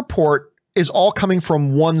 That report is all coming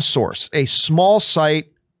from one source, a small site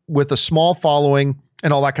with a small following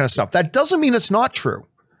and all that kind of stuff. That doesn't mean it's not true.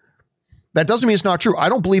 That doesn't mean it's not true. I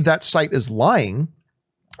don't believe that site is lying.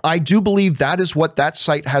 I do believe that is what that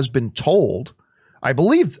site has been told. I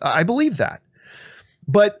believe that.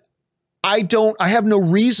 But I have no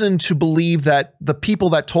reason to believe that the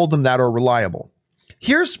people that told them that are reliable.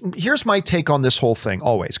 Here's my take on this whole thing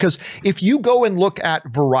always. Because if you go and look at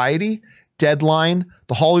Variety, Deadline,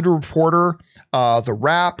 The Hollywood Reporter, The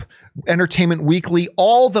Wrap, Entertainment Weekly,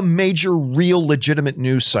 all the major real legitimate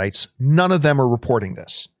news sites, none of them are reporting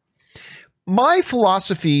this. My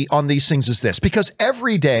philosophy on these things is this, because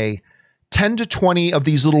every day, 10 to 20 of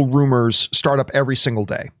these little rumors start up every single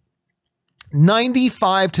day.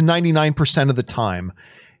 95 to 99% of the time,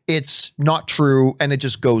 it's not true and it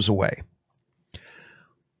just goes away.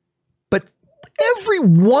 But every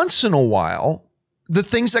once in a while, the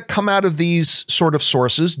things that come out of these sort of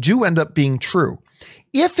sources do end up being true.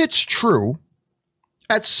 If it's true,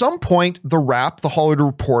 at some point, The Wrap, The Hollywood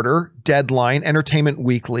Reporter, Deadline, Entertainment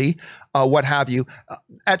Weekly, what have you,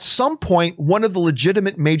 at some point, one of the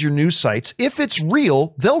legitimate major news sites, if it's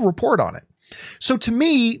real, they'll report on it. So to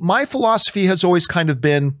me, my philosophy has always kind of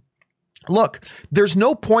been, look, there's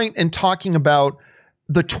no point in talking about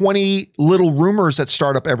the 20 little rumors that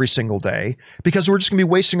start up every single day because we're just going to be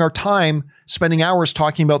wasting our time spending hours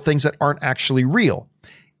talking about things that aren't actually real.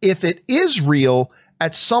 If it is real,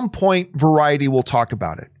 at some point, Variety will talk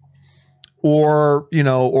about it, or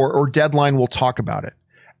Deadline will talk about it.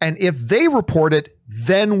 And if they report it,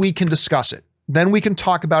 then we can discuss it. Then we can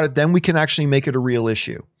talk about it. Then we can actually make it a real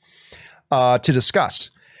issue to discuss.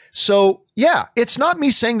 So yeah, it's not me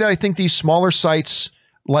saying that I think these smaller sites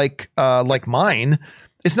like mine,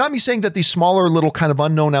 it's not me saying that these smaller little kind of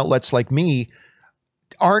unknown outlets like me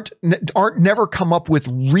aren't never come up with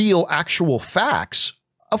real actual facts.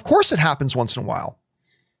 Of course it happens once in a while.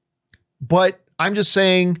 But I'm just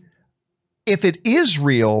saying, if it is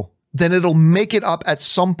real, then it'll make it up at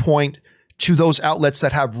some point to those outlets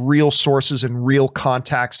that have real sources and real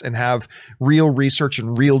contacts and have real research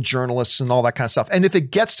and real journalists and all that kind of stuff. And if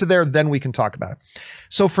it gets to there, then we can talk about it.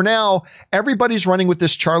 So for now, everybody's running with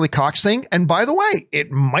this Charlie Cox thing. And by the way,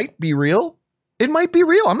 it might be real. It might be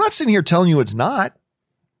real. I'm not sitting here telling you it's not.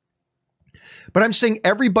 But I'm saying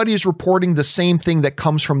everybody is reporting the same thing that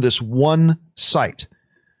comes from this one site.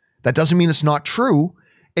 That doesn't mean it's not true.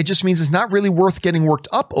 It just means it's not really worth getting worked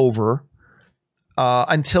up over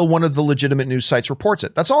until one of the legitimate news sites reports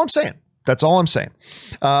it. That's all I'm saying. That's all I'm saying.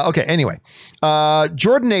 Okay, anyway.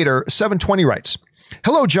 Jordanator720 writes,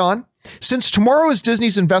 hello, John. Since tomorrow is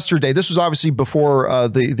Disney's Investor Day, this was obviously before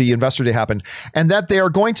the Investor Day happened, and that they are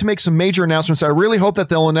going to make some major announcements. I really hope that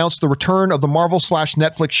they'll announce the return of the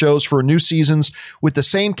Marvel/Netflix shows for new seasons with the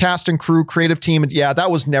same cast and crew, creative team. And yeah, that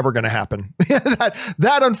was never going to happen.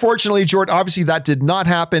 that unfortunately, Jordan, obviously that did not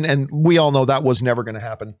happen, and we all know that was never going to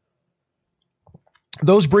happen.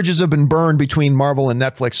 Those bridges have been burned between Marvel and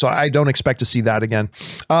Netflix, so I don't expect to see that again.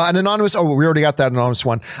 An anonymous, we already got that anonymous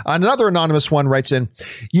one. Another anonymous one writes in,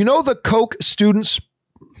 the Coke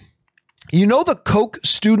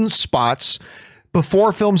student spots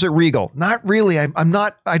Before films at Regal. Not really.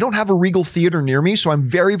 I don't have a Regal theater near me, so I'm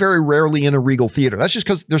very, very rarely in a Regal theater. That's just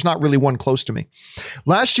because there's not really one close to me.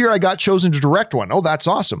 Last year, I got chosen to direct one. Oh, that's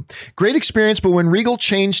awesome. Great experience, but when Regal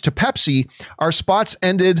changed to Pepsi, our spots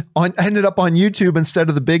ended up on YouTube instead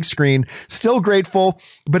of the big screen. Still grateful,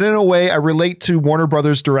 but in a way, I relate to Warner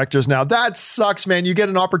Brothers directors now. That sucks, man. You get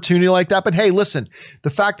an opportunity like that, but hey, listen, the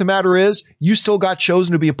fact of the matter is, you still got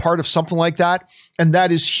chosen to be a part of something like that, and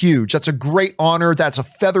that is huge. That's a great honor. That's a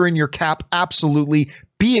feather in your cap. Absolutely.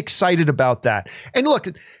 Be excited about that. And look,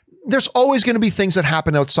 there's always going to be things that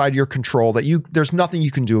happen outside your control that there's nothing you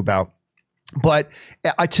can do about. But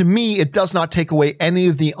to me, it does not take away any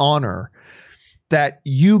of the honor that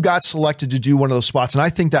you got selected to do one of those spots. And I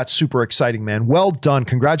think that's super exciting, man. Well done.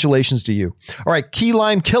 Congratulations to you. All right. Key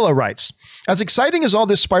Lime Killa writes, as exciting as all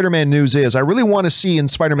this Spider-Man news is, I really want to see in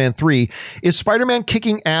Spider-Man 3 is Spider-Man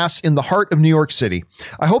kicking ass in the heart of New York City.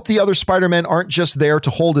 I hope the other Spider-Men aren't just there to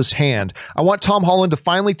hold his hand. I want Tom Holland to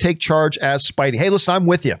finally take charge as Spidey. Hey, listen, I'm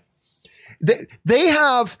with you.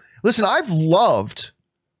 I've loved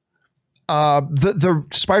the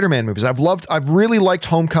Spider-Man movies. I've really liked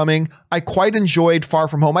Homecoming. I quite enjoyed Far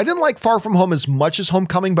From Home. I didn't like Far From Home as much as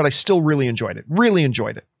Homecoming, but I still really enjoyed it. Really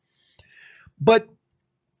enjoyed it. But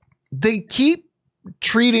they keep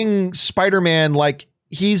treating Spider-Man like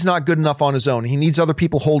he's not good enough on his own. He needs other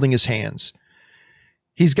people holding his hands.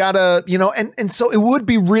 He's got to, and so it would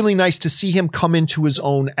be really nice to see him come into his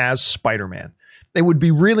own as Spider-Man. It would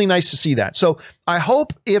be really nice to see that. So I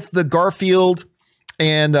hope if the Garfield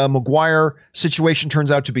and Maguire situation turns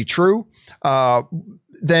out to be true,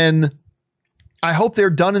 then I hope they're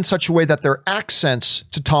done in such a way that they're accents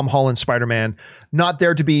to Tom Holland's Spider-Man, not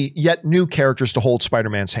there to be yet new characters to hold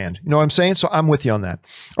Spider-Man's hand. You know what I'm saying? So I'm with you on that.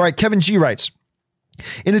 All right, Kevin G writes,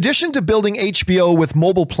 in addition to building HBO with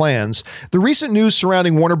mobile plans, the recent news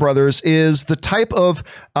surrounding Warner Brothers is the type of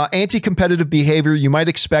anti-competitive behavior you might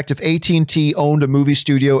expect if AT&T owned a movie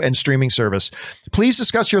studio and streaming service. Please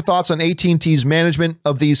discuss your thoughts on AT&T's management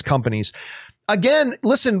of these companies. Again,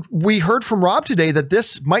 listen, we heard from Rob today that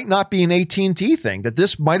this might not be an AT&T thing, that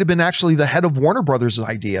this might have been actually the head of Warner Brothers'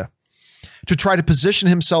 idea to try to position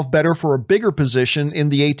himself better for a bigger position in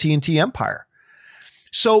the AT&T empire.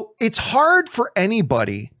 So it's hard for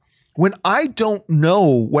anybody when I don't know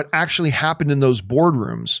what actually happened in those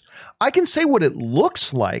boardrooms. I can say what it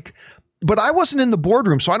looks like, but I wasn't in the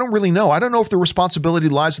boardroom, so I don't really know. I don't know if the responsibility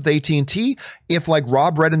lies with AT&T, if like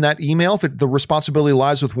Rob read in that email, if the responsibility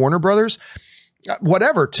lies with Warner Brothers.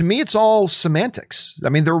 Whatever. To me, it's all semantics. I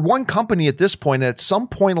mean, they're one company at this point. And at some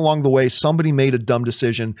point along the way, somebody made a dumb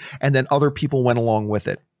decision and then other people went along with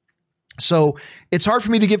it. So it's hard for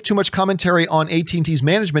me to give too much commentary on AT&T's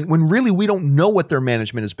management when really we don't know what their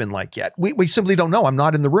management has been like yet. We simply don't know. I'm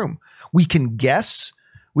not in the room. We can guess,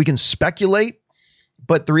 we can speculate,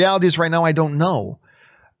 but the reality is right now I don't know.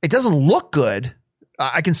 It doesn't look good.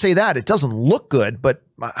 I can say that. It doesn't look good, but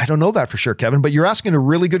I don't know that for sure, Kevin. But you're asking a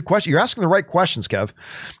really good question. You're asking the right questions, Kev.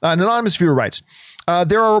 An anonymous viewer writes,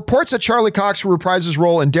 there are reports that Charlie Cox will reprise his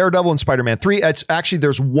role in Daredevil and Spider-Man 3. It's actually,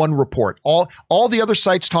 there's one report. All the other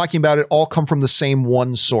sites talking about it all come from the same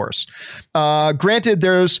one source. Granted,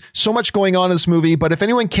 there's so much going on in this movie, but if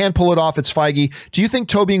anyone can pull it off, it's Feige. Do you think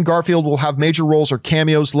Tobey and Garfield will have major roles or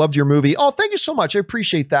cameos? Loved your movie. Oh, thank you so much. I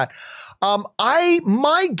appreciate that.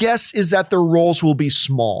 My guess is that their roles will be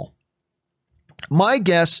small. My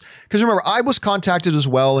guess, because remember, I was contacted as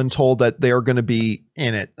well and told that they are going to be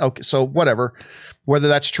in it. Okay, so whatever. Whether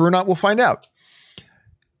that's true or not, we'll find out.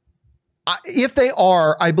 If they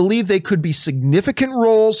are, I believe they could be significant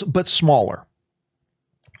roles, but smaller.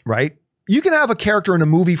 Right? You can have a character in a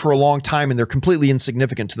movie for a long time and they're completely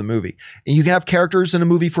insignificant to the movie. And you can have characters in a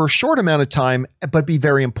movie for a short amount of time, but be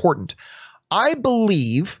very important. I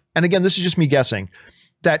believe, and again, this is just me guessing,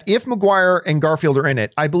 that if Maguire and Garfield are in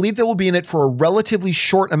it, I believe they will be in it for a relatively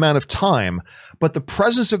short amount of time, but the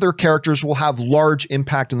presence of their characters will have large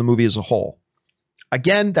impact on the movie as a whole.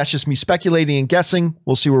 Again, that's just me speculating and guessing.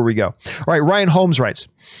 We'll see where we go. All right, Ryan Holmes writes,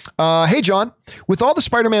 hey, John, with all the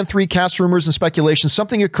Spider-Man 3 cast rumors and speculation,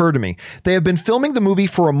 something occurred to me. They have been filming the movie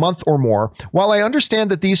for a month or more. While I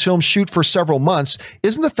understand that these films shoot for several months,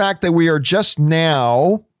 isn't the fact that we are just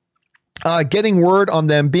now getting word on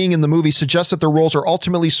them being in the movie suggests that their roles are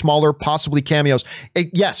ultimately smaller, possibly cameos?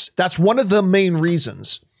 Yes, that's one of the main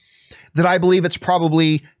reasons that I believe it's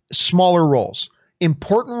probably smaller roles.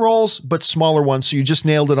 Important roles, but smaller ones. So you just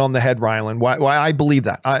nailed it on the head, Rylan. Why I believe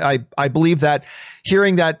that. I believe that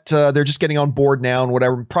hearing that they're just getting on board now and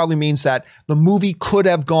whatever probably means that the movie could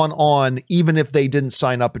have gone on even if they didn't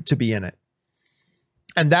sign up to be in it.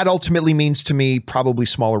 And that ultimately means to me probably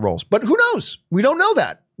smaller roles. But who knows? We don't know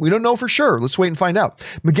that. We don't know for sure. Let's wait and find out.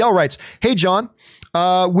 Miguel writes, hey, John,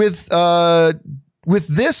 with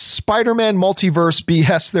this Spider-Man multiverse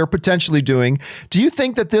BS they're potentially doing, do you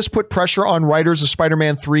think that this put pressure on writers of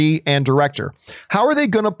Spider-Man 3 and director? How are they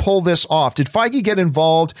going to pull this off? Did Feige get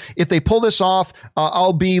involved? If they pull this off,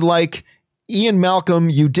 I'll be like, Ian Malcolm,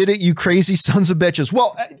 you did it, you crazy sons of bitches.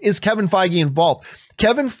 Well, is Kevin Feige involved?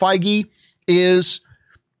 Kevin Feige is,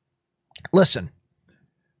 listen,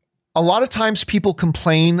 a lot of times people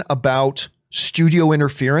complain about studio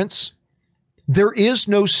interference. There is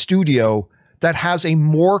no studio that has a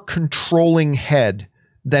more controlling head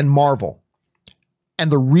than Marvel.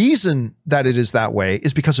 And the reason that it is that way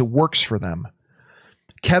is because it works for them.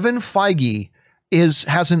 Kevin Feige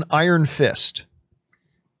has an iron fist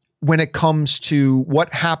when it comes to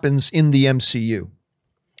what happens in the MCU.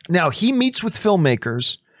 Now, he meets with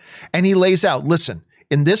filmmakers and he lays out, listen,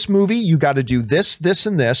 in this movie, you got to do this, this,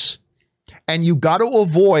 and this, and you got to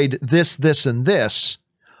avoid this, this, and this.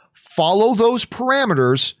 Follow those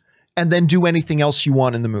parameters and then do anything else you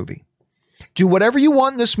want in the movie. Do whatever you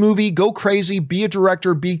want in this movie, go crazy, be a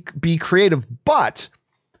director, be creative, but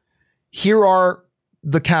here are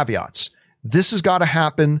the caveats. This has got to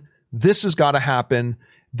happen. This has got to happen.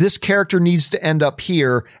 This character needs to end up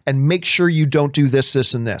here, and make sure you don't do this,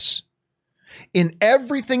 this, and this. In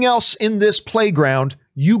everything else in this playground,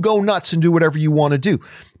 you go nuts and do whatever you want to do.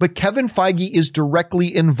 But Kevin Feige is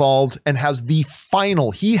directly involved and has the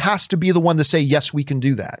final. He has to be the one to say, yes, we can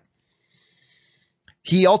do that.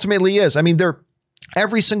 He ultimately is. I mean,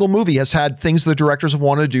 every single movie has had things the directors have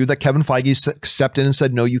wanted to do that Kevin Feige stepped in and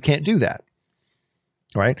said, no, you can't do that.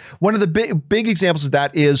 Right? One of the big examples of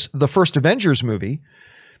that is the first Avengers movie.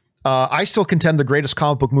 I still contend the greatest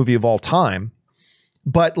comic book movie of all time.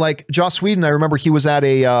 But like Joss Whedon, I remember he was at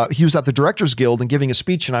the Directors Guild and giving a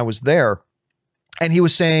speech, and I was there. And he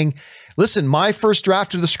was saying, listen, my first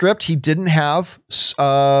draft of the script, he didn't have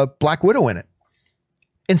Black Widow in it.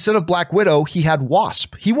 Instead of Black Widow, he had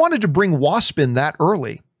Wasp. He wanted to bring Wasp in that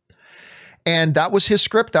early. And that was his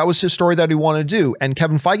script. That was his story that he wanted to do. And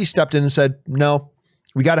Kevin Feige stepped in and said, no,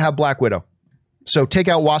 we got to have Black Widow. So take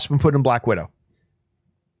out Wasp and put in Black Widow.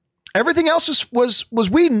 Everything else was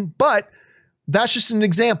Whedon, but that's just an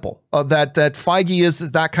example of that Feige is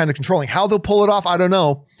that kind of controlling. How they'll pull it off, I don't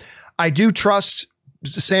know. I do trust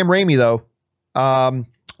Sam Raimi, though,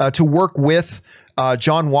 to work with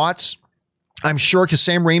John Watts. I'm sure because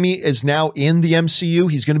Sam Raimi is now in the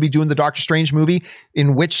MCU. He's going to be doing the Doctor Strange movie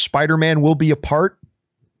in which Spider-Man will be a part.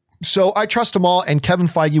 So I trust them all, and Kevin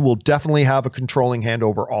Feige will definitely have a controlling hand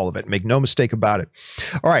over all of it. Make no mistake about it.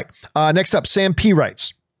 All right. Next up, Sam P.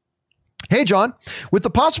 writes, hey, John, with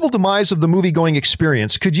the possible demise of the movie-going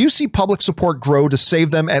experience, could you see public support grow to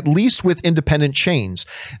save them at least with independent chains?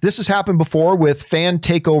 This has happened before with fan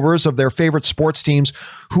takeovers of their favorite sports teams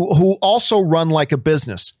who also run like a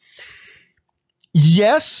business.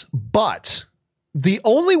 Yes, but the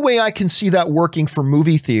only way I can see that working for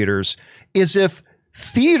movie theaters is if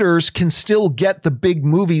theaters can still get the big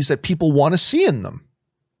movies that people want to see in them,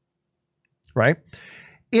 right?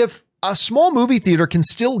 If a small movie theater can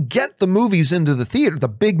still get the movies into the theater, the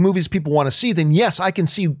big movies people want to see, then yes, I can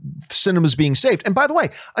see cinemas being saved. And by the way,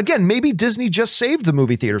 again, maybe Disney just saved the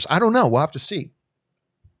movie theaters. I don't know. We'll have to see.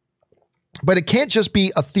 But it can't just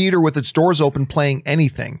be a theater with its doors open playing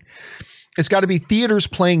anything. It's got to be theaters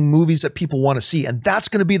playing movies that people want to see. And that's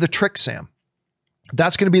going to be the trick, Sam.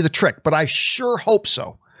 That's going to be the trick. But I sure hope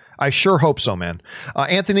so. I sure hope so, man.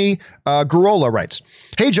 Anthony Garola writes,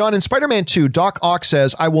 hey, John, in Spider-Man 2, Doc Ock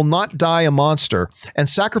says, I will not die a monster, and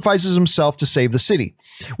sacrifices himself to save the city.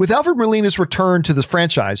 With Alfred Molina's return to the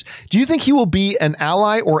franchise, do you think he will be an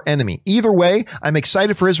ally or enemy? Either way, I'm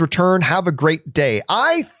excited for his return. Have a great day.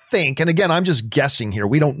 I think, and again, I'm just guessing here.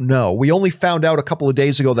 We don't know. We only found out a couple of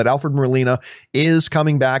days ago that Alfred Molina is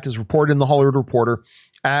coming back, as reported in the Hollywood Reporter,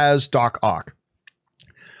 as Doc Ock.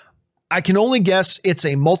 I can only guess it's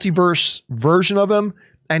a multiverse version of him,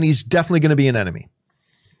 and he's definitely going to be an enemy.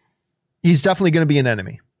 He's definitely going to be an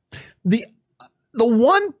enemy. The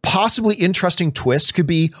one possibly interesting twist could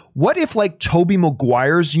be, what if like Tobey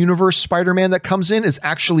Maguire's universe Spider-Man that comes in is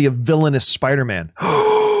actually a villainous Spider-Man?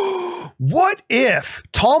 What if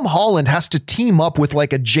Tom Holland has to team up with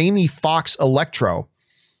like a Jamie Foxx Electro?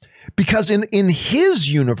 Because in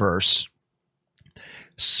his universe,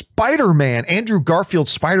 Spider-Man, Andrew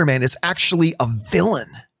Garfield's Spider-Man, is actually a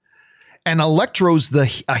villain, and Electro's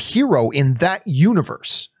a hero in that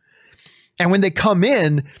universe. And when they come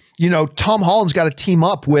in, you know, Tom Holland's got to team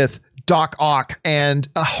up with Doc Ock, and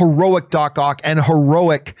a heroic Doc Ock and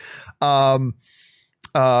heroic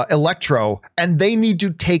Electro, and they need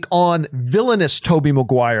to take on villainous Tobey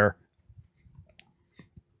Maguire.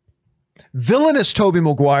 villainous Tobey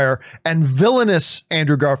Maguire and villainous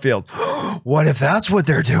Andrew Garfield. What if that's what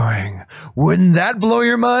they're doing? Wouldn't that blow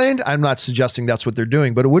your mind? I'm not suggesting that's what they're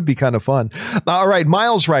doing, but it would be kind of fun. All right,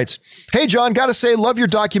 Miles writes, hey, John, gotta say, love your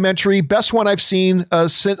documentary. Best one I've seen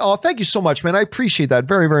since. Oh, thank you so much, man. I appreciate that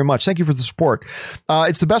very, very much. Thank you for the support.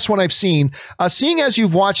 It's the best one I've seen. Seeing as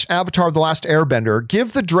you've watched Avatar: The Last Airbender,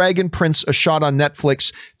 give The Dragon Prince a shot on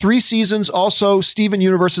Netflix. 3 seasons. Also, Steven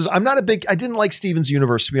Universe's. I didn't like Steven's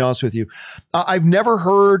Universe, to be honest with you. I've never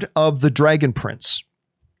heard of The Dragon Prince.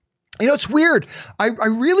 You know, it's weird. I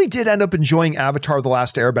really did end up enjoying Avatar: The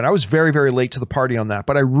Last Airbender. I was very, very late to the party on that,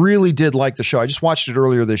 but I really did like the show. I just watched it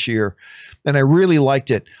earlier this year, and I really liked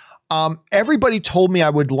it. Everybody told me I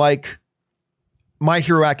would like My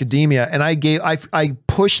Hero Academia, and I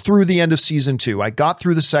pushed through the end of season 2. I got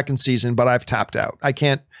through the second season, but I've tapped out. I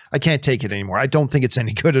can't take it anymore. I don't think it's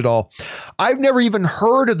any good at all. I've never even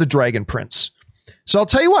heard of The Dragon Prince. So I'll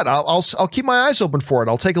tell you what, I'll keep my eyes open for it.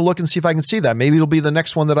 I'll take a look and see if I can see that. Maybe it'll be the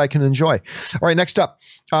next one that I can enjoy. All right, next up,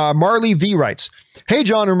 Marley V writes, hey,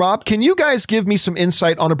 John and Rob, can you guys give me some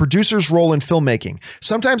insight on a producer's role in filmmaking?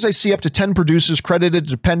 Sometimes I see up to 10 producers credited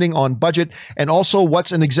depending on budget, and also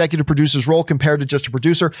what's an executive producer's role compared to just a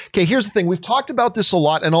producer. Okay, here's the thing. We've talked about this a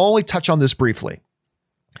lot, and I'll only touch on this briefly.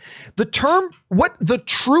 What the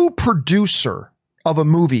true producer of a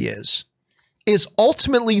movie is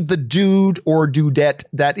ultimately the dude or dudette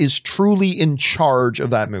that is truly in charge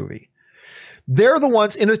of that movie. They're the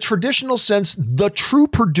ones, in a traditional sense, the true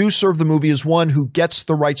producer of the movie is one who gets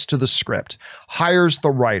the rights to the script, hires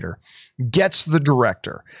the writer, gets the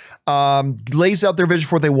director, lays out their vision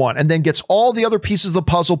for what they want, and then gets all the other pieces of the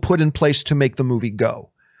puzzle put in place to make the movie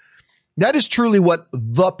go. That is truly what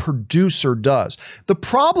the producer does. The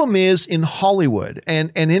problem is in Hollywood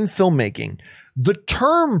and in filmmaking, the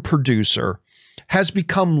term producer has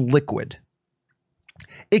become liquid.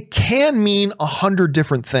 It can mean 100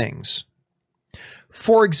 different things.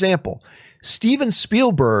 For example, Steven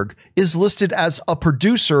Spielberg is listed as a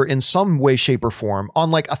producer in some way, shape, or form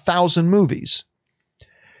on like 1,000 movies.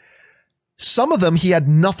 Some of them he had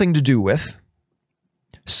nothing to do with.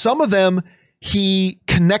 Some of them he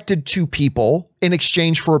connected to people in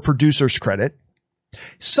exchange for a producer's credit.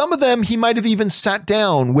 Some of them he might have even sat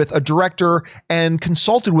down with a director and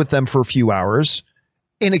consulted with them for a few hours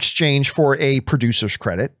in exchange for a producer's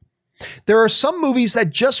credit. There are some movies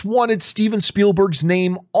that just wanted Steven Spielberg's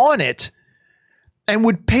name on it and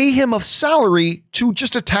would pay him a salary to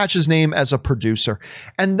just attach his name as a producer.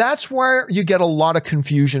 And that's where you get a lot of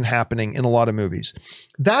confusion happening in a lot of movies.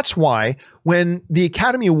 That's why when the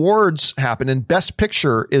Academy Awards happen and Best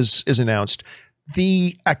Picture is announced,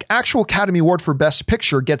 the actual Academy Award for Best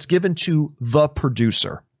Picture gets given to the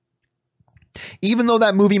producer. Even though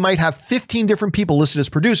that movie might have 15 different people listed as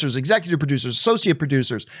producers, executive producers, associate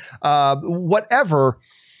producers, whatever,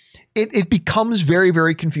 it becomes very,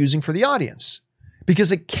 very confusing for the audience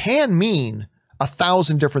because it can mean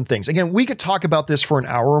 1,000 different things. Again, we could talk about this for an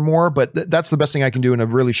hour or more, but that's the best thing I can do in a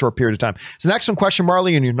really short period of time. It's an excellent question,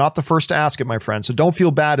 Marley, and you're not the first to ask it, my friend. So don't feel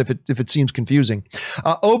bad if it seems confusing.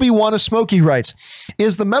 Obi-Wan Smokey writes,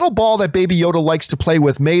 is the metal ball that Baby Yoda likes to play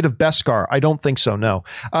with made of Beskar? I don't think so, no.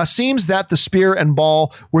 Seems that the spear and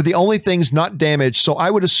ball were the only things not damaged, so I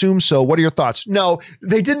would assume so. What are your thoughts? No,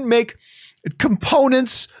 they didn't make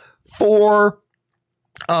components for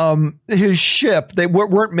his ship. They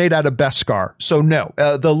weren't made out of Beskar. So no,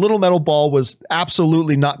 the little metal ball was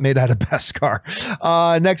absolutely not made out of Beskar.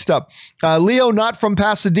 Next up, Leo Not from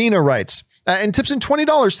Pasadena writes, and tips in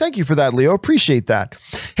 $20. Thank you for that, Leo. Appreciate that.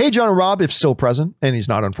 Hey, John and Rob, if still present, and he's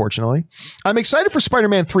not, unfortunately. I'm excited for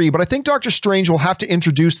Spider-Man 3, but I think Doctor Strange will have to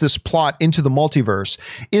introduce this plot into the multiverse.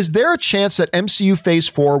 Is there a chance that MCU Phase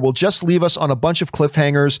 4 will just leave us on a bunch of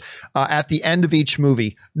cliffhangers at the end of each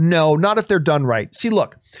movie? No, not if they're done right. See,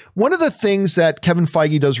 look, one of the things that Kevin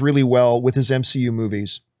Feige does really well with his MCU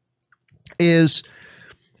movies is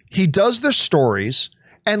he does the stories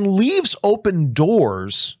and leaves open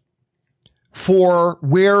doors for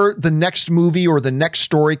where the next movie or the next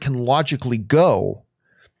story can logically go.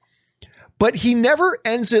 But he never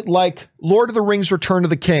ends it like Lord of the Rings Return of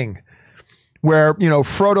the King, where, you know,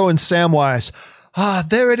 Frodo and Samwise,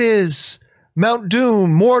 there it is. Mount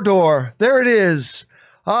Doom, Mordor, there it is.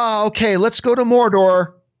 Okay, let's go to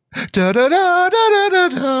Mordor. Da, da, da, da, da,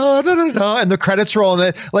 da, da, da, and the credits roll,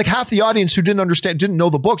 and like half the audience who didn't know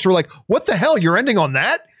the books were like, what the hell, you're ending on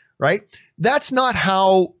that? Right? That's not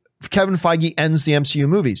how Kevin Feige ends the MCU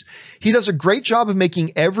movies. He does a great job of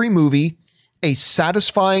making every movie a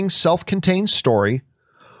satisfying, self-contained story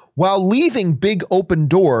while leaving big open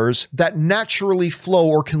doors that naturally flow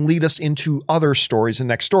or can lead us into other stories and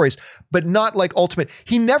next stories, but not like ultimate.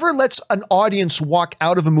 He never lets an audience walk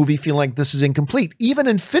out of a movie feeling like this is incomplete. Even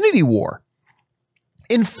Infinity War.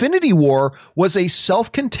 Infinity War was a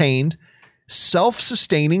self-contained,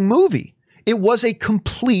 self-sustaining movie. It was a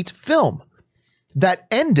complete film that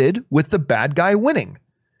ended with the bad guy winning.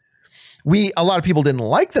 A lot of people didn't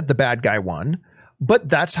like that the bad guy won, but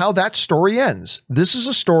that's how that story ends. This is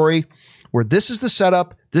a story where this is the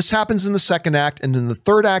setup, this happens in the second act, and then the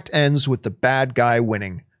third act ends with the bad guy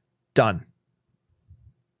winning. Done.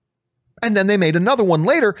 And then they made another one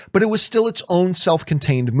later, but it was still its own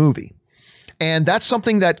self-contained movie. And that's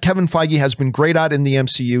something that Kevin Feige has been great at in the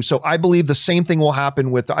MCU. So I believe the same thing will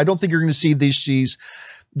happen with, I don't think you're going to see these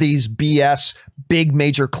BS big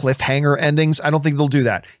major cliffhanger endings. I don't think they'll do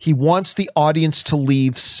that. He wants the audience to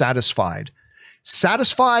leave satisfied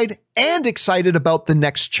and excited about the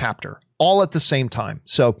next chapter, all at the same time.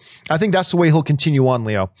 So I think that's the way he'll continue on,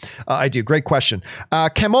 Leo. I do. Great question.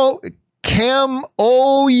 Cam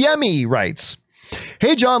Oyemi writes,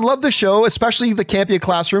 "Hey, John, love the show, especially the Campia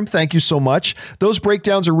Classroom. Thank you so much. Those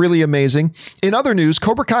breakdowns are really amazing. In other news,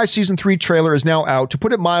 Cobra Kai Season 3 trailer is now out. To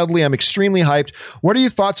put it mildly, I'm extremely hyped. What are your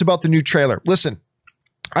thoughts about the new trailer?" Listen,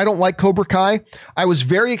 I don't like Cobra Kai. I was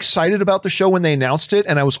very excited about the show when they announced it,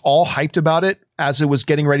 and I was all hyped about it as it was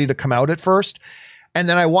getting ready to come out at first. And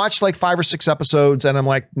then I watched like 5 or 6 episodes, and I'm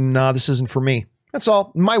like, nah, this isn't for me. That's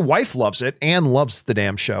all. My wife loves it and loves the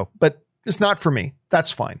damn show, but it's not for me.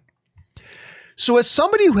 That's fine. So as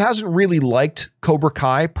somebody who hasn't really liked Cobra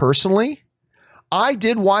Kai personally, I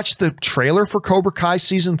did watch the trailer for Cobra Kai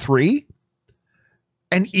Season 3,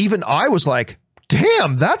 and even I was like,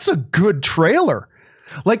 damn, that's a good trailer.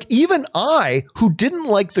 Like, even I, who didn't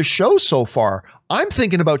like the show so far, I'm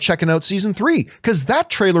thinking about checking out Season 3 because that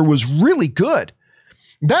trailer was really good.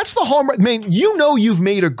 That's the hallmark. Man, you know you've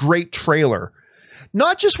made a great trailer.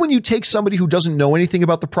 Not just when you take somebody who doesn't know anything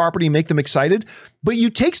about the property and make them excited, but you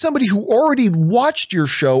take somebody who already watched your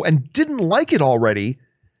show and didn't like it already,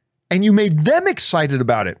 and you made them excited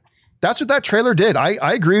about it. That's what that trailer did. I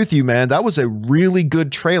agree with you, man. That was a really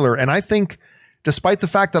good trailer. And I think, despite the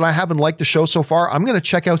fact that I haven't liked the show so far, I'm going to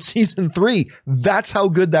check out Season 3. That's how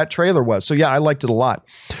good that trailer was. So yeah, I liked it a lot.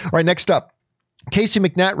 All right, next up. Casey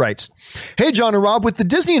McNatt writes, "Hey, John and Rob, with the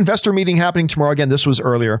Disney investor meeting happening tomorrow," again, this was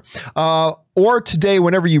earlier, or today,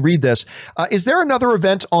 whenever you read this, is there another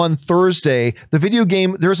event on Thursday?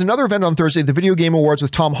 There's another event on Thursday, the Video Game Awards with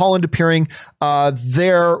Tom Holland appearing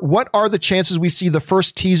there. What are the chances we see the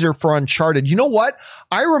first teaser for Uncharted? You know what?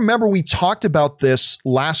 I remember we talked about this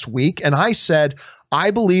last week, and I said, I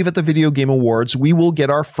believe at the Video Game Awards, we will get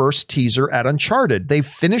our first teaser at Uncharted. They've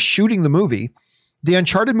finished shooting the movie. The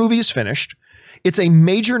Uncharted movie is finished. It's a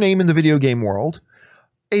major name in the video game world.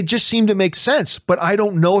 It just seemed to make sense, but I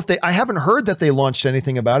don't know if I haven't heard that they launched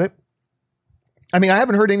anything about it. I mean, I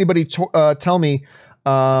haven't heard anybody tell me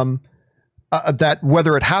that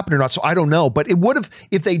whether it happened or not. So I don't know, but it would have,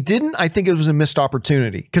 if they didn't, I think it was a missed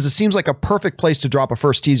opportunity because it seems like a perfect place to drop a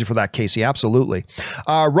first teaser for that, Casey. Absolutely.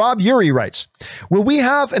 Rob Yuri writes, "Will we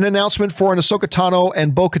have an announcement for an Ahsoka Tano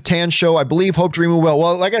and Bo-Katan show? I believe Hope Dreamer will."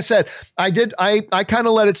 Well, like I said, I kind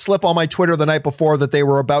of let it slip on my Twitter the night before that they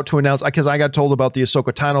were about to announce, because I got told about the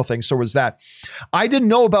Ahsoka Tano thing. So was that. I didn't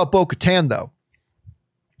know about Bo-Katan though.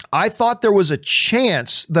 I thought there was a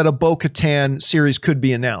chance that a Bo-Katan series could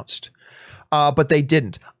be announced. But they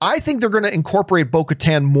didn't. I think they're going to incorporate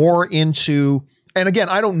Bo-Katan more into, and again,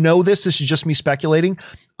 I don't know this is just me speculating.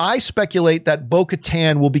 I speculate that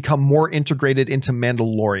Bo-Katan will become more integrated into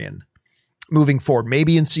Mandalorian moving forward,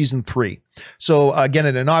 maybe in Season 3. So again,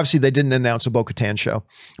 and obviously they didn't announce a Bo-Katan show,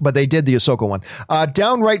 but they did the Ahsoka one.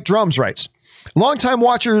 Downright Drums writes, "Longtime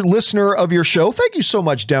watcher, listener of your show. Thank you so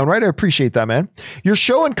much, Downright. I appreciate that, man. Your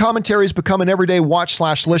show and commentary has become an everyday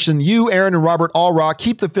watch/listen. You, Aaron, and Robert all rock.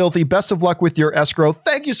 Keep the filthy. Best of luck with your escrow."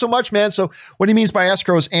 Thank you so much, man. So what he means by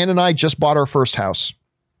escrow is Ann and I just bought our first house.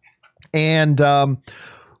 And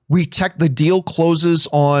the deal closes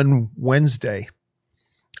on Wednesday.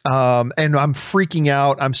 And I'm freaking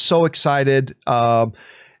out. I'm so excited.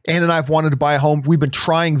 Ann and I have wanted to buy a home. We've been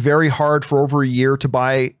trying very hard for over a year to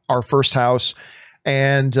buy our first house,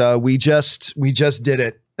 and we just did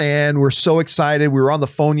it. And we're so excited. We were on the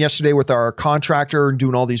phone yesterday with our contractor and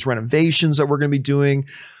doing all these renovations that we're going to be doing.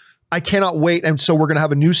 I cannot wait. And so we're going to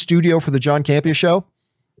have a new studio for the John Campia show.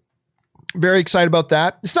 Very excited about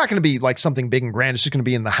that. It's not going to be like something big and grand. It's just going to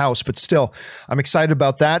be in the house, but still, I'm excited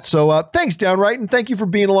about that. So thanks, Downright, and thank you for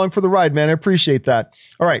being along for the ride, man. I appreciate that.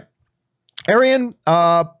 All right. Arian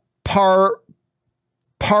Parek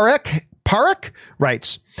Parekh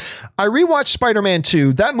writes, I rewatched Spider-Man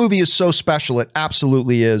 2. That movie is so special. It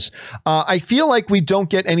absolutely is. I feel like we don't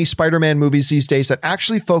get any Spider-Man movies these days that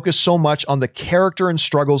actually focus so much on the character and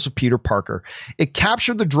struggles of Peter Parker. It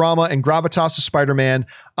captured the drama and gravitas of Spider-Man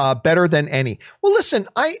better than any. Well, listen,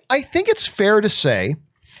 I think it's fair to say,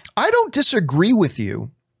 I don't disagree with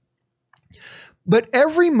you, but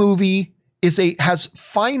every movie has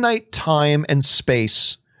finite time and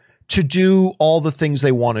space to do all the things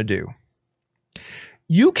they want to do.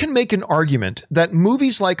 You can make an argument that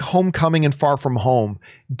movies like Homecoming and Far From Home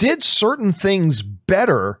did certain things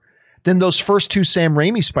better than those first two Sam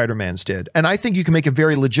Raimi Spider-Mans did. And I think you can make a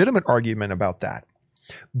very legitimate argument about that.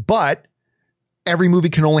 But every movie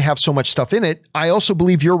can only have so much stuff in it. I also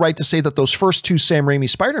believe you're right to say that those first two Sam Raimi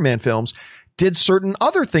Spider-Man films did certain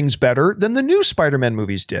other things better than the new Spider-Man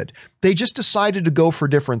movies did. They just decided to go for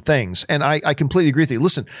different things. And I completely agree with you.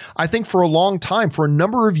 Listen, I think for a long time, for a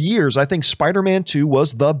number of years, I think Spider-Man 2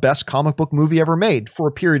 was the best comic book movie ever made for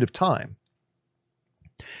a period of time.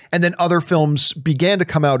 And then other films began to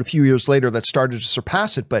come out a few years later that started to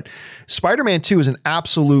surpass it. But Spider-Man 2 is an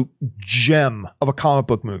absolute gem of a comic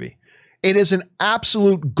book movie. It is an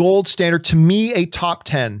absolute gold standard, to me, a top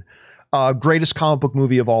 10 greatest comic book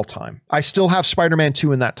movie of all time. I still have Spider-Man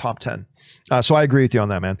 2 in that top 10. So I agree with you on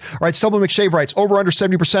that, man. All right, Stubble McShave writes, over under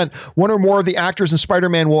 70%, one or more of the actors in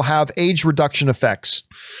Spider-Man will have age reduction effects.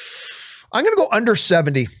 I'm going to go under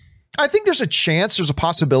 70. I think there's a chance, there's a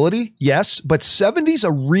possibility, yes, but 70 is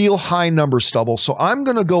a real high number, Stubble. So I'm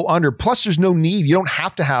going to go under. Plus, there's no need. You don't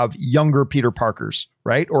have to have younger Peter Parkers,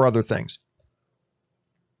 right? Or other things.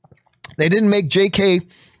 They didn't make JK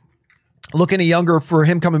look any younger for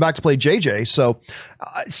him coming back to play JJ. So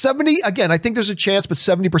 70, again, I think there's a chance, but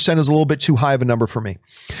 70% is a little bit too high of a number for me.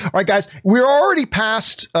 All right, guys, we're already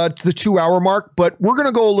past the 2-hour mark, but we're going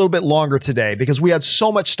to go a little bit longer today because we had so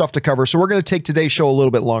much stuff to cover. So we're going to take today's show a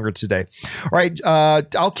little bit longer today. All right,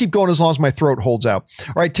 I'll keep going as long as my throat holds out.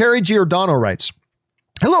 All right, Terry Giordano writes,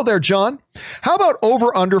 hello there, John. How about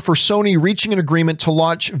over-under for Sony reaching an agreement to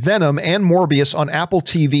launch Venom and Morbius on Apple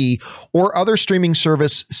TV or other streaming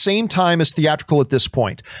service same time as theatrical at this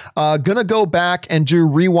point? Gonna go back and do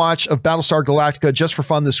rewatch of Battlestar Galactica just for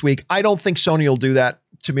fun this week. I don't think Sony will do that,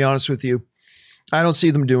 to be honest with you. I don't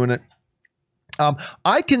see them doing it.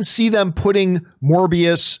 I can see them putting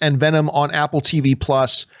Morbius and Venom on Apple TV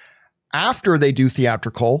Plus after they do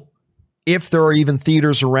theatrical. If there are even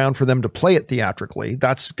theaters around for them to play it theatrically,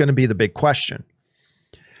 that's going to be the big question.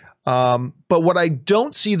 But what I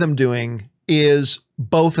don't see them doing is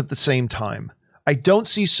both at the same time. I don't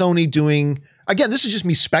see Sony doing, again, this is just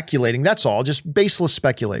me speculating. That's all, just baseless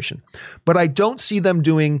speculation. But I don't see them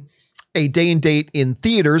doing a day and date in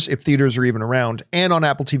theaters, if theaters are even around, and on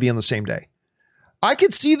Apple TV on the same day. I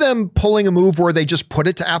could see them pulling a move where they just put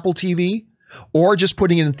it to Apple TV or just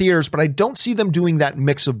putting it in theaters, but I don't see them doing that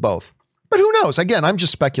mix of both. But who knows? Again, I'm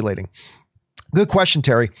just speculating. Good question,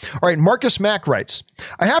 Terry. All right, Marcus Mack writes,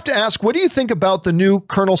 I have to ask, what do you think about the new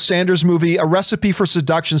Colonel Sanders movie, A Recipe for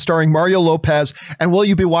Seduction, starring Mario Lopez, and will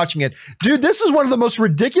you be watching it? Dude, this is one of the most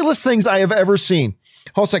ridiculous things I have ever seen.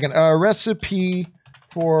 Hold a second. A Recipe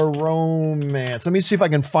for Romance. Let me see if I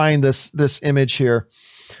can find this image here.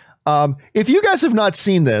 If you guys have not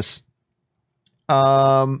seen this,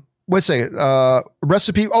 wait a second.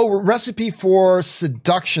 Recipe for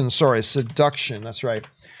Seduction. Sorry, Seduction. That's right.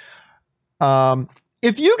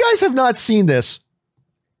 If you guys have not seen this,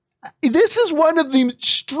 this is one of the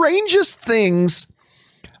strangest things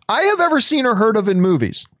I have ever seen or heard of in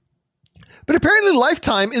movies. But apparently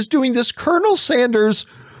Lifetime is doing this Colonel Sanders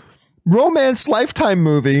romance Lifetime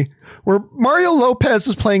movie where Mario Lopez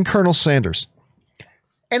is playing Colonel Sanders.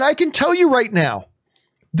 And I can tell you right now,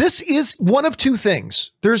 this is one of two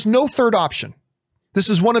things. There's no third option. This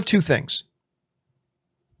is one of two things.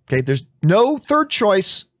 Okay, there's no third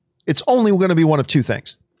choice. It's only going to be one of two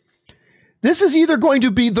things. This is either going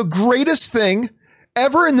to be the greatest thing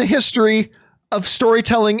ever in the history of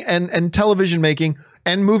storytelling and television making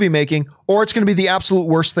and movie making, or it's going to be the absolute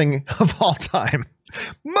worst thing of all time.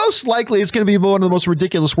 Most likely it's going to be one of the most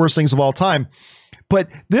ridiculous worst things of all time. But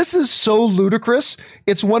this is so ludicrous.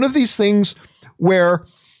 It's one of these things where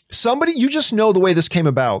somebody, you just know the way this came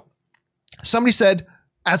about. Somebody said,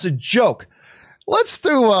 as a joke, let's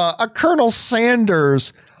do a Colonel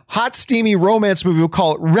Sanders hot, steamy romance movie. We'll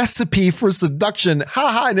call it Recipe for Seduction.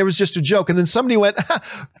 Ha ha. And it was just a joke. And then somebody went,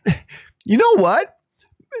 you know what?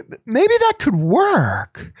 Maybe that could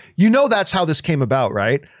work. You know, that's how this came about,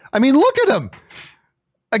 right? I mean, look at him.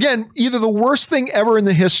 Again, either the worst thing ever in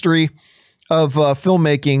the history of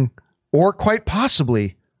filmmaking, or quite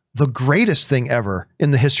possibly the greatest thing ever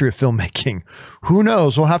in the history of filmmaking? Who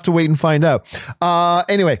knows? We'll have to wait and find out.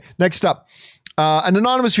 Anyway, next up. An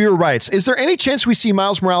anonymous viewer writes, is there any chance we see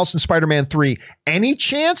Miles Morales in Spider-Man 3? Any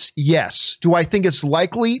chance? Yes. Do I think it's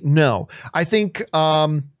likely? No. I think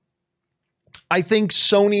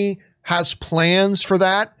Sony has plans for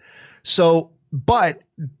that. So, but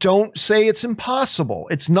don't say it's impossible.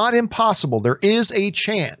 It's not impossible. There is a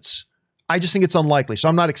chance. I just think it's unlikely. So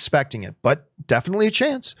I'm not expecting it, but definitely a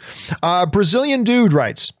chance. Brazilian Dude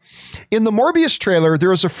writes, in the Morbius trailer,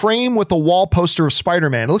 there is a frame with a wall poster of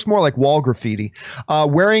Spider-Man. It looks more like wall graffiti,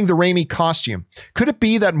 wearing the Raimi costume. Could it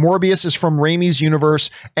be that Morbius is from Raimi's universe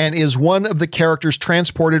and is one of the characters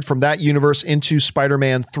transported from that universe into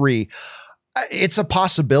Spider-Man 3? It's a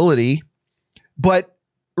possibility, but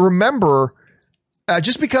remember,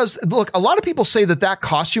 just because, look, a lot of people say that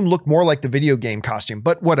costume looked more like the video game costume,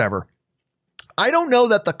 but whatever. I don't know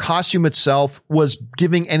that the costume itself was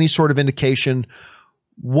giving any sort of indication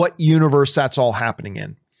what universe that's all happening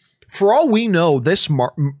in. For all we know, this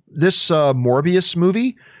Morbius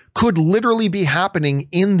movie could literally be happening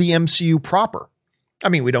in the MCU proper. I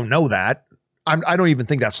mean, we don't know that. I don't even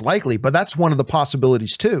think that's likely, but that's one of the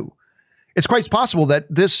possibilities too. It's quite possible that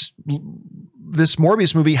this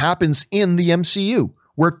Morbius movie happens in the MCU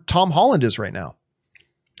where Tom Holland is right now.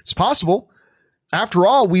 It's possible. After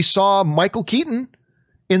all, we saw Michael Keaton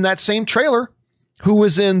in that same trailer who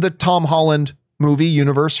was in the Tom Holland movie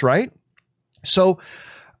universe, right? So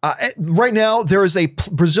right now there is a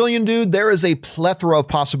Brazilian Dude. There is a plethora of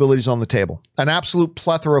possibilities on the table, an absolute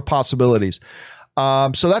plethora of possibilities.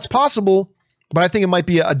 So that's possible, but I think it might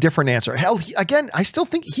be a different answer. Hell, again, I still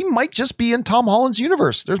think he might just be in Tom Holland's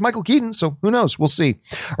universe. There's Michael Keaton, so who knows? We'll see.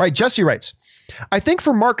 All right, Jesse writes, I think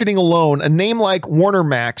for marketing alone, a name like Warner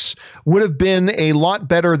Max would have been a lot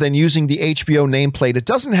better than using the HBO nameplate. It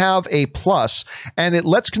doesn't have a plus, and it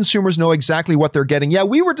lets consumers know exactly what they're getting. Yeah,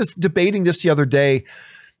 we were just debating this the other day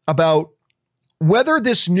about whether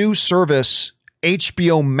this new service,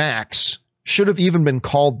 HBO Max, should have even been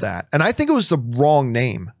called that. And I think it was the wrong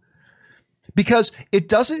name because it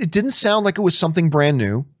didn't sound like it was something brand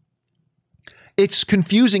new. It's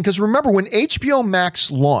confusing because remember when HBO Max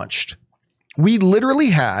launched, we literally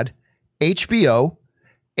had HBO,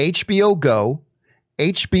 HBO Go,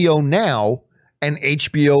 HBO Now, and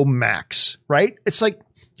HBO Max, right? It's like,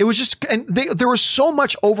 it was just, and there was so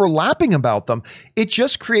much overlapping about them. It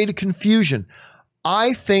just created confusion.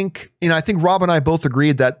 I think Rob and I both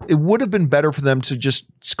agreed that it would have been better for them to just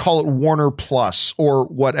call it Warner Plus or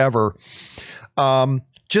whatever,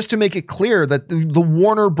 just to make it clear that the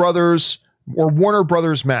Warner Brothers or Warner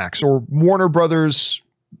Brothers Max or Warner Brothers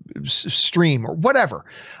Stream or whatever.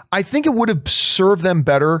 I think it would have served them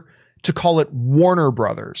better to call it Warner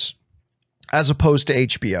Brothers as opposed to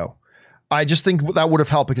HBO. I just think that would have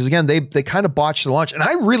helped because again, they kind of botched the launch and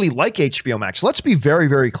I really like HBO Max. Let's be very,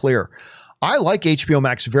 very clear. I like HBO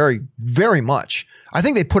Max very, very much. I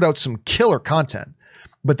think they put out some killer content,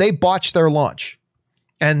 but they botched their launch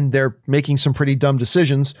and they're making some pretty dumb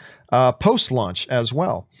decisions post-launch as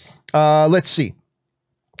well. Let's see.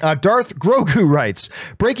 Darth Grogu writes,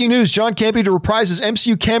 breaking news, John Campea to reprise his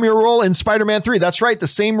MCU cameo role in Spider-Man 3. That's right, the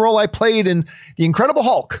same role I played in The Incredible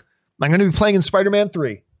Hulk. I'm going to be playing in Spider-Man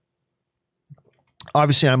 3.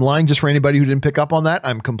 Obviously, I'm lying just for anybody who didn't pick up on that.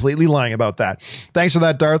 I'm completely lying about that. Thanks for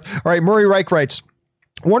that, Darth. All right, Murray Reich writes,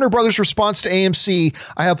 Warner Brothers' response to AMC,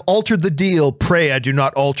 I have altered the deal. Pray I do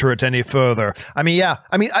not alter it any further. I mean, yeah.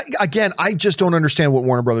 I mean, I just don't understand what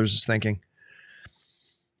Warner Brothers is thinking.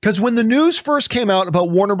 Because when the news first came out about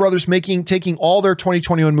Warner Brothers taking all their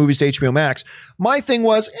 2021 movies to HBO Max, my thing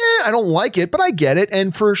was, I don't like it, but I get it.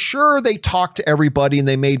 And for sure, they talked to everybody and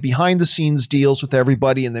they made behind the scenes deals with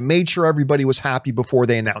everybody and they made sure everybody was happy before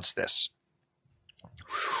they announced this.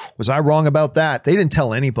 Was I wrong about that? They didn't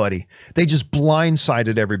tell anybody. They just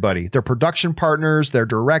blindsided everybody. Their production partners, their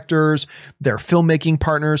directors, their filmmaking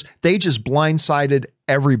partners, they just blindsided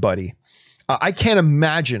everybody. I can't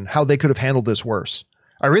imagine how they could have handled this worse.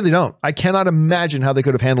 I really don't. I cannot imagine how they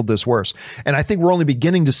could have handled this worse. And I think we're only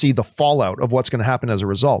beginning to see the fallout of what's going to happen as a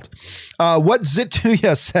result. What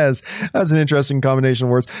Zituya says, that's an interesting combination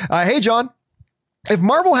of words. Hey, John, if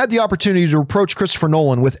Marvel had the opportunity to approach Christopher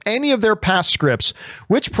Nolan with any of their past scripts,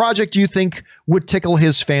 which project do you think would tickle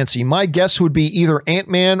his fancy? My guess would be either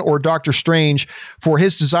Ant-Man or Doctor Strange for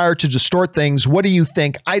his desire to distort things. What do you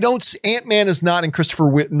think? Ant-Man is not in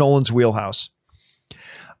Christopher Nolan's wheelhouse.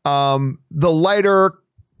 The lighter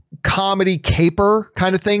comedy caper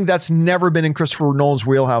kind of thing, that's never been in Christopher Nolan's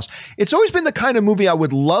wheelhouse. It's always been the kind of movie I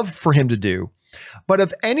would love for him to do. But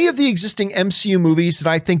of any of the existing MCU movies that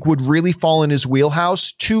I think would really fall in his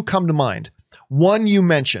wheelhouse, two come to mind. One you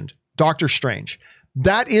mentioned, Doctor Strange.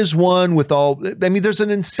 That is one with all, I mean, there's an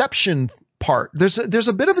Inception part. There's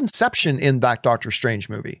a bit of Inception in that Doctor Strange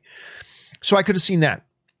movie. So I could have seen that.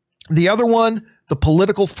 The other one, the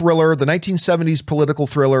political thriller, the 1970s political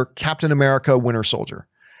thriller, Captain America, Winter Soldier.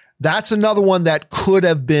 That's another one that could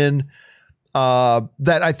have been,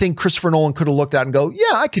 that I think Christopher Nolan could have looked at and go,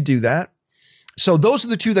 yeah, I could do that. So those are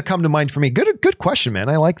the two that come to mind for me. Good question, man.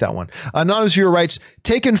 I like that one. Anonymous viewer writes,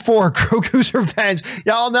 Taken 4, Grogu's Revenge.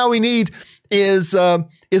 Yeah, all now we need is Liam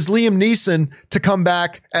Neeson to come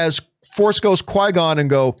back as Force Ghost Qui-Gon and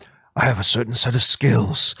go, I have a certain set of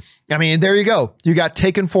skills. I mean, there you go. You got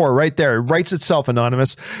Taken 4 right there. It writes itself,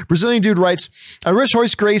 Anonymous. Brazilian dude writes, I wish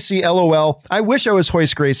Hoist Gracie, LOL. I wish I was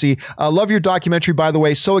Hoist Gracie. Love your documentary, by the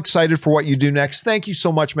way. So excited for what you do next. Thank you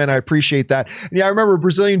so much, man. I appreciate that. And yeah, I remember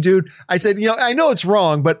Brazilian dude. I said, I know it's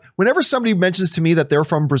wrong, but whenever somebody mentions to me that they're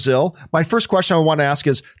from Brazil, my first question I want to ask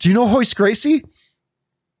is, do you know Hoist Gracie?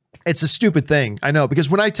 It's a stupid thing. I know, because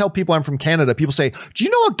when I tell people I'm from Canada, people say, do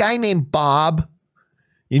you know a guy named Bob?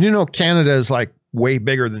 You do know Canada is like way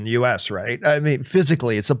bigger than the US, right? I mean,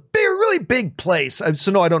 physically, it's a really big place.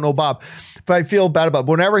 So no, I don't know Bob, but I feel bad about it.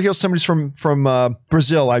 But whenever I hear somebody's from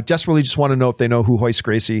Brazil, I desperately just want to know if they know who Hoist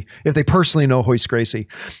Gracie, if they personally know Hoist Gracie.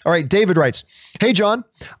 All right, David writes, hey, John,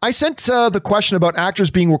 I sent the question about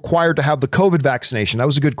actors being required to have the COVID vaccination. That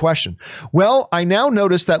was a good question. Well, I now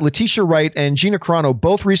notice that Letitia Wright and Gina Carano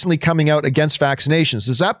both recently coming out against vaccinations.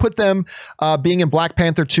 Does that put them being in Black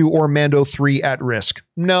Panther 2 or Mando 3 at risk?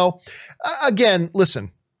 No. Again,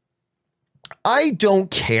 listen, I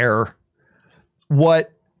don't care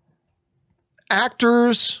what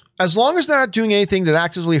actors, as long as they're not doing anything that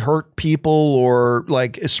actively hurt people or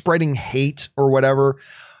like is spreading hate or whatever.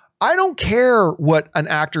 I don't care what an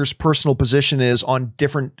actor's personal position is on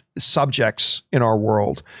different subjects in our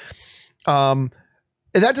world. That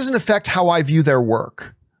doesn't affect how I view their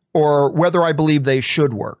work or whether I believe they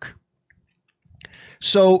should work.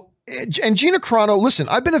 So, and Gina Carano, listen,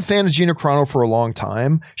 I've been a fan of Gina Carano for a long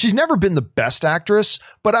time. She's never been the best actress,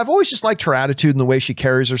 but I've always just liked her attitude and the way she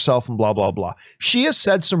carries herself and blah, blah, blah. She has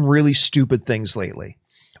said some really stupid things lately,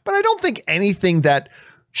 but I don't think anything that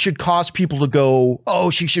should cause people to go, oh,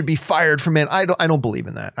 she should be fired from it. I don't believe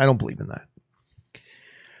in that. I don't believe in that.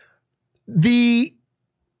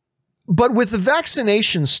 But with the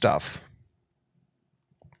vaccination stuff,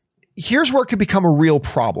 here's where it could become a real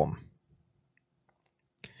problem.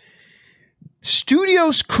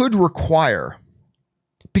 Studios could require,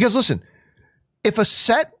 because listen, if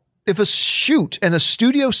a shoot and a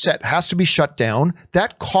studio set has to be shut down,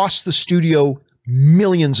 that costs the studio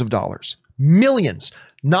millions of dollars. Millions.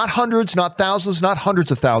 Not hundreds, not thousands, not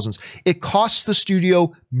hundreds of thousands. It costs the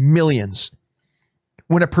studio millions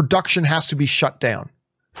when a production has to be shut down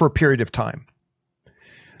for a period of time.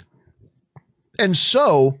 And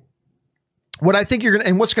so what I think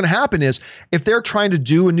what's going to happen is if they're trying to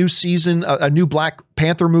do a new season, a new Black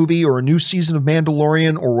Panther movie or a new season of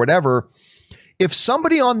Mandalorian or whatever, if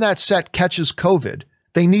somebody on that set catches COVID,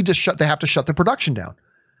 they have to shut the production down.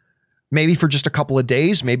 Maybe for just a couple of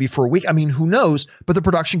days, maybe for a week. I mean, who knows? But the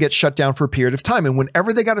production gets shut down for a period of time. And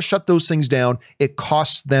whenever they got to shut those things down, it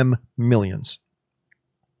costs them millions.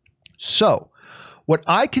 So what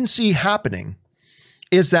I can see happening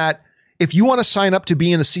is that if you want to sign up to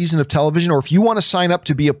be in a season of television, or if you want to sign up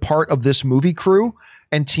to be a part of this movie crew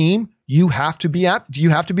and team, you have to be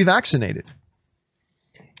vaccinated.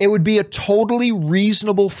 It would be a totally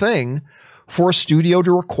reasonable thing for a studio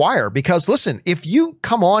to require, because listen, if you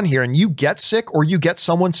come on here and you get sick or you get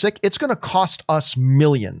someone sick, it's going to cost us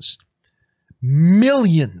millions.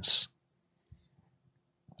 Millions.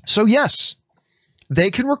 So yes,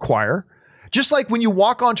 they can require. Just like when you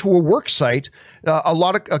walk onto a work site, a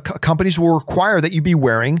lot of companies will require that you be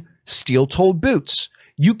wearing steel-toed boots.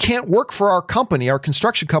 You can't work for our company, our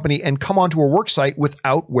construction company, and come onto a work site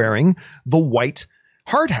without wearing the white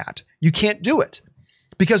hard hat. You can't do it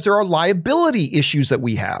because there are liability issues that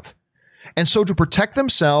we have. And so to protect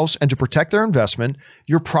themselves and to protect their investment,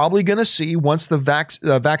 you're probably going to see, once the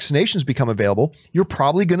vaccinations become available, you're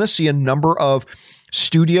probably going to see a number of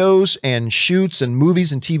studios and shoots and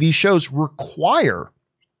movies and TV shows require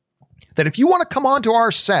that if you want to come onto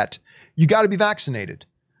our set, you got to be vaccinated.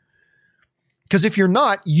 Because if you're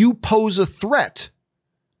not, you pose a threat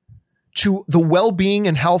to the well-being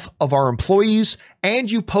and health of our employees,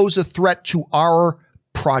 and you pose a threat to our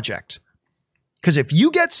project. Because if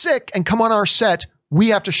you get sick and come on our set, we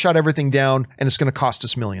have to shut everything down, and it's going to cost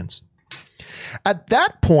us millions. At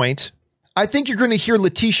that point, I think you're going to hear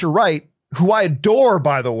Letitia Wright, who I adore,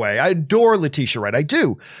 by the way. I adore Letitia Wright. I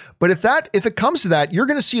do. But if it comes to that, you're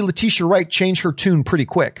going to see Letitia Wright change her tune pretty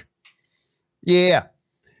quick. Yeah.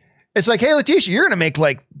 It's like, hey, Letitia, you're going to make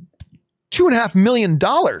like $2.5 million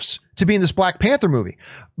to be in this Black Panther movie,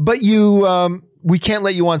 but we can't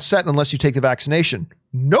let you on set unless you take the vaccination.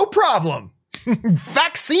 No problem.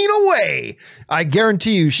 Vaccine away. I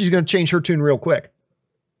guarantee you she's going to change her tune real quick.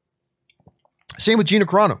 Same with Gina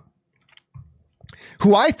Carano,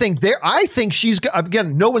 who I think she's,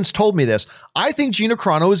 again, no one's told me this. I think Gina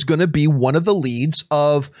Carano is going to be one of the leads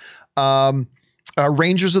of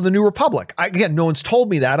Rangers of the New Republic. Again, no one's told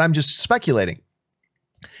me that. I'm just speculating.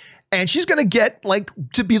 And she's going to get like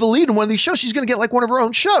to be the lead in one of these shows. She's going to get like one of her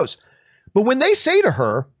own shows. But when they say to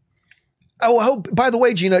her, oh, by the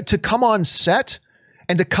way, Gina, to come on set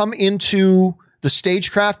and to come into the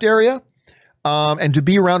stagecraft area and to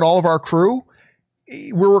be around all of our crew,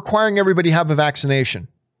 we're requiring everybody to have a vaccination.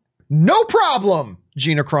 No problem,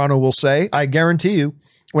 Gina Carano will say. I guarantee you,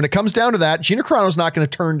 when it comes down to that, Gina Carano's not going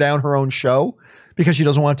to turn down her own show because she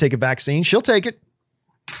doesn't want to take a vaccine. She'll take it.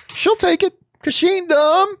 She'll take it because she ain't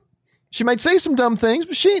dumb. She might say some dumb things,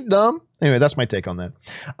 but she ain't dumb. Anyway, that's my take on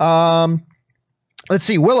that. Let's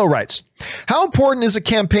see. Willow writes, how important is a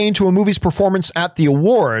campaign to a movie's performance at the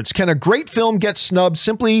awards? Can a great film get snubbed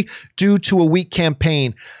simply due to a weak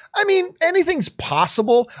campaign? I mean, anything's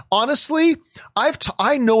possible. Honestly,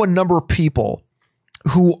 I know a number of people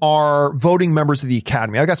who are voting members of the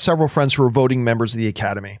Academy. I got several friends who are voting members of the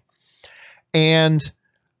Academy. And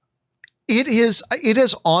it is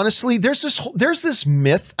honestly, there's this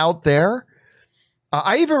myth out there.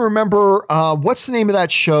 I even remember, what's the name of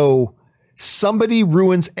that show? Andy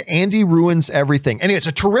Ruins Everything. Anyway, it's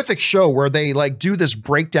a terrific show where they like do this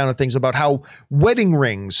breakdown of things about how wedding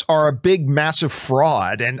rings are a big, massive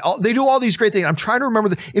fraud. And they do all these great things. I'm trying to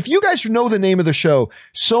remember if you guys know the name of the show,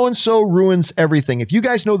 So-and-so Ruins Everything. If you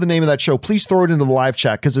guys know the name of that show, please throw it into the live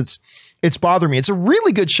chat because it's bothering me. It's a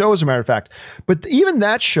really good show, as a matter of fact. But even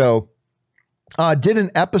that show did an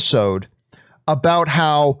episode about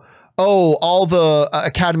how, all the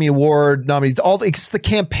Academy Award nominees, it's the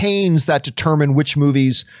campaigns that determine which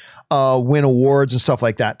movies win awards and stuff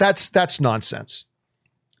like that. That's nonsense.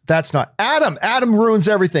 That's not Adam Ruins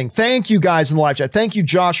Everything. Thank you guys in the live chat. Thank you,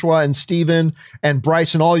 Joshua and Steven and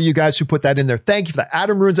Bryce and all of you guys who put that in there. Thank you for that.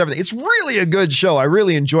 Adam Ruins Everything. It's really a good show. I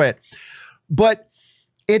really enjoy it, but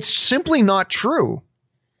it's simply not true.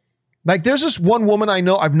 Like there's this one woman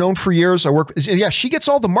I've known for years. She gets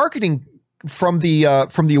all the marketing from the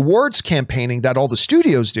awards campaigning that all the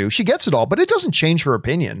studios do. She gets it all, but it doesn't change her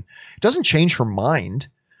opinion. It doesn't change her mind.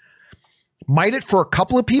 Might it for a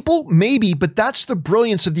couple of people? Maybe, but that's the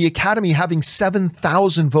brilliance of the Academy having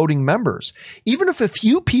 7,000 voting members. Even if a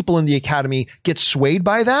few people in the Academy get swayed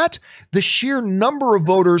by that, the sheer number of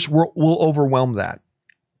voters will overwhelm that.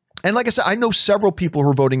 And like I said, I know several people who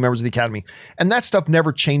are voting members of the Academy, and that stuff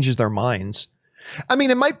never changes their minds. I mean,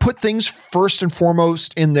 it might put things first and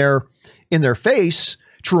foremost in their face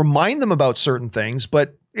to remind them about certain things,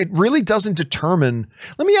 but it really doesn't determine.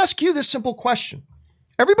 Let me ask you this simple question.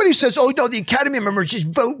 Everybody says, oh, no, the Academy members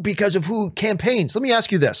just vote because of who campaigns. Let me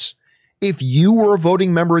ask you this. If you were a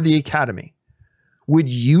voting member of the Academy, would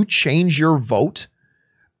you change your vote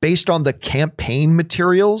based on the campaign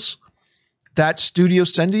materials that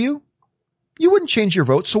studios send to you? You wouldn't change your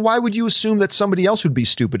vote. So why would you assume that somebody else would be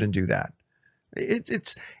stupid and do that?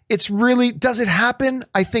 It's really, does it happen?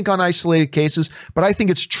 I think on isolated cases, but I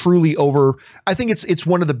think it's truly over. I think it's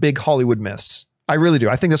one of the big Hollywood myths. I really do.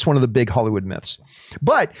 I think that's one of the big Hollywood myths.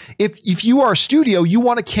 But if you are a studio, you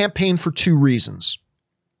want to campaign for two reasons.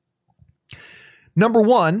 Number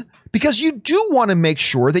one, because you do want to make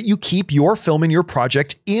sure that you keep your film and your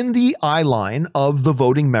project in the eye line of the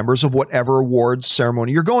voting members of whatever awards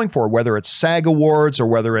ceremony you're going for, whether it's SAG Awards or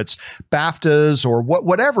whether it's BAFTAs or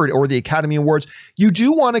whatever, or the Academy Awards. You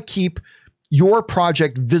do want to keep your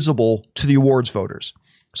project visible to the awards voters.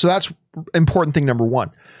 So that's important thing number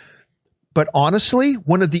one. But honestly,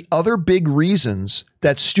 one of the other big reasons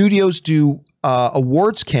that studios do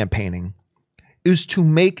awards campaigning is to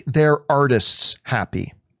make their artists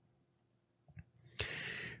happy.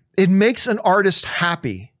 It makes an artist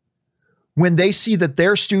happy when they see that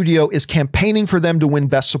their studio is campaigning for them to win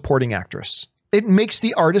Best Supporting Actress. It makes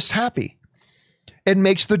the artist happy. It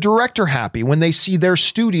makes the director happy when they see their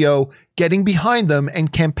studio getting behind them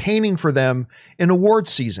and campaigning for them in award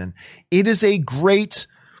season. It is a great,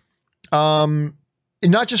 not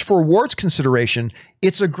just for awards consideration,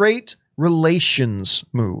 it's a great relations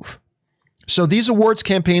move. So these awards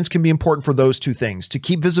campaigns can be important for those two things, to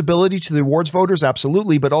keep visibility to the awards voters,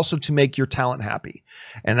 absolutely, but also to make your talent happy.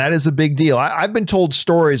 And that is a big deal. I've been told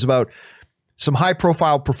stories about Some high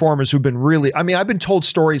profile performers who've been really, I mean, I've been told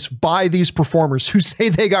stories by these performers who say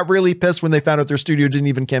they got really pissed when they found out their studio didn't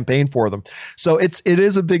even campaign for them. So it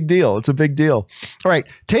is a big deal. It's a big deal. All right.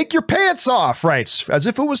 Take your pants off, right? As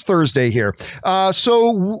if it was Thursday here.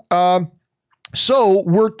 So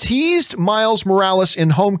we're teased Miles Morales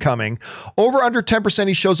in Homecoming. Over under 10%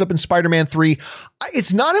 he shows up in Spider-Man 3.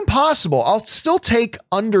 It's not impossible. I'll still take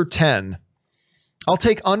under 10. I'll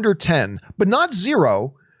take under 10, but not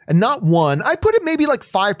 0. And not 1, I'd put it maybe like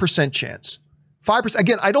 5% chance. 5%.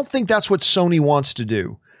 Again, I don't think that's what Sony wants to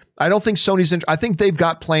do. I don't think Sony's I think they've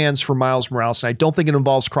got plans for Miles Morales, and I don't think it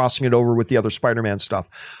involves crossing it over with the other Spider-Man stuff.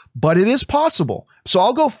 But it is possible. So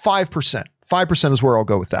I'll go 5%. 5% is where I'll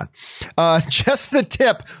go with that. Just the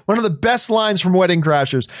Tip, one of the best lines from Wedding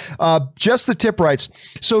Crashers. Just the Tip writes,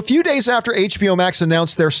 so a few days after HBO Max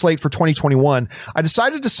announced their slate for 2021, I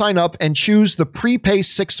decided to sign up and choose the prepay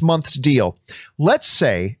 6 months deal. Let's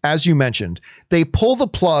say, as you mentioned, they pull the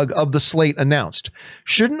plug of the slate announced.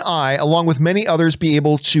 Shouldn't I, along with many others, be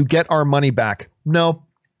able to get our money back? No,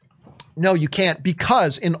 you can't,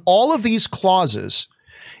 because in all of these clauses,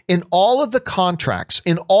 in all of the contracts,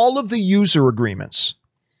 in all of the user agreements,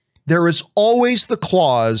 there is always the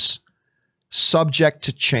clause subject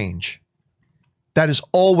to change. That is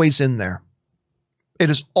always in there. It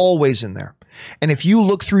is always in there. And if you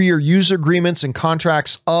look through your user agreements and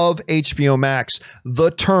contracts of HBO Max,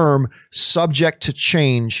 the term subject to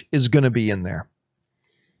change is going to be in there.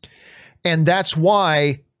 And that's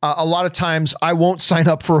why a lot of times I won't sign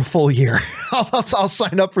up for a full year. I'll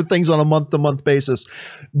sign up for things on a month-to-month basis.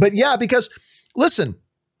 But yeah, because listen,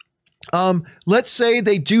 let's say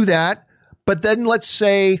they do that, but then let's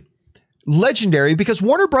say Legendary, because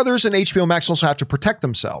Warner Brothers and HBO Max also have to protect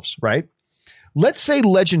themselves, right? Let's say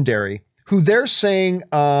Legendary, who they're saying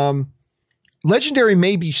Legendary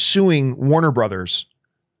may be suing Warner Brothers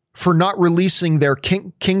for not releasing their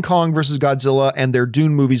King Kong versus Godzilla and their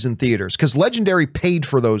Dune movies in theaters, because Legendary paid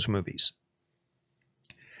for those movies.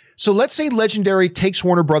 So let's say Legendary takes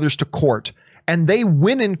Warner Brothers to court and they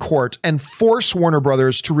win in court and force Warner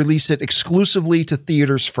Brothers to release it exclusively to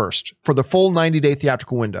theaters first for the full 90-day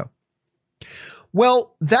theatrical window.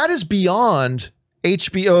 Well, that is beyond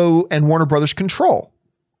HBO and Warner Brothers' control,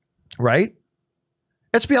 right?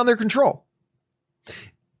 It's beyond their control.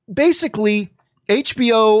 Basically,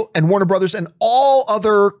 HBO and Warner Brothers and all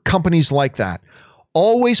other companies like that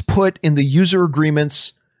always put in the user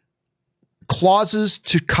agreements clauses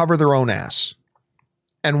to cover their own ass.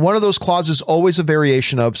 And one of those clauses is always a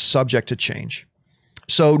variation of subject to change.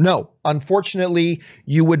 So no, unfortunately,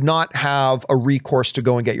 you would not have a recourse to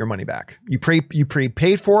go and get your money back. You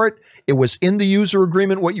prepaid for it. It was in the user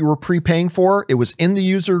agreement what you were prepaying for. It was in the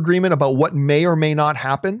user agreement about what may or may not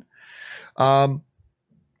happen.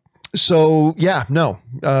 So yeah, no,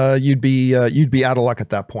 you'd be out of luck at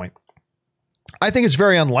that point. I think it's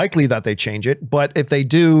very unlikely that they change it, but if they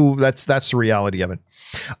do, that's the reality of it.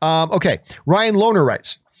 Okay, Ryan Lohner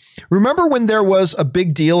writes, remember when there was a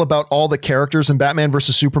big deal about all the characters in Batman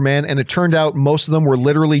versus Superman, and it turned out most of them were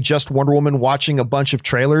literally just Wonder Woman watching a bunch of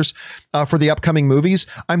trailers for the upcoming movies?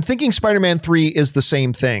 I'm thinking Spider-Man 3 is the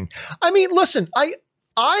same thing. I mean, listen,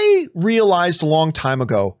 I realized a long time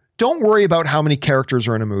ago, don't worry about how many characters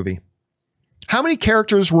are in a movie. How many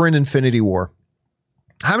characters were in Infinity War?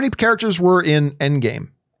 How many characters were in Endgame?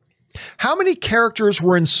 How many characters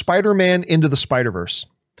were in Spider-Man Into the Spider-Verse?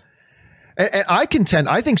 And I contend,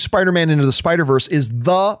 I think Spider-Man Into the Spider-Verse is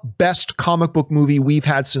the best comic book movie we've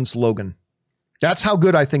had since Logan. That's how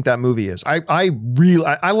good I think that movie is. I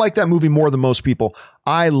like that movie more than most people.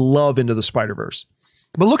 I love Into the Spider-Verse.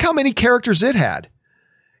 But look how many characters it had.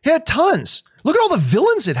 It had tons. Look at all the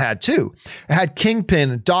villains it had too. It had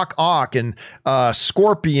Kingpin, Doc Ock, and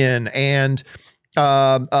Scorpion, and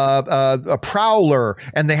a Prowler,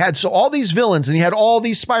 and they had all these villains, and you had all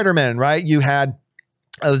these Spider-Men, right? You had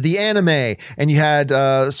the anime, and you had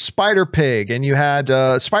Spider-Pig, and you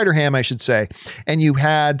had Spider-Ham, I should say, and you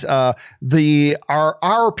had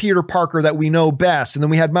our Peter Parker that we know best, and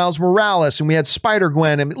then we had Miles Morales, and we had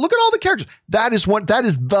Spider-Gwen, and look at all the characters. That is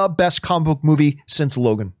the best comic book movie since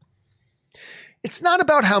Logan. It's not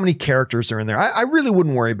about how many characters are in there. I really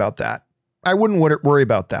wouldn't worry about that. I wouldn't worry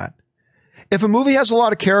about that. If a movie has a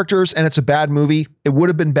lot of characters and it's a bad movie, it would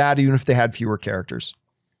have been bad even if they had fewer characters.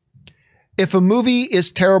 If a movie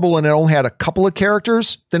is terrible and it only had a couple of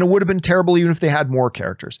characters, then it would have been terrible even if they had more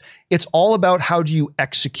characters. It's all about how do you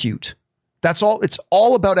execute. That's all. It's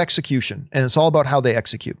all about execution, and it's all about how they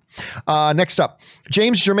execute. Next up,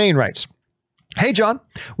 James Germain writes, hey, John,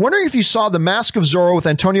 wondering if you saw The Mask of Zorro with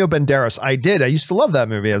Antonio Banderas. I did. I used to love that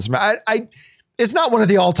movie. It's not one of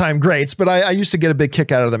the all-time greats, but I used to get a big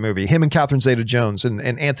kick out of the movie. Him and Catherine Zeta-Jones and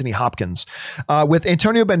Anthony Hopkins. With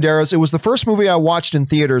Antonio Banderas, it was the first movie I watched in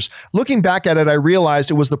theaters. Looking back at it, I realized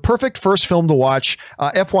it was the perfect first film to watch.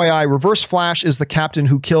 FYI, Reverse Flash is the captain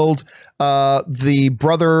who killed the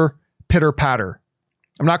brother Pitter Patter.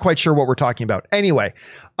 I'm not quite sure what we're talking about. Anyway,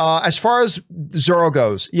 as far as Zorro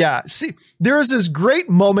goes, yeah. See, there is this great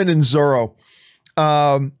moment in Zorro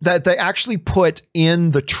that they actually put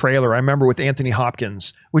in the trailer. I remember with Anthony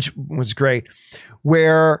Hopkins, which was great,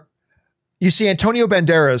 where you see Antonio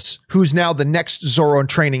Banderas, who's now the next Zorro in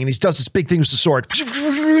training, and he does this big thing with the sword.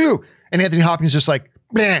 And Anthony Hopkins just like,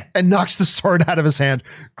 meh, and knocks the sword out of his hand.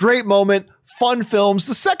 Great moment, fun films.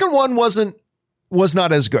 The second one was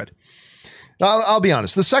not as good. I'll be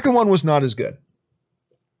honest. The second one was not as good.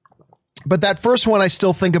 But that first one I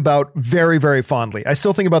still think about very, very fondly. I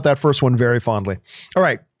still think about that first one very fondly. All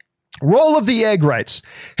right. Roll of the Egg writes,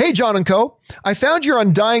 "Hey, John and Co. I found your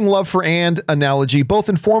undying love for Anne analogy both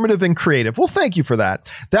informative and creative. Well, thank you for that.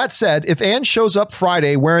 That said, if Anne shows up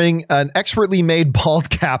Friday wearing an expertly made bald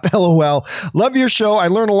cap, LOL. Love your show. I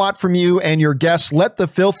learn a lot from you and your guests. Let the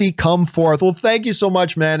filthy come forth." Well, thank you so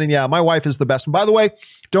much, man. And yeah, my wife is the best. And by the way,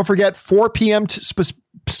 don't forget 4 p.m.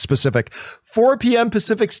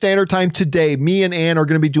 Pacific Standard Time today. Me and Anne are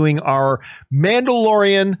going to be doing our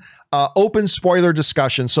Mandalorian open spoiler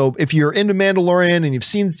discussion. So if you're into Mandalorian and you've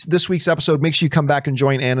seen this week's episode, make sure you come back and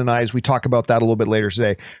join Anne and I as we talk about that a little bit later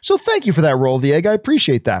today. So thank you for that roll of the egg. I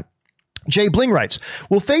appreciate that. Jay Bling writes,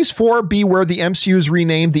 "Will Phase 4 be where the MCU is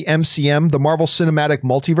renamed the MCM, the Marvel Cinematic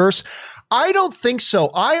Multiverse?" I don't think so.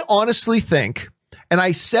 I honestly think, and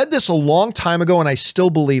I said this a long time ago and I still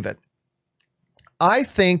believe it, I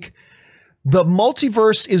think the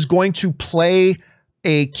multiverse is going to play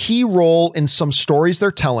a key role in some stories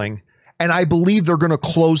they're telling, and I believe they're going to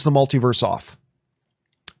close the multiverse off.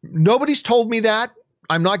 Nobody's told me that.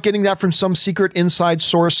 I'm not getting that from some secret inside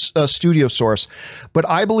source, studio source, but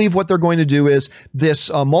I believe what they're going to do is this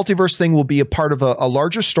multiverse thing will be a part of a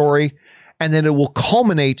larger story, and then it will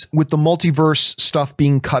culminate with the multiverse stuff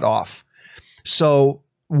being cut off. So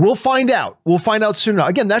we'll find out. We'll find out soon.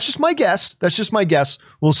 Again, that's just my guess.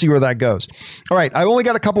 We'll see where that goes. All right. I've only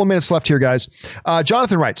got a couple of minutes left here, guys.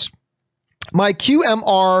 Jonathan writes, "My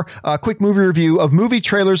QMR quick movie review of Movie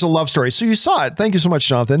Trailers, A Love Story." So you saw it. Thank you so much,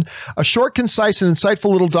 Jonathan. "A short, concise, and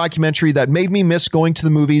insightful little documentary that made me miss going to the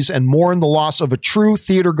movies and mourn the loss of a true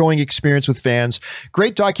theater-going experience with fans.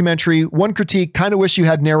 Great documentary. One critique, kind of wish you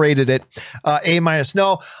had narrated it. A-.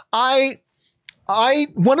 No,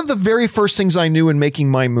 one of the very first things I knew in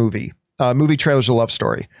making my movie, Movie Trailers, A Love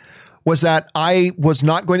Story, was that I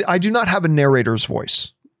do not have a narrator's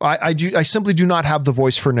voice. I simply do not have the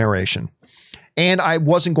voice for narration. And I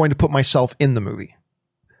wasn't going to put myself in the movie.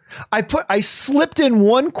 I slipped in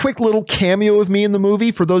one quick little cameo of me in the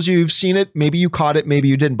movie. For those of you who've seen it, maybe you caught it, maybe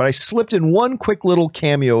you didn't, but I slipped in one quick little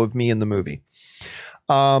cameo of me in the movie.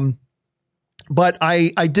 But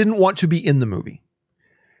I didn't want to be in the movie.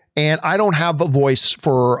 And I don't have a voice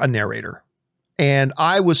for a narrator. And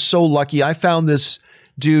I was so lucky. I found this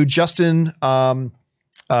dude, Justin. Why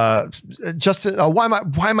am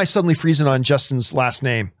I suddenly freezing on Justin's last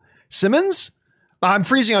name? Simmons? I'm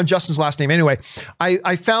freezing on Justin's last name. Anyway,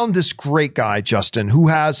 I found this great guy, Justin, who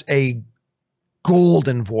has a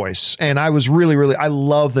golden voice. And I was really, I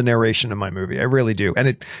love the narration in my movie. I really do. And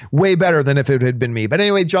it way better than if it had been me. But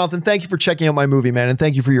anyway, Jonathan, thank you for checking out my movie, man. And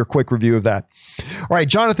thank you for your quick review of that. All right.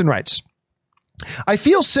 Jonathan writes, "I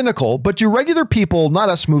feel cynical, but do regular people, not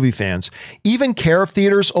us movie fans, even care if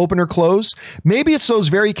theaters open or close? Maybe it's those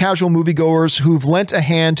very casual moviegoers who've lent a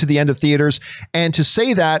hand to the end of theaters. And to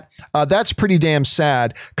say that, that's pretty damn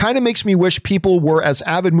sad. Kind of makes me wish people were as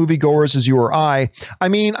avid moviegoers as you or I. I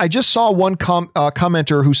mean, I just saw one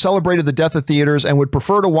commenter who celebrated the death of theaters and would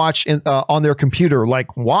prefer to watch on their computer.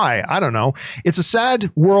 Like, why? I don't know. It's a sad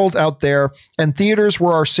world out there, and theaters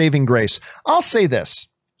were our saving grace." I'll say this.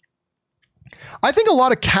 I think a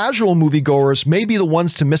lot of casual moviegoers may be the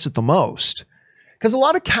ones to miss it the most, because a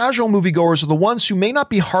lot of casual moviegoers are the ones who may not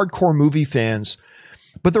be hardcore movie fans,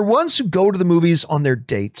 but they're ones who go to the movies on their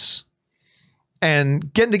dates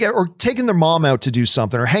and getting together or taking their mom out to do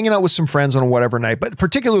something or hanging out with some friends on a whatever night, but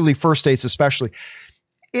particularly first dates, especially.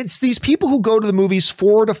 It's these people who go to the movies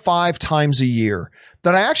 4 to 5 times a year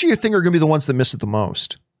that I actually think are going to be the ones that miss it the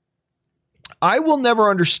most. I will never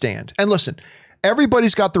understand. And listen,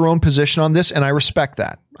 everybody's got their own position on this, and I respect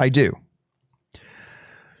that. I do.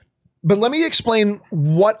 But let me explain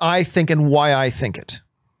what I think and why I think it.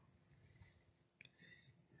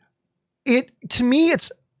 To me,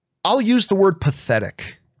 I'll use the word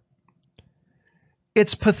pathetic.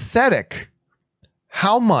 It's pathetic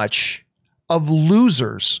how much of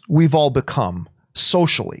losers we've all become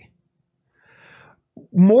socially.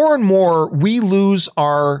 More and more, we lose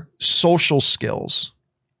our social skills.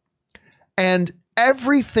 And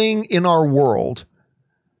everything in our world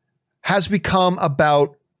has become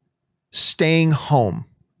about staying home.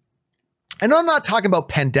 And I'm not talking about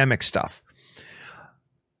pandemic stuff.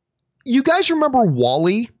 You guys remember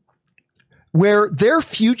WALL-E, where their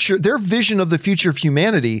vision of the future of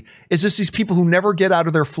humanity is just these people who never get out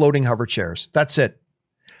of their floating hover chairs. That's it.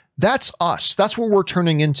 That's us. That's what we're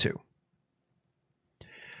turning into.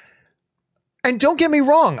 And don't get me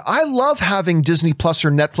wrong, I love having Disney Plus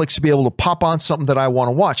or Netflix to be able to pop on something that I want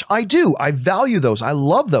to watch. I do. I value those. I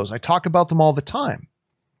love those. I talk about them all the time.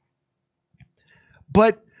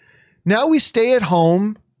 But now we stay at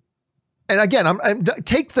home. And again,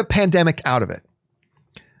 take the pandemic out of it.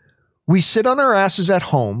 We sit on our asses at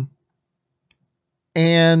home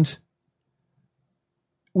and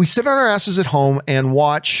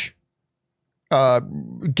watch,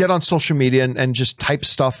 get on social media and just type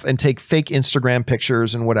stuff and take fake Instagram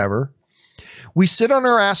pictures and whatever. We sit on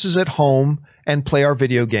our asses at home and play our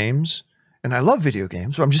video games. And I love video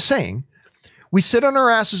games, but I'm just saying. We sit on our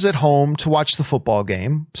asses at home to watch the football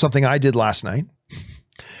game, something I did last night.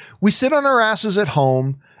 We sit on our asses at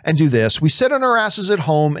home and do this. We sit on our asses at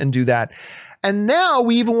home and do that. And now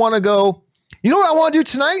we even want to go, you know what I want to do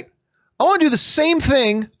tonight? I want to do the same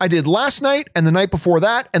thing I did last night and the night before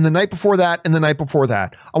that and the night before that and the night before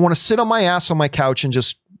that. I want to sit on my ass on my couch and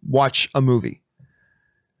just watch a movie.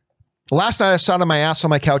 Last night I sat on my ass on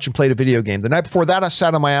my couch and played a video game. The night before that I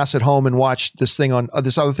sat on my ass at home and watched this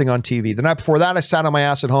other thing on TV. The night before that I sat on my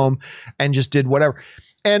ass at home and just did whatever.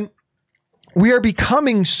 And we are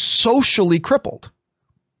becoming socially crippled.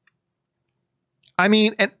 I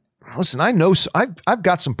mean, and listen, I know I've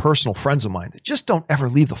got some personal friends of mine that just don't ever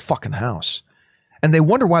leave the fucking house, and they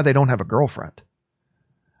wonder why they don't have a girlfriend.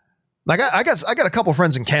 Like I got a couple of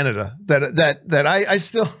friends in Canada that I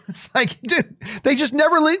still, it's like, dude, they just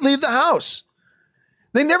never leave the house.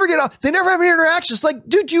 They never get out. They never have any interactions. It's like,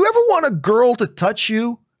 dude, do you ever want a girl to touch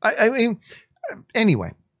you? I mean,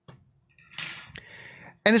 anyway.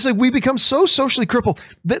 And it's like we become so socially crippled.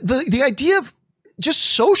 The idea of just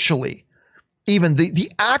socially, even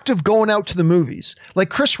the act of going out to the movies, like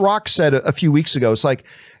Chris Rock said a few weeks ago, it's like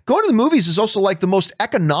going to the movies is also like the most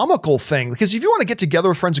economical thing, because if you want to get together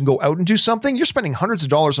with friends and go out and do something, you're spending hundreds of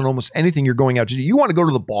dollars on almost anything you're going out to do. You want to go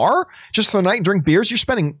to the bar just for the night and drink beers, you're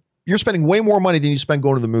spending way more money than you spend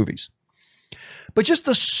going to the movies. But just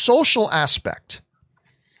the social aspect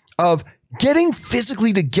of getting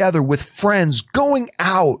physically together with friends, going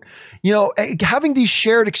out, having these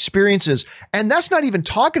shared experiences. And that's not even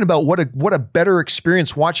talking about what a better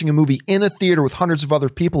experience watching a movie in a theater with hundreds of other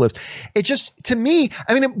people is. It just, to me,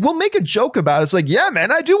 I mean, we'll make a joke about it. It's like, yeah,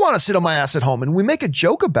 man, I do want to sit on my ass at home. And we make a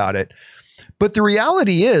joke about it. But the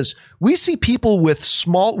reality is we see people with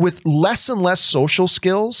less and less social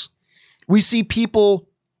skills. We see people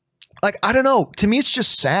like, I don't know, to me, it's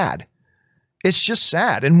just sad. It's just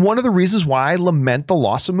sad. And one of the reasons why I lament the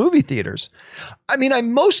loss of movie theaters. I mean, I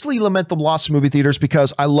mostly lament the loss of movie theaters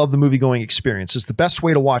because I love the movie going experience. It's the best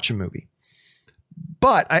way to watch a movie.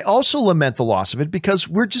 But I also lament the loss of it because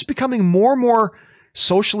we're just becoming more and more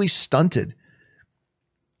socially stunted.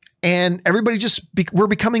 And everybody we're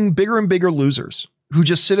becoming bigger and bigger losers who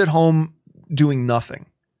just sit at home doing nothing.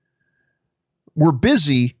 We're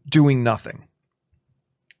busy doing nothing.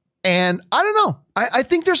 And I don't know. I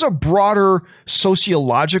think there's a broader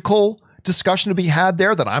sociological discussion to be had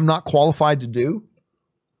there that I'm not qualified to do.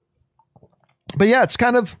 But yeah, it's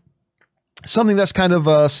kind of something that's kind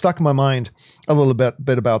of stuck in my mind a little bit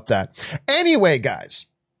about that. Anyway, guys,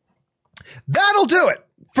 that'll do it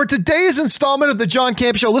for today's installment of the John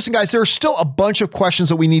Campea Show. Listen, guys, there are still a bunch of questions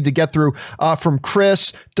that we need to get through from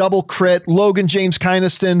Chris, Double Crit, Logan James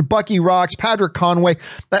Kynaston, Bucky Rocks, Patrick Conway,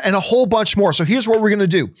 and a whole bunch more. So here's what we're going to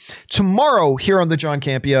do. Tomorrow here on the John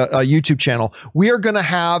Campea YouTube channel, we are going to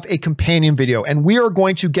have a companion video, and we are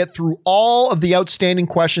going to get through all of the outstanding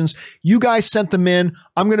questions. You guys sent them in.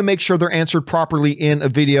 I'm going to make sure they're answered properly in a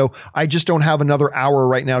video. I just don't have another hour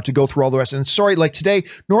right now to go through all the rest. And sorry, like today,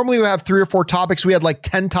 normally we have 3 or 4 topics. We had like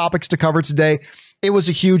 10 topics to cover today. It was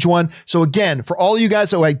a huge one. So again, for all you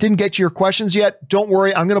guys that I didn't get to your questions yet, don't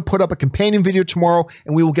worry. I'm going to put up a companion video tomorrow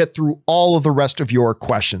and we will get through all of the rest of your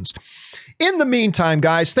questions. In the meantime,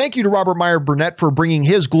 guys, thank you to Robert Meyer Burnett for bringing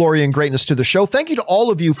his glory and greatness to the show. Thank you to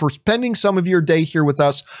all of you for spending some of your day here with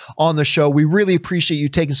us on the show. We really appreciate you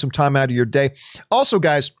taking some time out of your day. Also,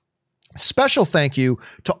 guys, Special thank you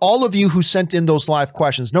to all of you who sent in those live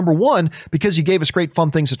questions. Number one, because you gave us great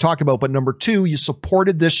fun things to talk about. But number two, you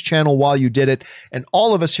supported this channel while you did it. And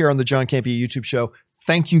all of us here on the John Campea YouTube show,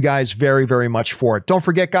 thank you guys very, very much for it. Don't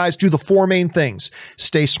forget, guys, do the 4 main things.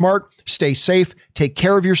 Stay smart, stay safe, take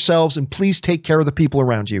care of yourselves, and please take care of the people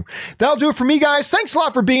around you. That'll do it for me, guys. Thanks a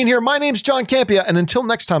lot for being here. My name's John Campea. And until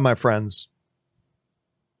next time, my friends,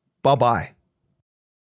 bye-bye.